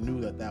never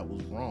knew that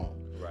was wrong.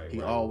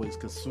 He always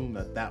consumed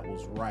that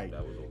was right.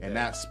 And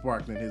that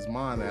sparked in his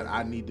mind that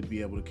I need to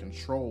be able to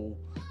control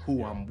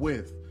who I'm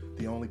with.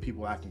 The only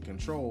people I can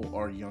control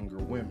are younger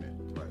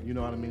women. You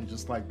know what I mean?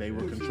 Just like they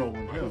were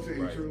controlling him.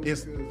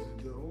 It's because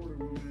the older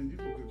women, you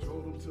can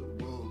control them too.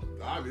 Well,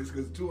 obvious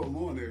because two of them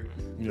on there.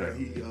 That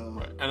he,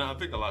 and I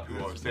think a lot of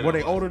people always say were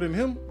they older than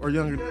him or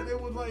younger? Yeah, they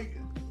were like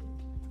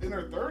in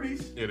their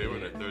 30s. Yeah, they were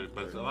in their 30s.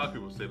 But a lot of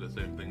people say the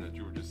same thing that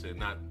you were just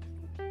saying.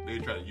 They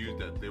try to use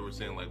that. They were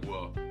saying like,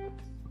 well,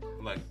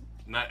 like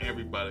not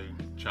everybody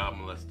child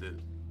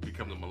molested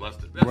becomes a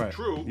molester. That's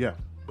true. Yeah.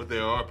 But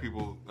there are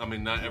people. I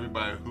mean, not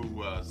everybody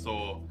who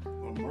saw a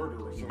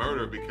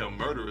murder become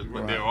murderers.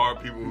 But there are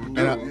people who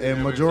do.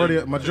 And majority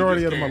of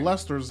the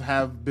molesters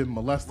have been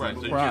molested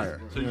prior.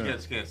 So you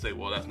can't say,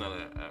 well, that's not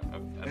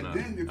and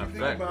then if you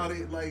think about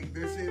it, like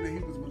they're saying that he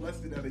was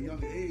molested at a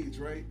young age,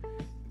 right?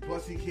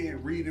 Plus he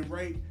can't read and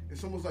write.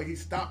 It's almost like he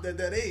stopped at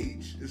that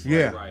age. It's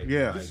like,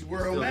 this is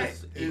where I'm at.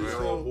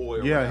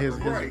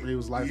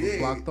 His life was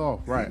blocked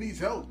off. Right. He needs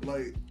help.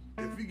 Like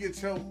if he gets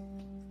help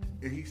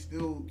and he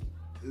still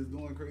is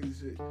doing crazy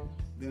shit,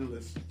 then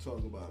let's talk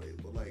about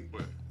it. But like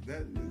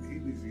that, he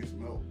needs to get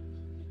some help.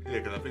 Yeah,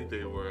 because I think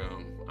they were.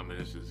 I mean,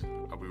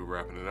 we were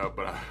wrapping it up,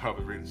 but I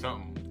was reading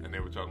something, and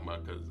they were talking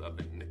about because I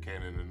think Nick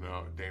Cannon and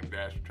Dame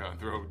Dash were trying to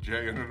throw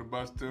Jay under the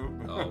bus too.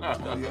 I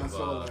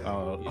saw that.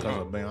 Because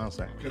of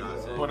Beyonce.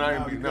 Well,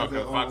 not even because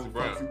Foxy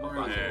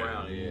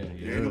Brown.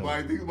 Ain't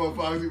nobody think about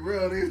Foxy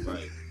Brown either.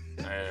 Right.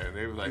 And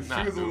they was like,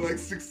 she was like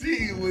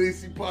 16 when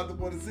she popped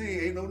up on the scene.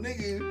 Ain't no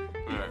nigga.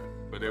 Right.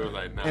 But they was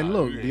like, nah. And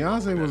look,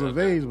 Beyonce was of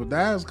age, but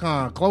that's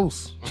kind of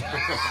close.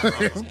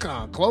 It's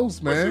kind of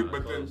close, man.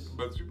 But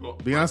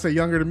Beyonce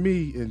younger than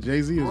me, and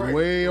Jay-Z is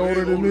way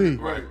older than me.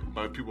 Right.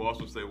 But people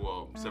also say,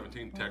 well,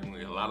 17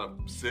 technically, a lot of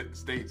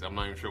states, I'm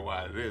not even sure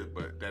why it is,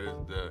 but that is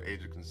the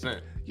age of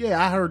consent.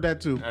 Yeah, I heard that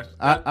too.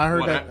 I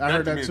heard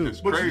that too.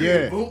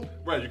 Yeah.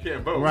 Right, you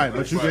can't vote. Right,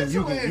 but you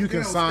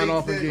can sign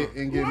off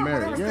and get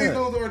married. Yeah.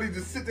 Those already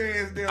just sit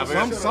their ass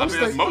down. Some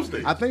states, most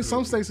states. I think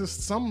some states is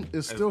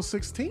still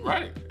 16.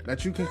 Right.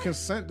 That you can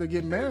consent to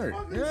get married.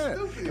 Yeah.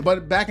 Stupid.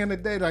 But back in the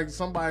day, like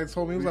somebody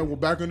told me, he was like, well,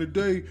 back in the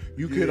day,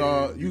 you could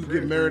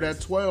get married at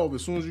 12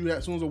 as soon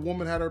as a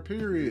woman had her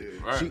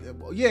period.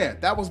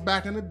 That was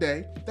back in the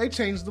day. They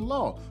changed the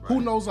law.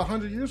 Who knows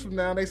 100 years from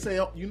now they say,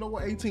 oh, you know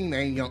what, 18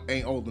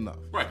 ain't old enough.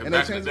 Right. Right, and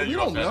they changed it. We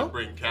don't know.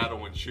 Bring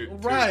cattle and shit.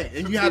 Right,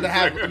 and you had to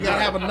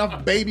have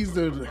enough babies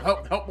to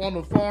help on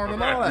the farm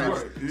and all that.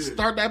 Right, yeah.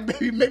 Start that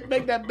baby,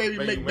 make that baby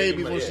make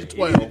babies when she's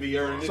 12.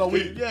 So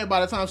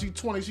by the time she's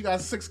 20, she got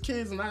 6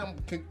 kids, and I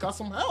got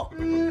some help.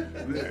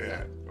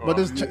 Yeah. But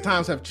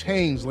times have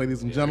changed,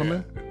 ladies and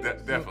gentlemen. Yeah,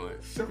 definitely.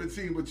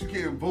 17, but you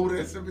can't vote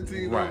at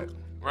 17. Right.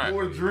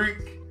 Or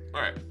drink.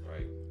 Right.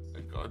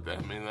 I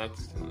mean, that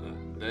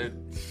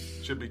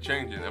should be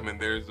changing. I mean,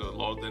 there's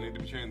laws that need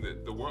to be changed.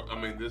 The world. I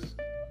mean, this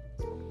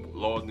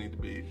laws need to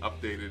be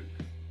updated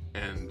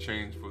and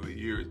changed for the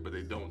years, but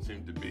they don't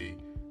seem to be.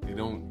 You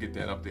don't get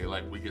that update.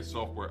 Like, we get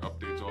software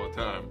updates all the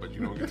time, but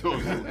you don't get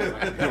those. You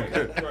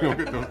don't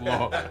get those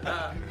laws.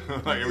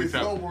 Like every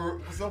time.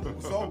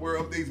 Software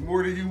updates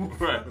more than you.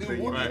 Right.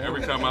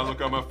 Every time I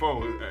look on my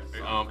phone,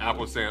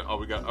 Apple's saying, "Oh,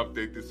 we got to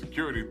update the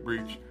security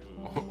breach,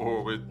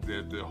 or with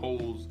the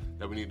holes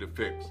that we need to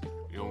fix."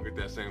 You don't get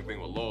that same thing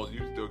with laws.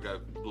 You still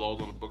got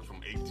laws on the books from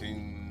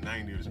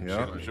 1890 or some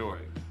shit, I'm sure.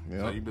 Yep.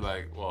 So you'd be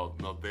like, well,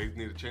 no, they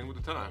need to change with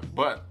the time.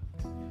 But,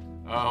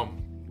 well,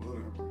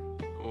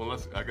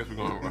 I guess we're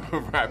going to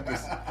wrap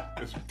this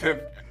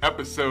 10th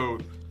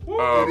episode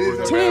of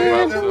Bruce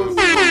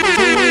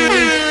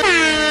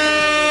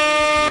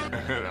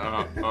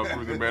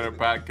and Banter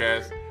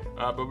Podcast.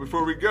 But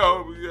before we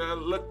go, we gotta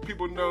let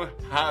people know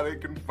how they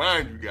can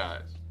find you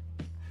guys.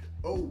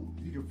 Oh,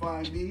 you can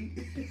find me.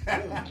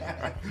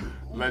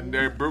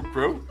 Legendary Brew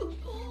Crew.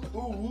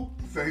 Ooh.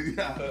 So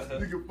yeah,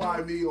 you can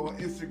find me on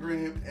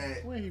Instagram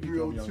at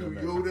 302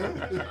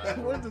 Yoda.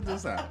 Where did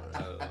this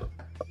happen?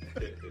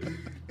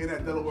 In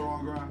that Delaware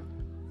on grind,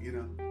 you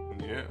know.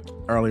 Yeah.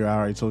 Earlier, I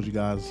already told you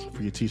guys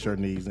for your t-shirt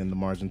needs and the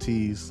margin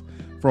tees.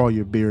 For all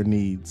your beer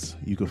needs,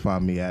 you can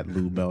find me at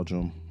Lou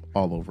Belgium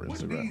all over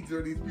Instagram. What needs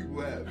are these people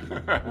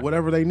have?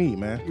 Whatever they need,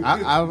 man.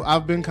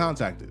 I've been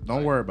contacted.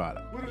 Don't worry about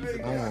it. What do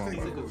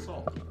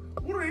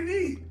they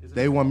need?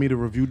 They want me to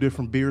review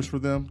different beers for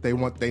them. They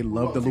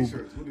love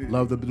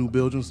the Lou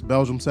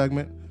Belgium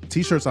segment.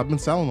 T-shirts, I've been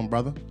selling them,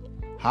 brother.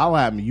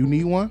 Holla at me. You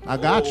need one? I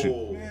got you.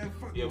 Man,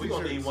 yeah, we're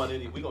gonna need one.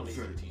 We're gonna need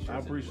some t-shirts. I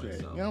appreciate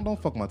it. Yeah, don't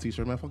fuck my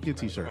t-shirt, man. Fuck your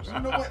t-shirts. You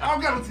know what? I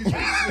don't got no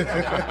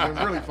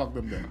t-shirts. Really fuck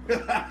them down.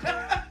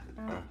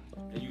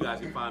 And you guys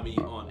can find me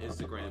on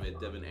Instagram at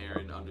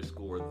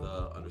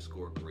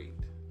DevinAaron_the_great.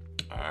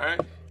 All right.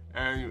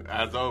 And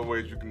as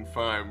always, you can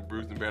find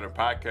Brews and Banter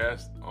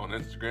Podcast on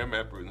Instagram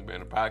at Brews and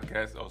Banter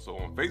Podcast. Also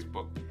on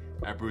Facebook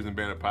at Brews and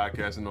Banter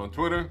Podcast. And on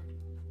Twitter,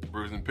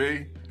 Bruising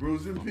P.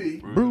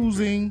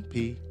 Bruising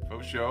P.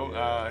 For sure.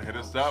 Hit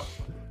us up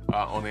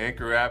on the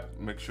Anchor app.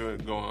 Make sure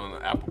to go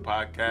on Apple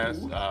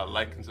Podcasts.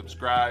 Like and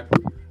subscribe.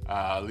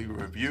 Leave a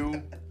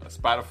review.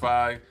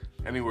 Spotify.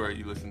 Anywhere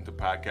you listen to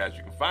podcasts,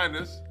 you can find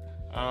us.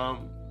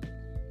 And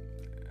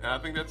I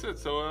think that's it.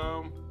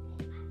 So,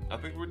 I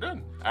think we're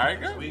done. All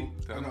right, guys.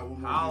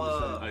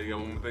 Holla. You got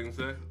one more thing to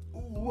say?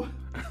 Ooh. All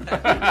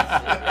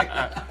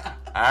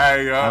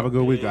right, y'all. Have a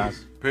good week,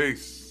 guys.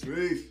 Peace.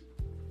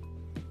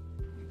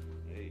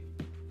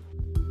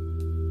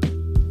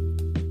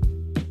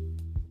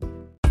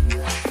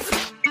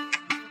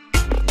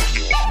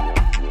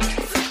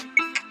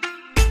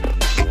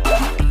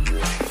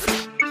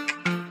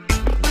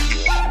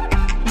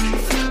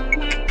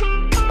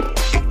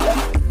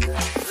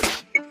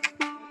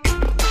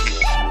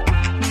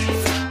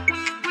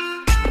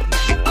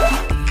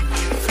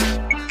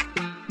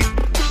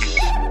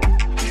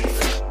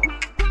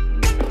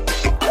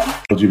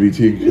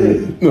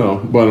 LGBT, no,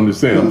 but I'm just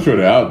saying, I'm sure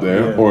they're out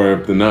there, or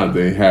if they're not,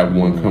 they have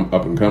one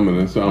up and coming.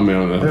 And so, I mean,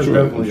 I'm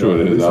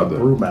sure it is out there.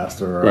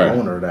 Brewmaster or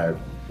owner that,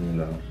 you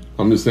know.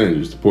 I'm just saying,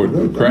 you support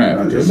the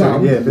craft. If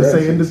they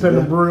say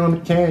independent brewery on the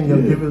can,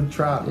 you'll give it a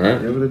try.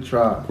 Right. Give it a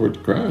try. Support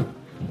the craft.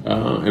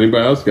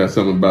 Anybody else got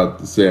something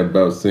to say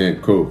about saying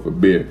code for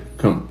beer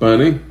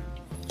company?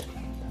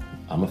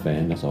 I'm a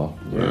fan, that's all.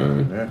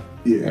 Yeah.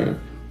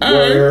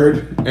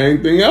 Word.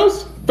 Anything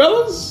else,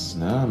 fellas?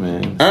 Nah,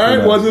 man. All right,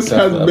 well, this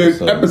has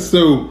been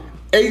episode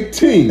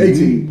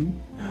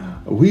 18.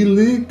 We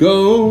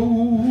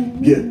legal.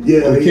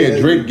 Yeah. We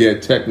can't drink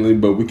yet, technically,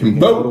 but we can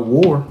vote. Go to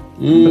war.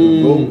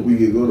 We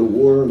can go to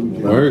war. We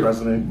can Word.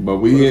 President. But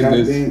we in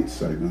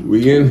this.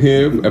 We in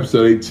here,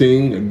 episode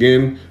 18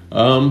 again.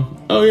 I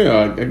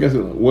guess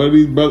what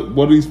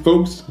are these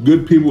folks,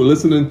 good people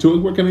listening to us?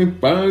 Where can they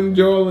find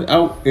y'all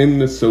out in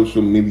the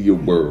social media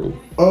world?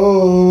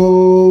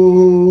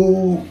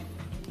 Oh,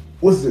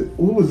 what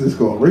was this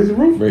called? Raising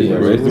the Roof? Raising the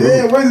Roof.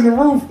 Raising the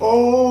Roof.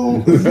 Oh,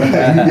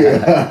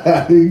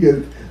 you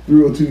get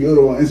 302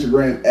 Yoda on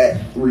Instagram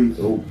at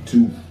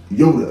 302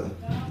 Yoda.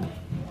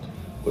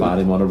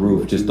 Find him on the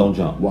roof. Just don't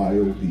jump.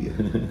 YOD.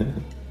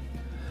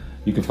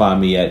 You can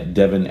find me at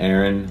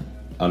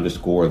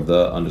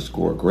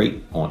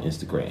DevinAaron_the_great on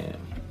Instagram.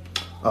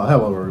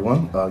 Hello,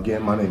 everyone.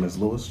 Again, my name is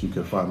Lewis. You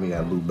can find me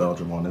at Lou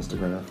Belgium on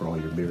Instagram for all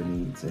your beer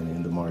needs and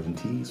in the margin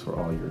tees for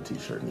all your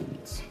t-shirt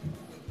needs.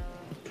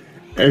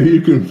 And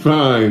you can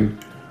find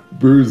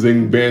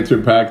Bruising Banter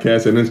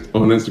Podcast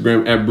on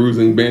Instagram at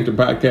Bruising Banter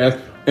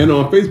Podcast and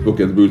on Facebook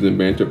as Bruising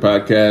Banter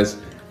Podcast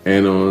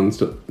and on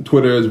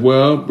Twitter as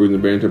well,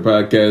 Bruising Banter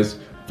Podcast.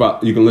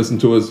 You can listen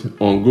to us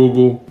on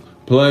Google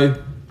Play,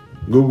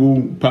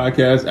 Google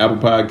Podcasts, Apple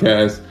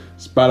Podcasts,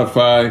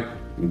 Spotify,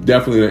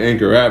 definitely the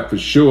Anchor app for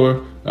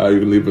sure. You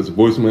can leave us a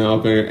voicemail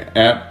off the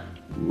app,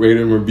 rate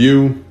and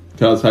review.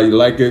 Tell us how you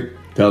like it.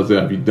 Tell us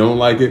if you don't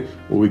like it,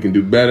 what we can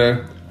do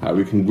better, how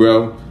we can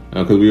grow,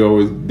 because we're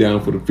always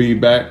down for the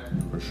feedback.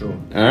 For sure.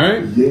 All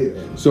right?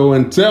 Yeah. So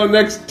until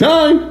next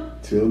time.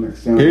 Till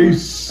next time.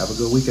 Peace. Have a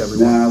good week,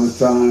 everyone. Now it's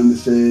time to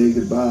say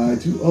goodbye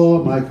to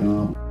all my